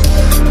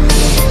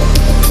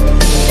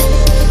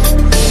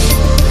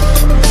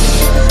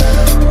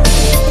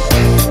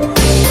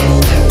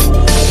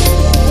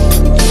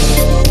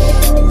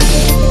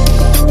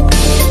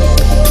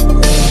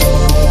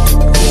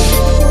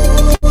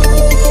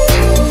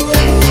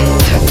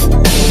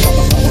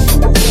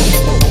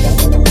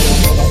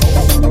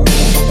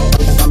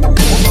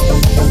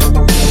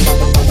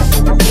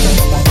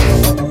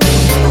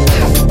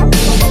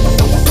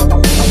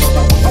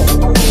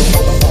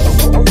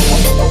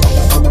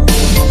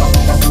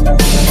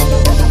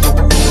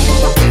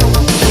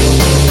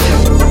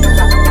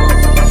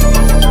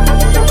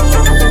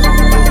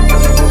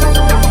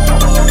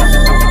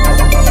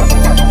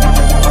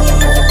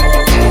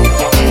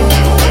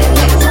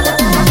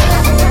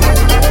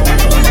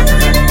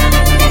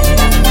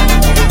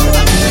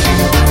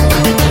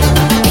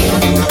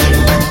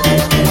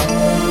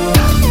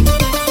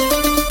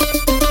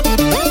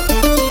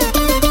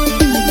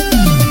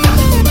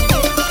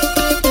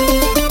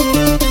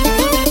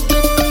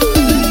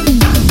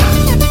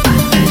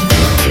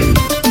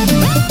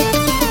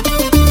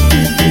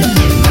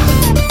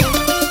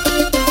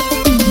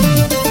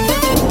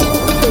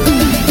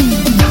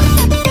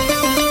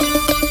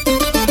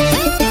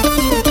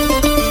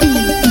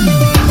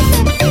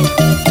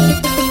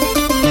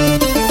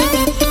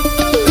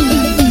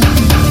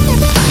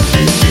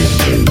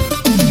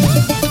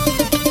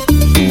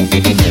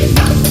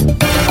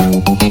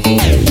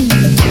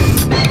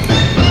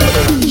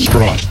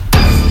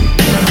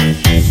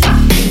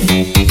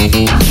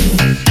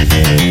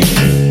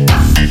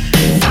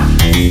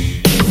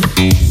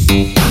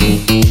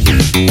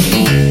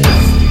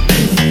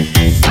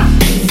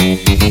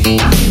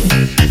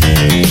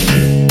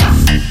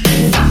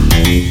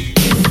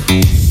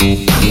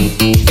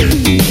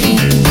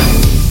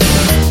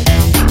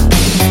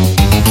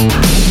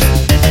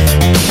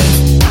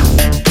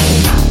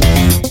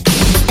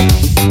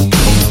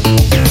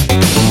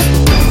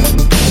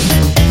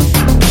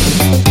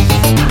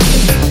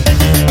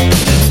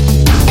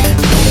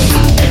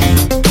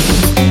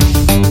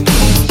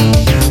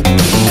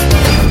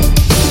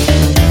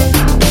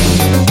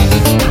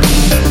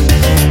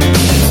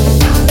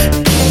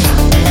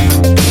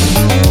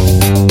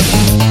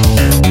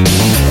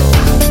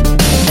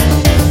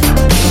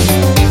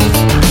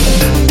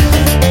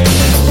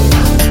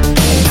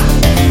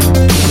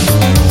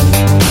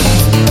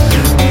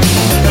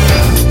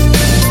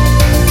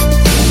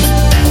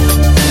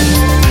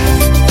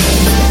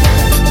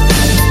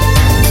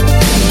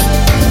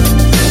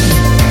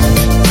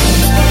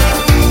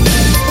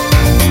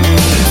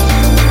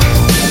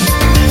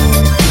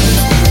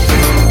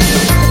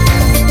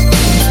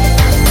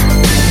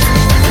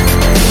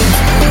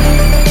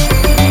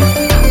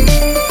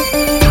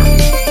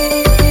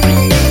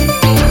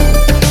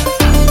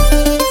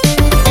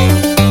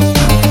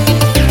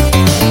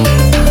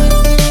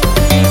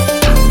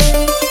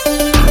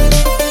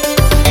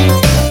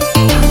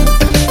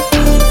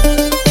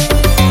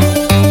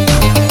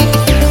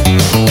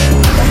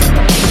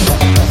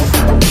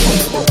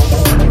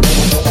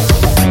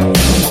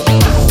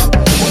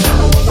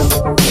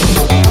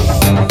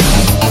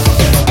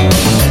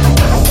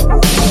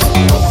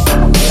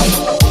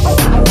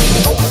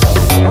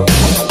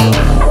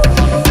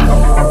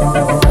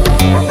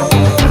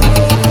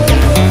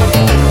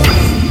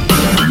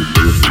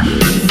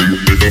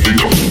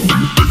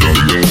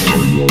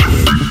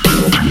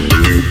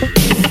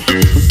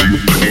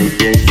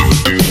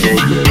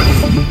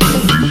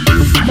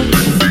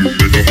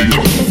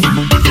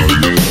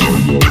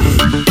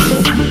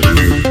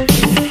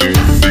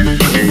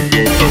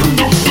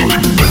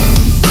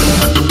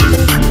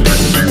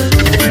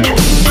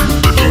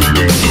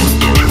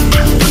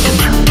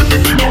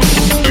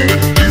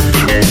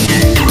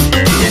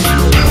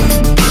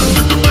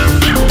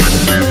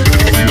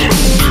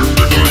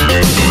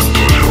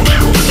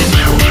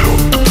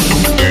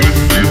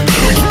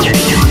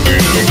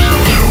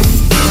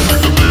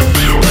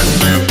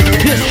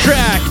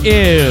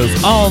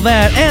 is All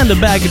That and a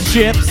Bag of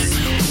Chips.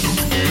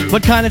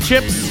 What kind of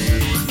chips?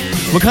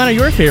 What kind of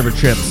your favorite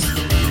chips?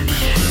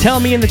 Tell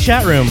me in the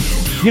chat room.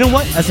 You know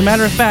what? As a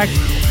matter of fact,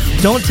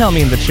 don't tell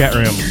me in the chat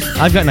room.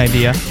 I've got an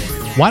idea.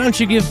 Why don't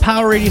you give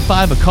Power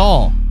 85 a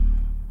call?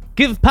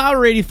 Give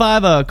Power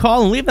 85 a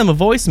call and leave them a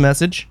voice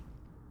message.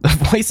 A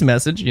voice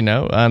message, you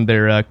know, on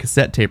their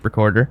cassette tape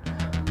recorder.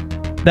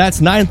 That's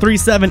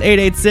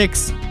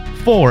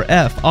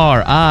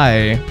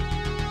 937-886-4FRI.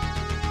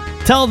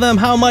 Tell them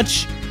how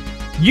much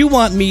you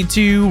want me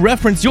to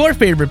reference your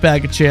favorite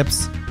bag of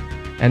chips.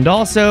 And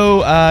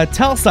also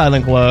tell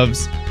Silent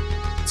Gloves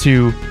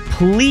to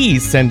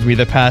please send me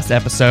the past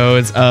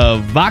episodes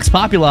of Vox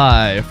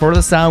Populi for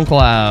the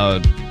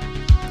SoundCloud.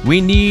 We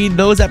need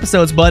those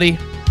episodes, buddy.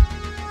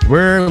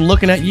 We're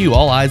looking at you.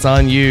 All eyes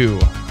on you.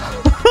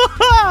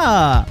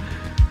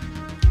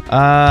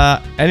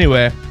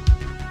 Anyway.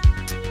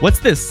 What's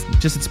this?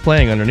 Just it's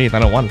playing underneath. I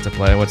don't want it to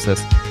play. What's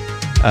this?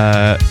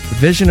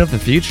 Vision of the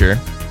Future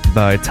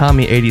by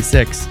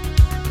Tommy86.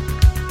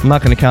 I'm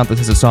not going to count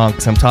this as a song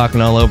because I'm talking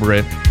all over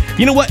it.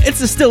 You know what? It's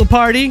still a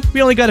party.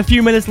 We only got a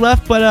few minutes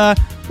left, but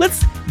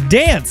let's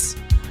dance.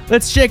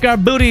 Let's shake our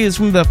booties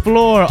from the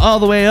floor all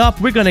the way up.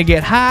 We're going to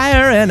get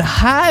higher and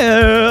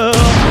higher.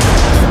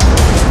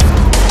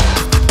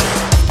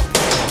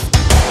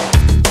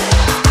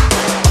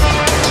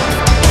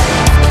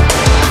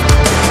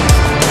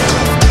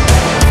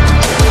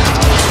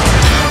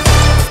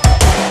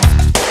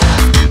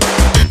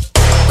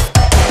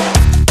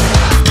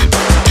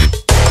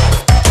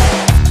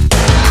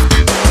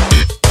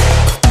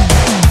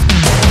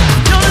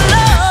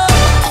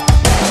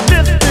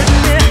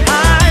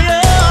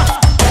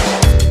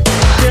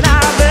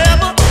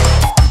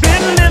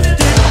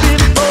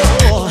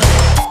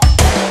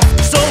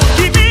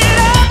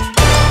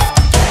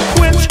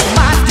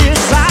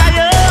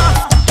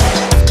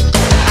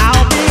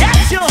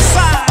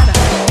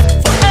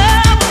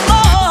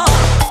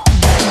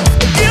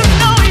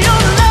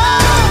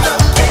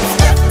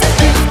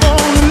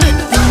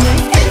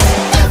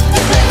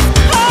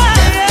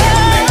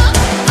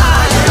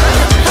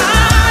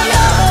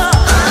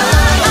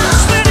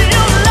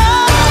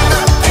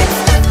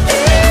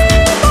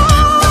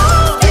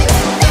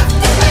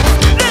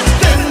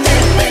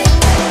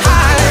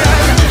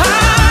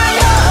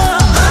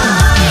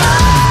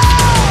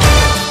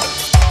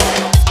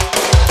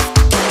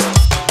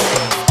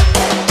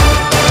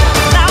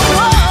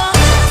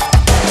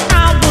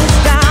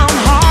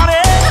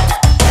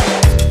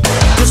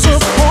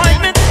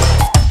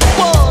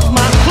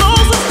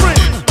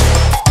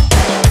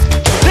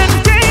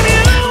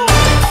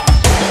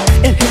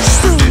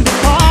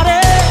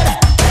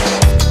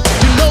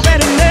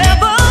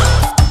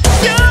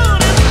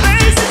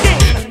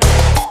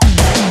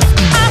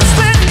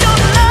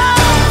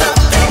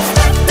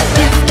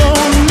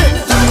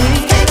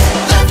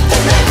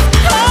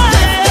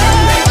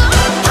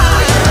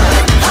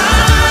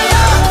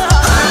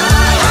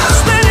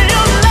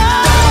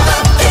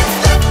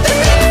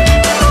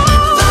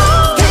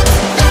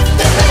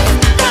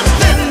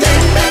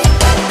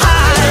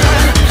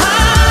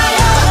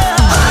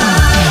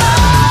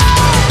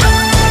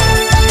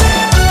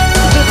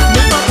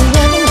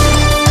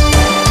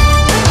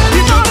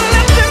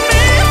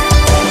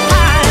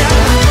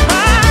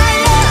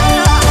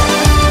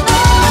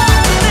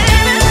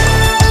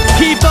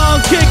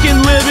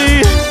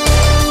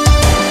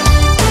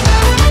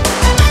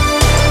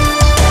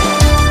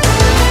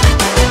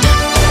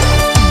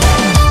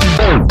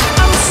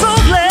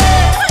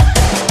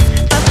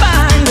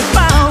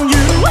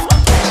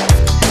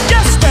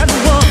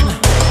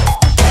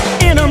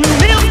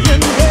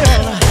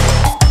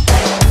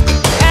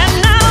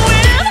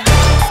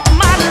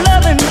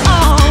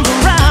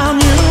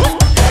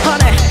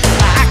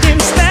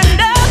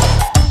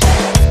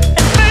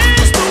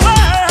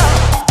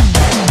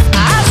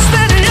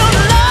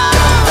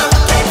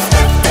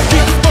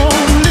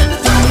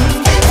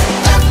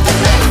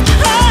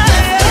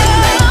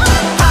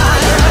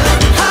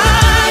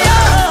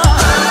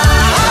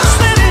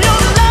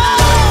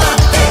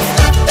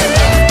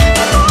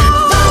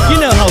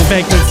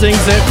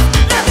 Sings it.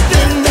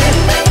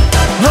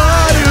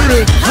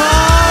 Higher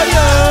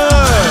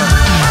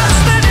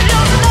and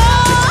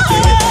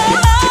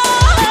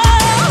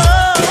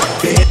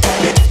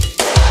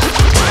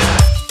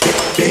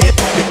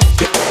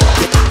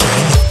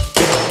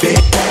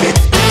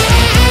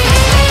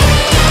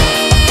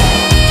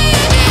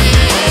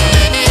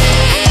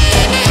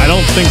I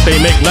don't think they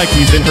make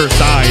Nikes in her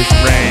size,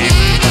 Ray. higher.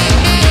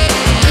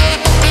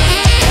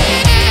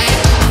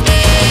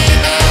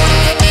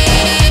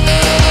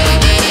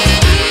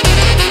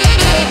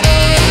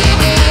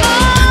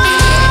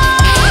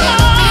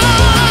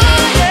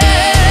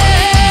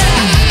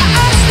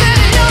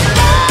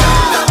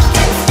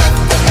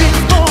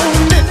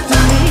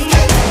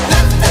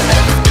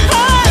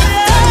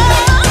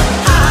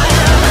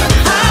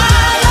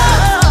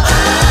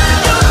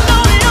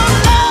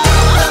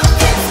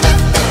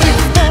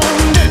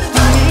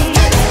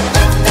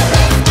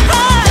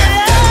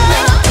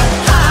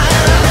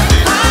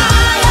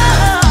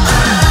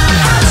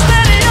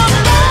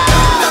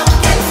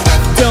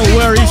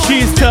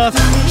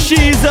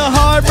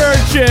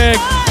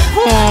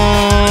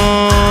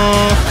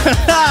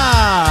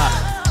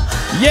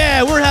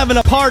 Yeah, we're having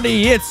a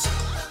party. It's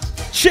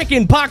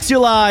Chicken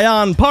Poxuli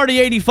on Party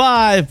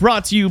 85,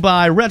 brought to you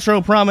by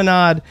Retro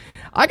Promenade.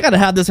 I gotta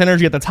have this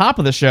energy at the top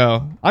of the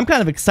show. I'm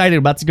kind of excited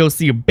about to go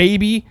see a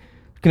baby.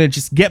 Gonna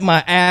just get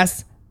my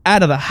ass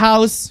out of the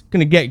house.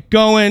 Gonna get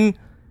going.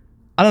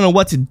 I don't know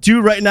what to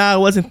do right now. I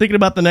wasn't thinking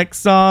about the next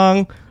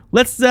song.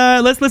 Let's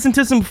listen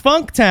to some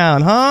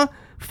Funktown, huh?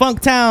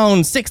 Funktown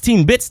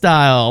 16-bit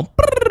style.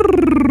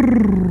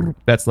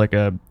 That's like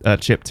a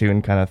chip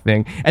tune kind of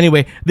thing.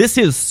 Anyway, this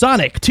is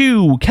Sonic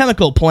 2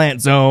 Chemical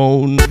Plant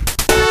Zone.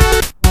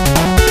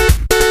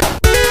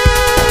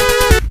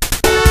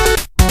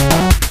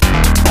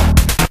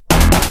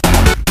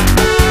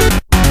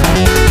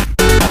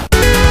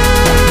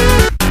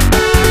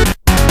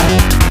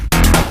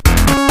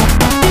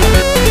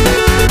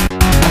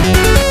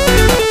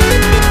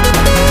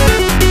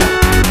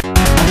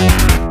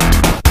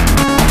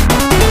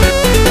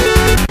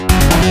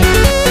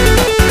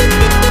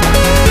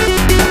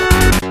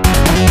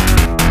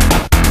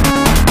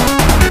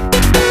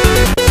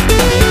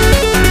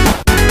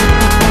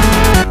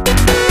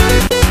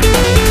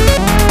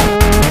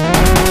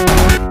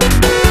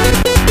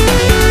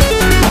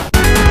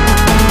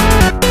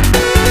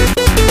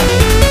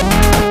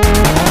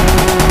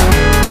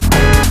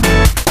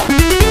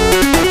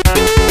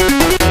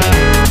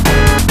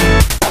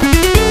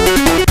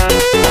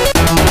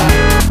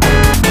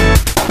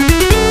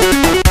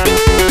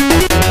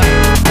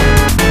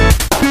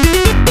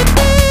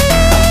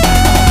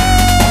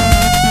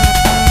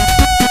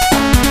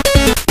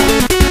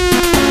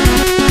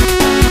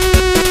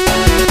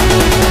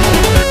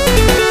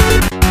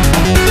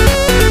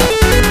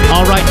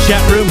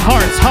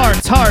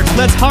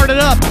 Let's heart it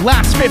up.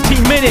 Last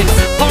 15 minutes.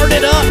 Heart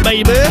it up,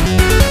 baby.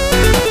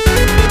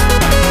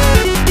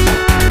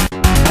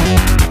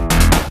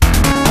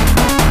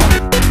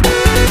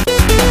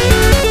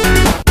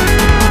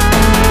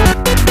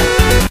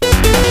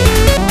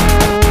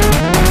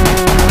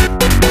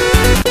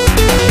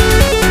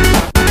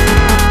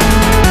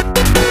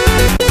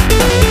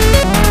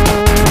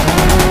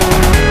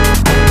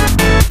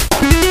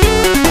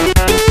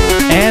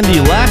 Andy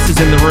Lass is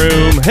in the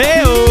room.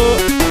 Hey-o.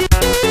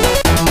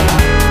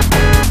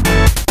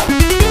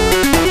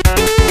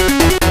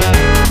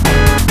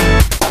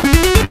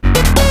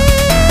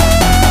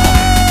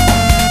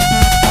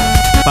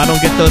 If I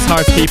don't get those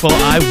hearts, people,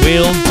 I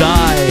will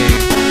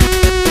die.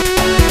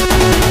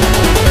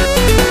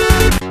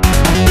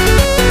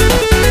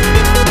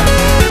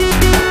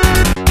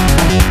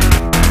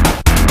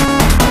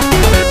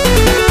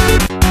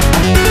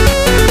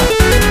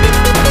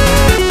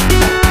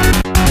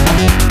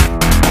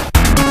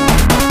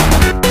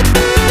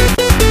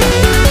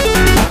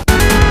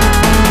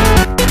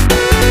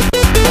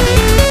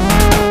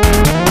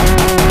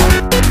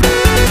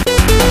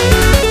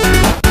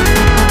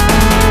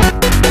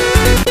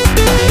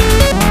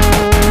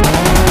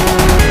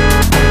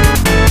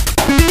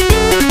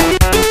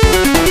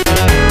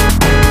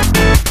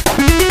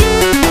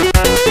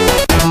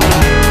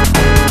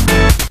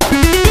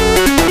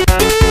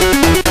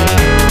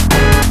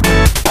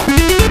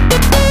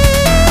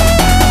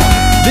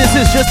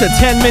 Just a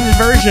 10-minute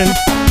version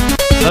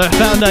that I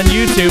found on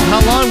YouTube. How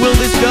long will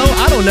this go?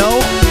 I don't know.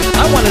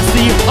 I want to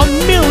see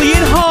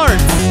 1,000,000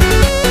 hearts.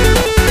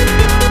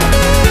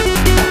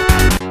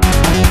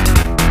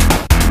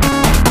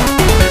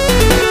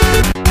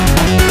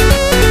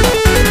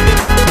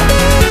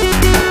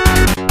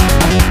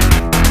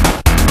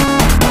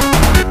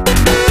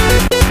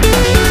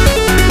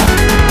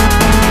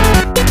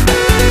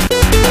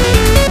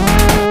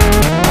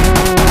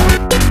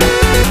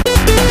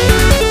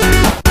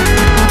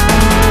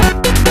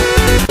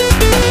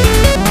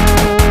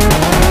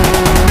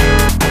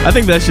 I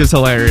think that's just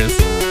hilarious.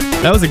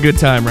 That was a good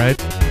time, right?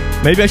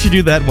 Maybe I should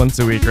do that once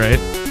a week, right?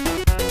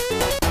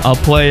 I'll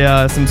play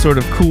some sort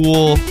of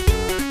cool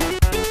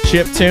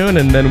chip tune,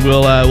 and then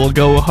we'll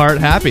go heart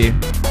happy.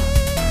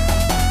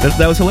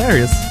 That was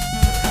hilarious.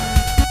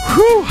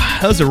 Whew,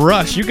 that was a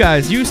rush. You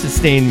guys, you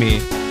sustained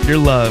me. Your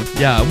love.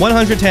 Yeah,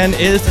 110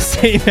 is the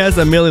same as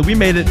 1,000,000. We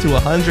made it to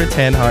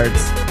 110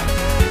 hearts.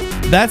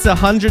 That's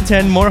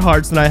 110 more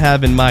hearts than I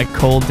have in my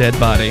cold, dead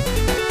body.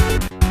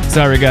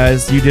 Sorry,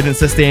 guys. You didn't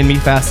sustain me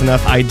fast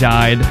enough. I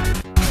died.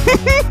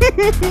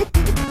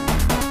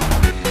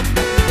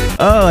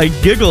 Oh, I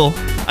giggle.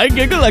 I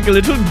giggle like a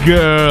little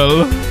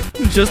girl.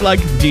 Just like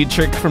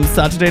Dietrich from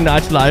Saturday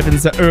Night Live in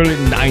the early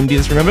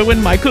 90s. Remember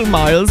when Michael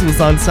Myers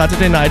was on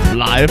Saturday Night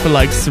Live for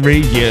like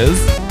 3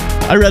 years?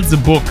 I read the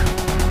book.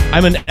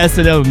 I'm an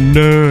SNL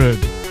nerd.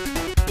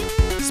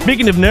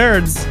 Speaking of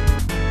nerds,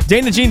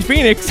 Dana Jean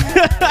Phoenix.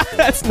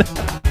 That's not...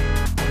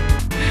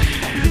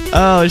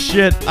 Oh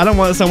shit, I don't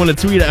want someone to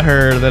tweet at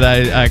her that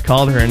I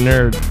called her a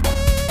nerd.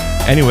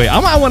 Anyway,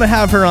 I might want to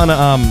have her on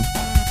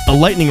a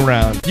lightning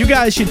round. You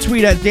guys should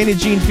tweet at Dana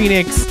Jean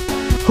Phoenix.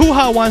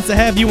 Hoo-Ha wants to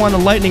have you on a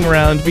lightning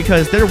round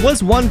because there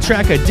was one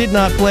track I did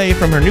not play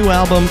from her new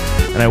album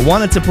and I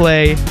wanted to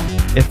play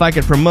if I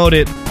could promote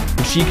it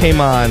if she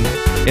came on.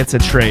 it's a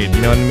trade.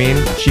 You know what I mean?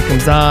 She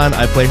comes on,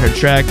 I play her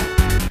track.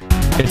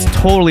 It's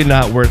totally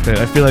not worth it.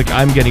 I feel like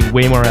I'm getting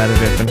way more out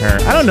of it than her.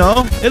 I don't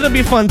know. It'll be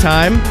a fun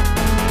time.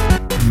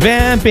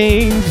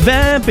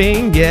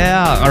 Vamping,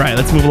 yeah. All right,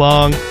 let's move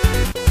along.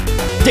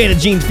 Dana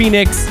Jean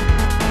Phoenix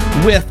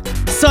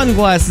with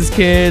Sunglasses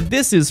Kid.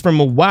 This is from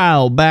a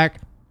while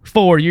back,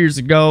 4 years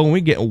ago.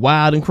 We get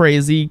wild and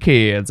crazy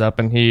kids up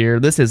in here.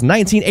 This is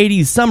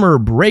 1980s Summer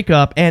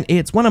Breakup, and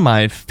it's one of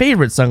my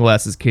favorite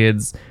Sunglasses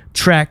Kids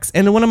tracks,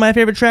 and one of my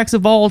favorite tracks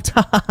of all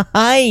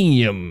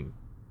time.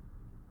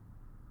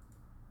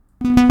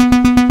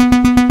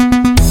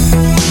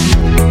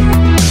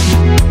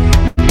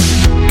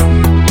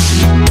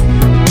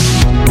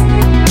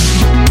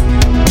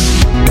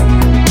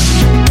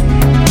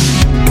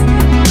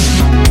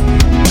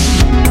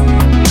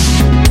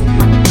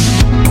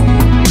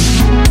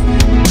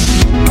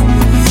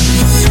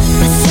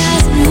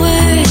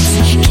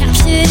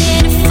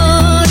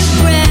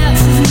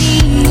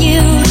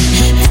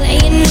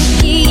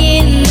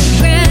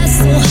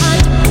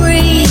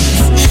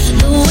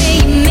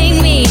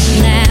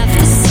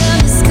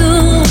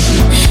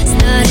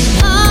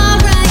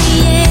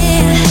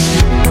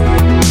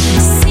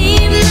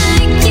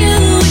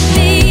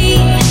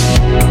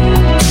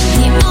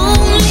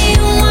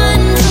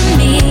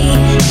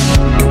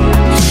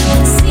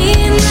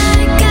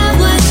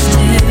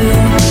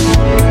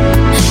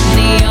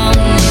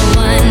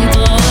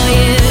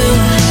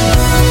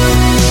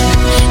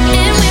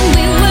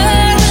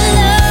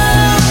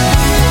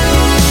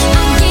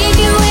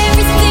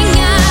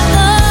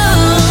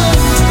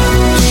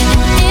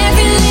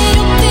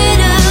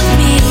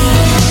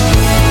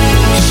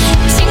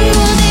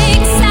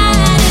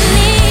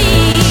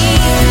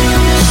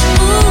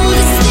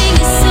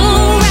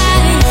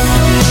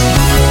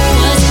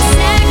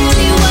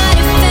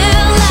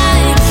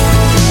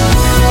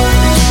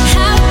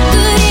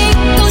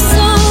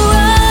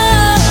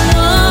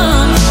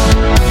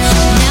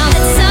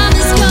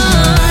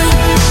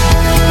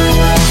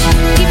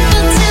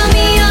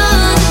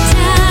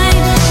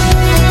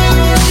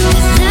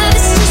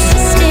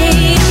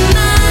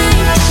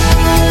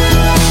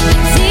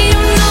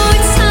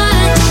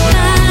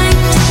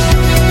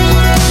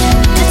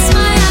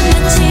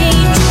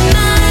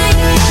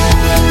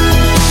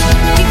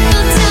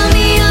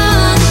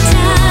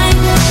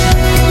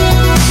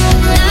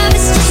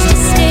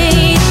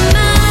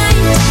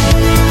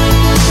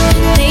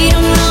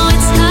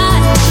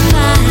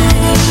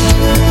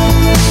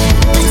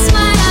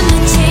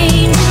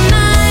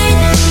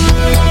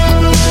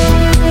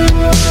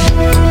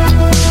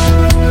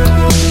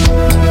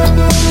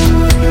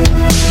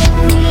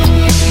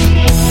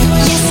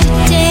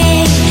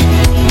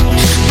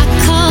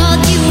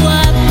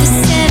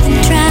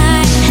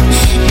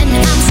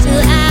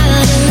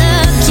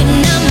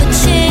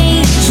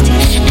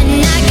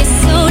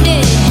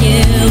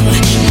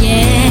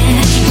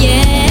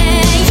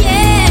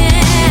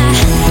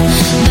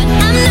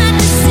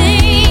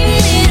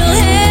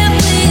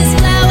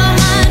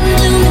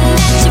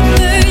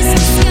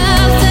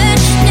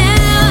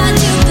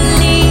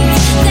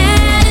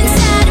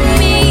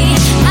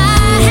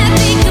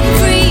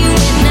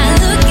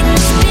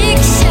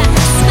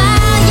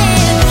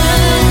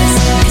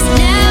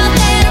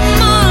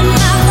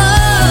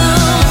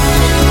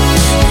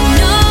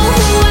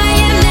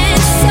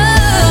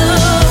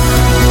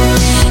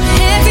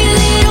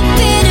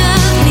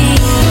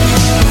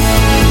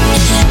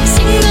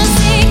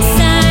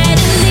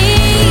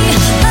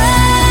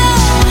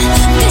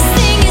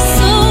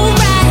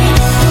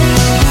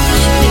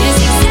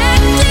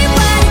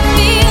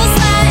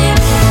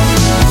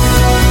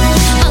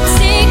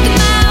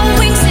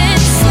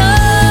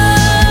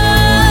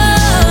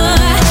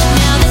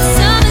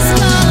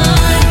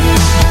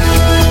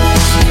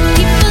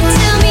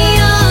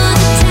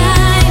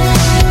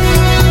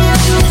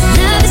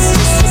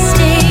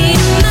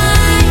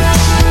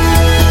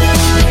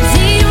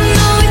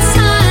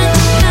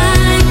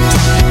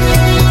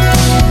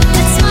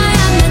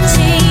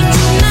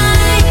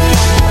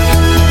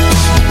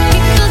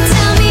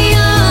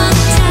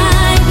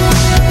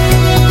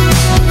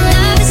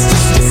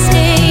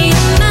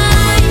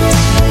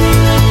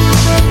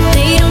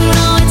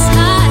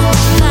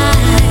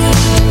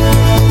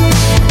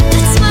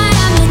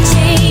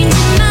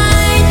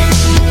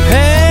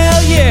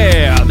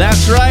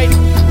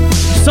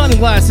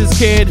 Sunglasses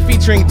Kid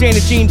featuring Dana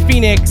Jean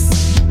Phoenix,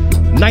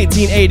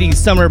 1980s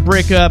Summer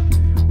Breakup.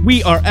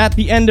 We are at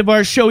the end of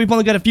our show. We've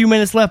only got a few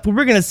minutes left, but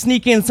we're going to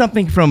sneak in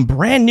something from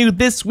brand new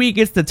this week.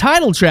 It's the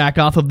title track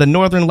off of the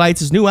Northern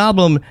Lights' new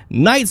album,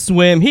 Night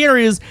Swim. Here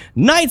is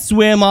Night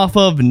Swim off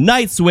of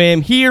Night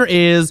Swim. Here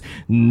is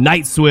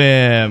Night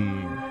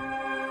Swim.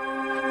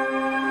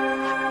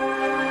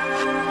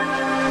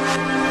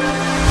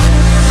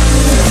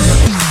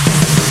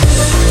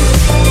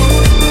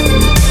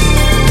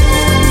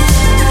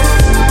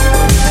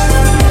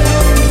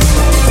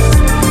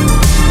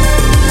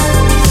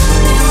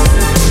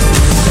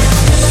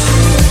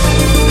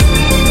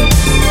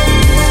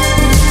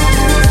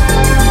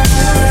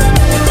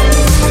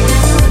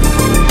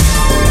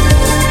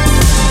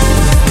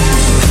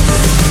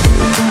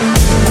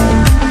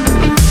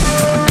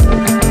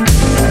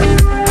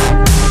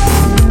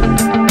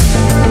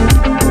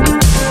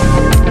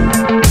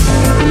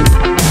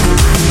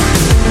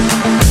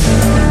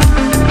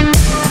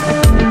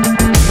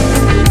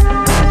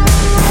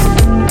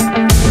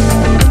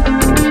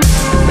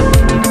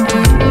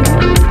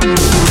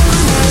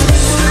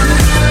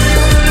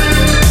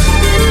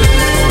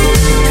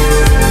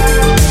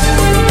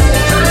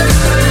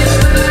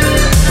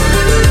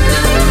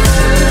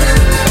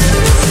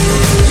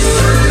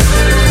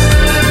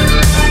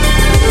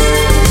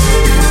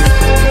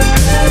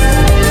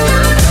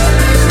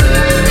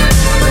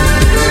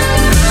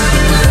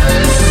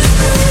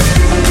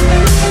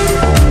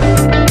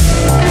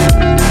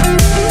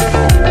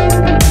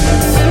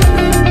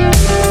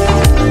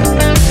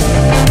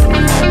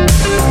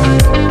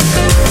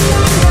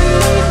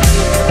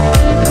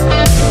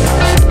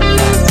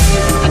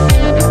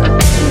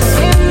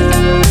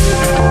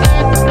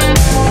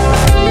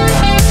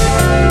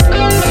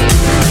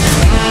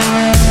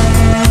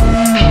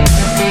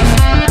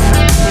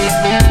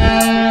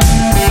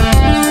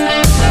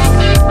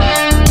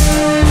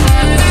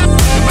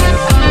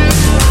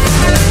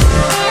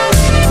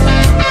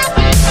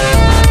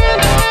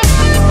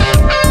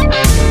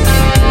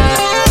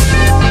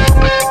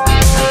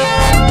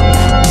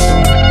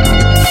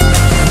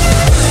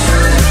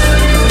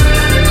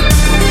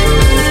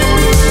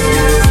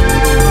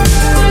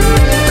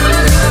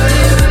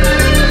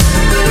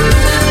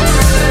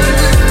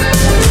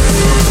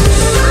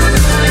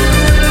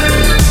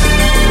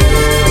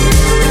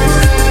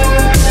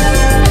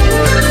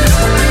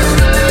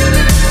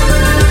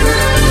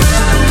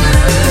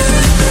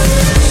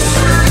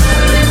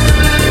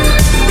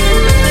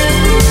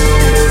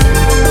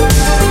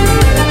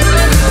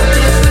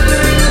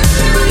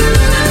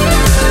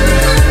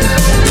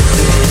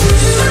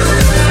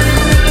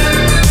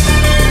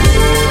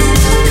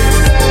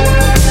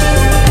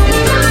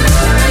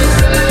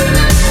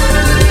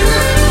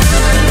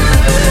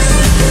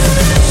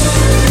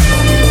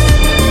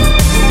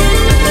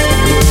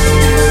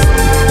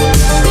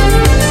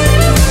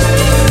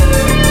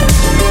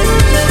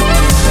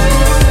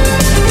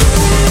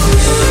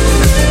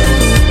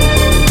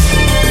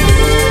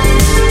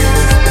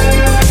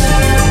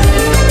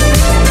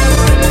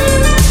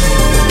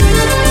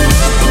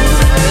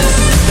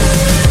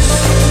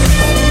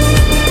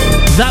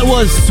 That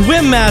was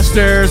Swim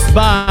Masters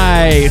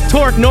by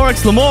Torque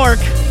Norix Lamork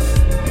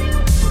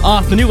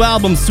off the new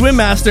album Swim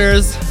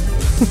Masters.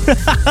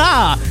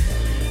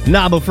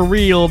 Nah, but for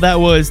real, that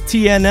was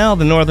TNL,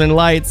 The Northern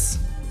Lights,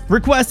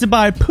 requested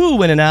by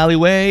Pooh in an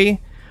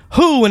Alleyway.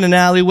 Who in an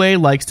alleyway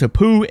likes to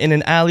poo in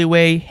an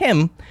alleyway?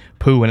 Him,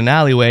 poo in an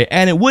alleyway.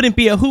 And it wouldn't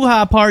be a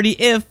hoo-ha party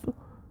if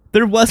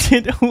there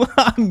wasn't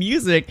hoo-ha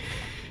music.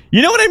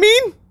 You know what I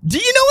mean? Do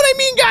you know what I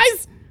mean,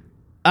 guys?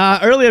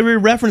 Earlier we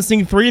were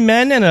referencing 3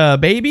 men and a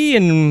baby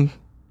and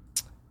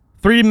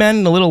 3 men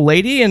and a little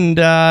lady, and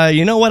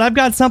you know what? I've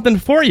got something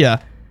for you.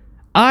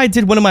 I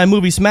did one of my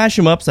movie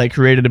smash-em-ups. I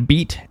created a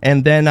beat,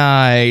 and then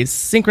I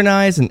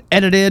synchronized and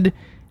edited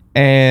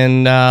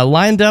and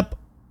lined up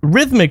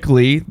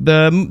rhythmically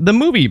the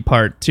movie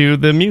part to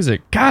the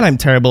music. God, I'm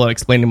terrible at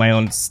explaining my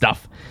own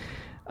stuff.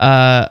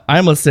 I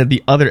almost said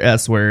the other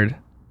S word.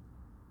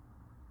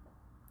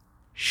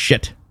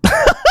 Shit.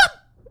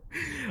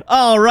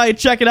 All right,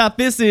 check it out.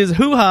 This is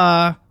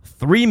Hoo-Ha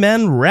 3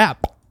 Men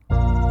Rap.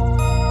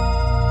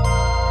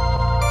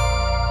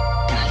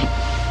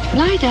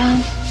 Lie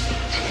down.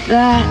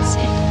 That's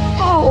it.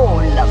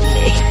 Oh,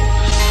 lovely.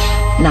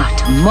 Now,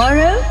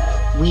 tomorrow,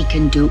 we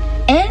can do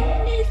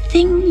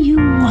anything you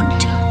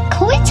want to.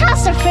 Can we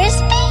toss a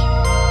frisbee?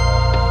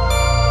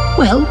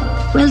 Well,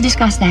 we'll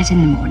discuss that in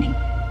the morning.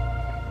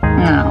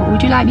 Now,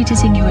 would you like me to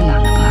sing you a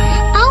lullaby?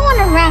 I want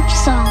a rap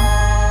song.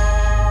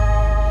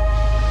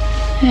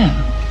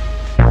 Yeah.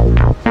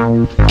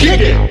 Kick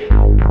it!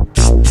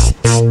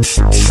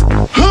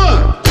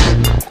 Huh!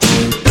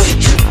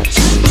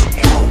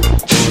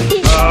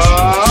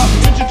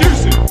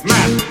 Introducing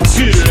Matt,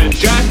 Peter, and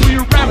Jack. We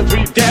are ramming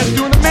 3 dads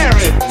doing a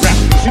married rap.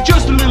 You're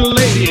just a little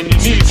lady and you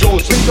need your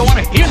sleep. Don't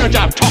wanna hear no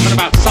job talking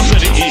about something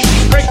to eat.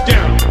 Break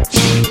down.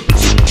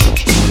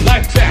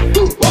 Like that.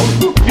 We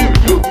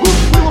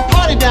will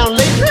party down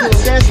late and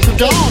dance to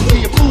dawn. Till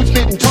your food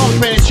spitting tongues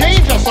ready to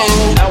change our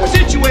song. Now we're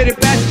situated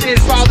backstage,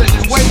 fathers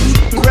is waiting.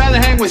 We'd rather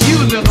hang with you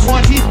than the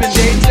one he's been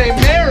dating. Say,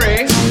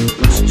 Mary,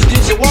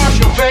 did you wash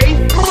your face?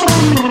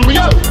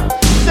 Yo!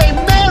 Say,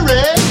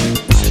 Mary,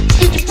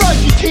 did you brush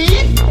your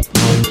teeth?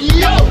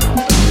 Yo!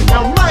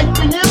 Now Mike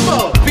be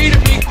nimble. Peter,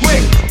 be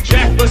quick.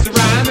 Jack bust a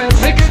rhyme and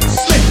make it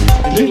slick.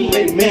 Little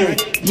Lady Mary,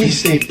 we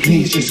say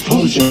please just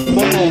close your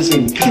eyes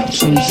and cop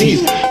some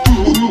Z's.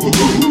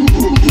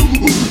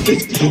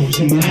 Just close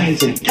your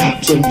eyes and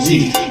cop some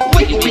Z's.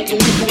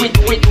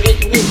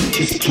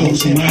 Just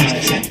close your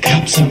eyes and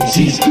cop some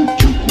Z's.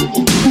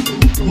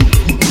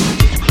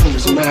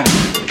 Close your eyes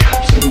and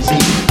cop some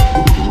Z's.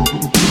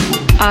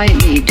 I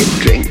need a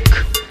drink.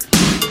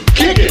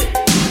 Kick it!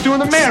 Doing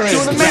the marriage.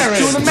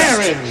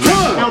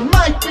 Now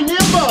Mike be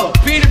nimble.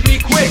 Peter, be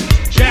quick.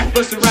 Jack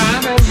bust a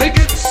rhyme and make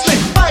it slick.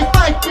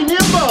 Mike be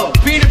nimble.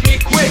 Peter, be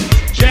quick.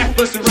 Jack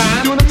bust a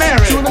rhyme. Doing the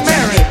marriage.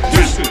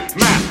 Listen,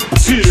 Matt,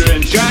 Peter,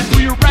 and Jack.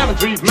 We are ramming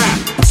 3 Matt,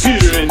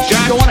 Peter, and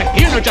Jack. Don't wanna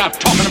hear no job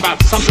talking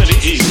about something to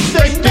eat.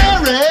 Say,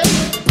 Mary,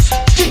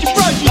 did you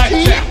brush your Like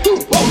teeth? that.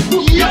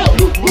 Yo!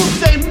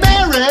 Say,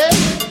 Mary,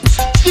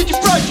 did you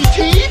brush your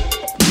teeth?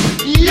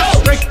 Yo!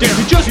 Break down.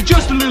 You're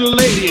just a little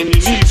lady and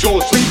you need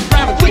your sleep.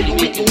 Ramming 3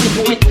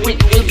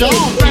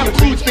 Don't bring the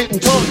food spitting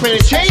tongues ready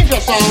to change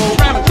our song.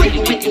 Ramming 3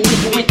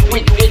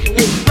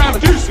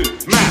 Listen,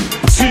 Matt,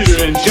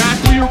 Peter, and Jack.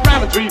 We are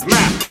ramming 3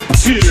 Matt,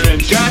 Peter,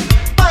 and Jack.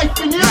 Mike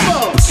be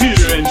nimble.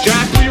 Peter, and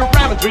Jack. We are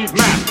ramming 3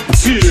 Matt,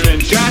 Peter,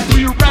 and Jack.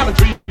 We are ramming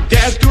 3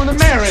 dads doing the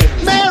marriage.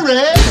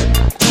 Mary,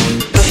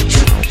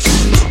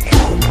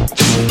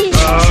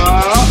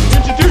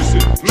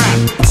 Introducing Matt,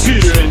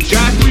 Peter, and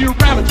Jack. We are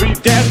ramming 3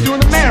 dads doing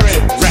the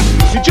marriage rap.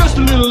 You're just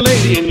a little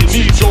lady and you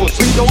need your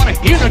sleep. Don't wanna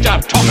hear no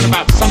job talking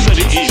about something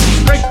to eat.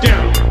 Break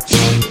down.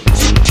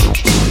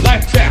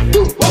 Like that.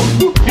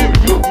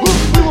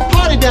 we will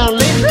party down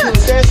late and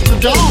dance to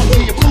dawn.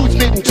 Till your food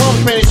spitting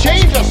tongues ready to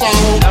change our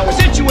song. Now we're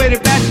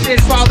situated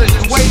backstage, fathers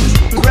is waiting.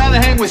 We'd rather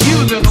hang with you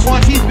than the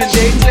one he's been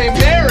dating. Say,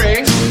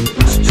 Mary,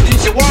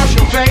 did you wash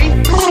your face?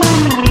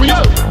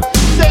 Yo!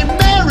 Say,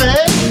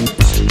 Mary,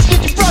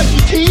 did you brush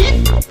your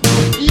teeth?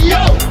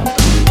 Yo!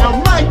 Now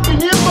Mike be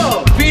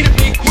nimble. Peter,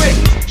 be quick.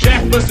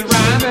 Jack bust a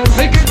rhyme and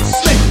make it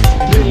slick.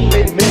 Little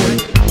Lady Mary,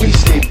 we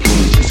say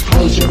please just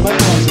close your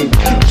eyes and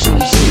cop some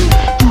Z's.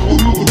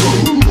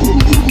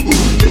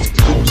 Just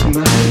close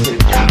your eyes and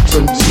cop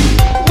some Z's.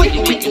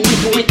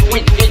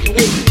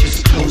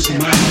 Just close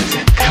your eyes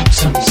and cop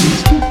some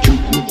Z's.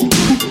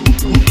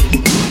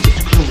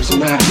 Just close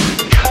your eyes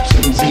and cop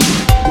some Z's.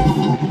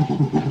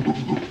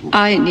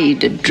 I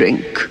need a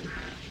drink.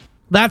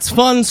 That's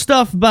fun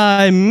stuff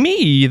by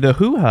me, the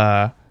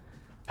Hoo-Ha.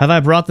 Have I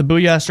brought the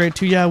Booyah straight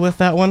to ya with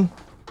that one?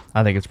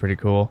 I think it's pretty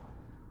cool.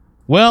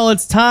 Well,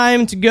 it's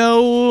time to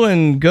go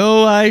and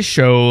go I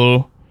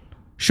Shoal.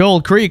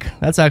 Shoal Creek.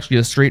 That's actually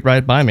a street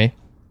right by me.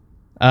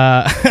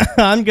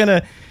 I'm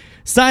gonna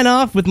sign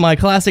off with my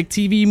classic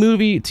TV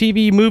movie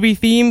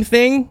theme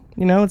thing.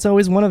 You know, it's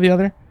always one or the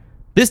other.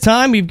 This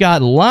time we've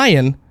got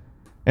Lion,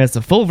 and it's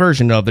a full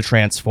version of the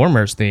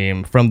Transformers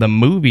theme from the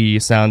movie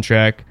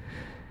soundtrack.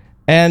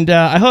 And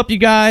I hope you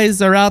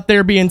guys are out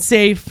there being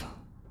safe.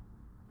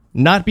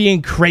 not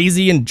being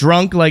crazy and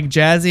drunk like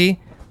Jazzy,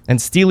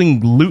 and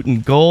stealing loot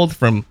and gold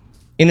from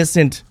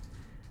innocent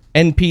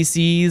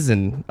NPCs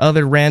and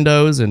other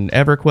randos and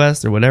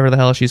EverQuest or whatever the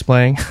hell she's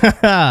playing.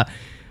 I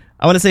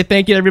want to say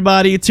thank you to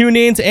everybody. Tune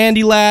in to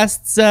Andy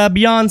Last's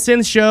Beyond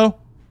Synth show.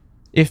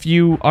 If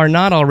you are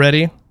not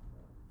already,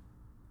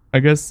 I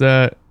guess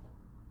the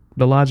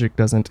logic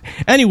doesn't.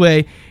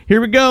 Anyway,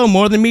 here we go.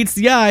 More than meets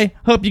the eye.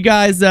 Hope you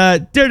guys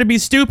dare to be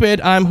stupid.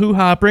 I'm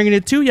Hoo-Ha, bringing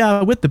it to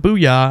ya with the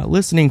booyah.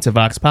 Listening to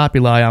Vox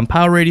Populi on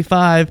Power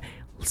 85.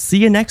 See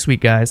you next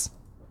week, guys.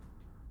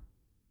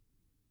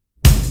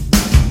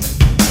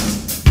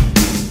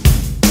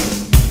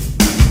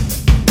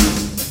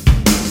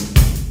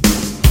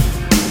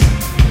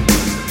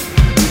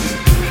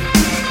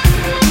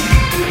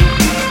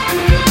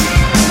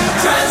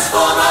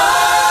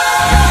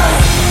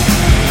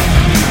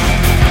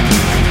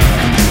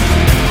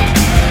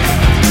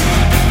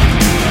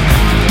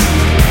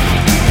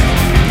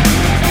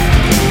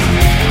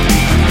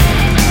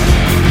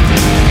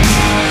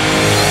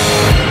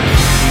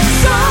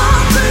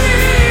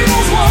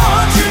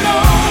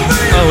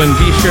 And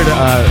be sure to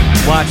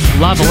watch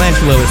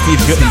Lavalantula with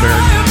Steve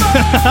Guttenberg.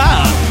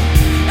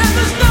 And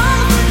there's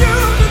nothing you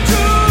can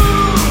do.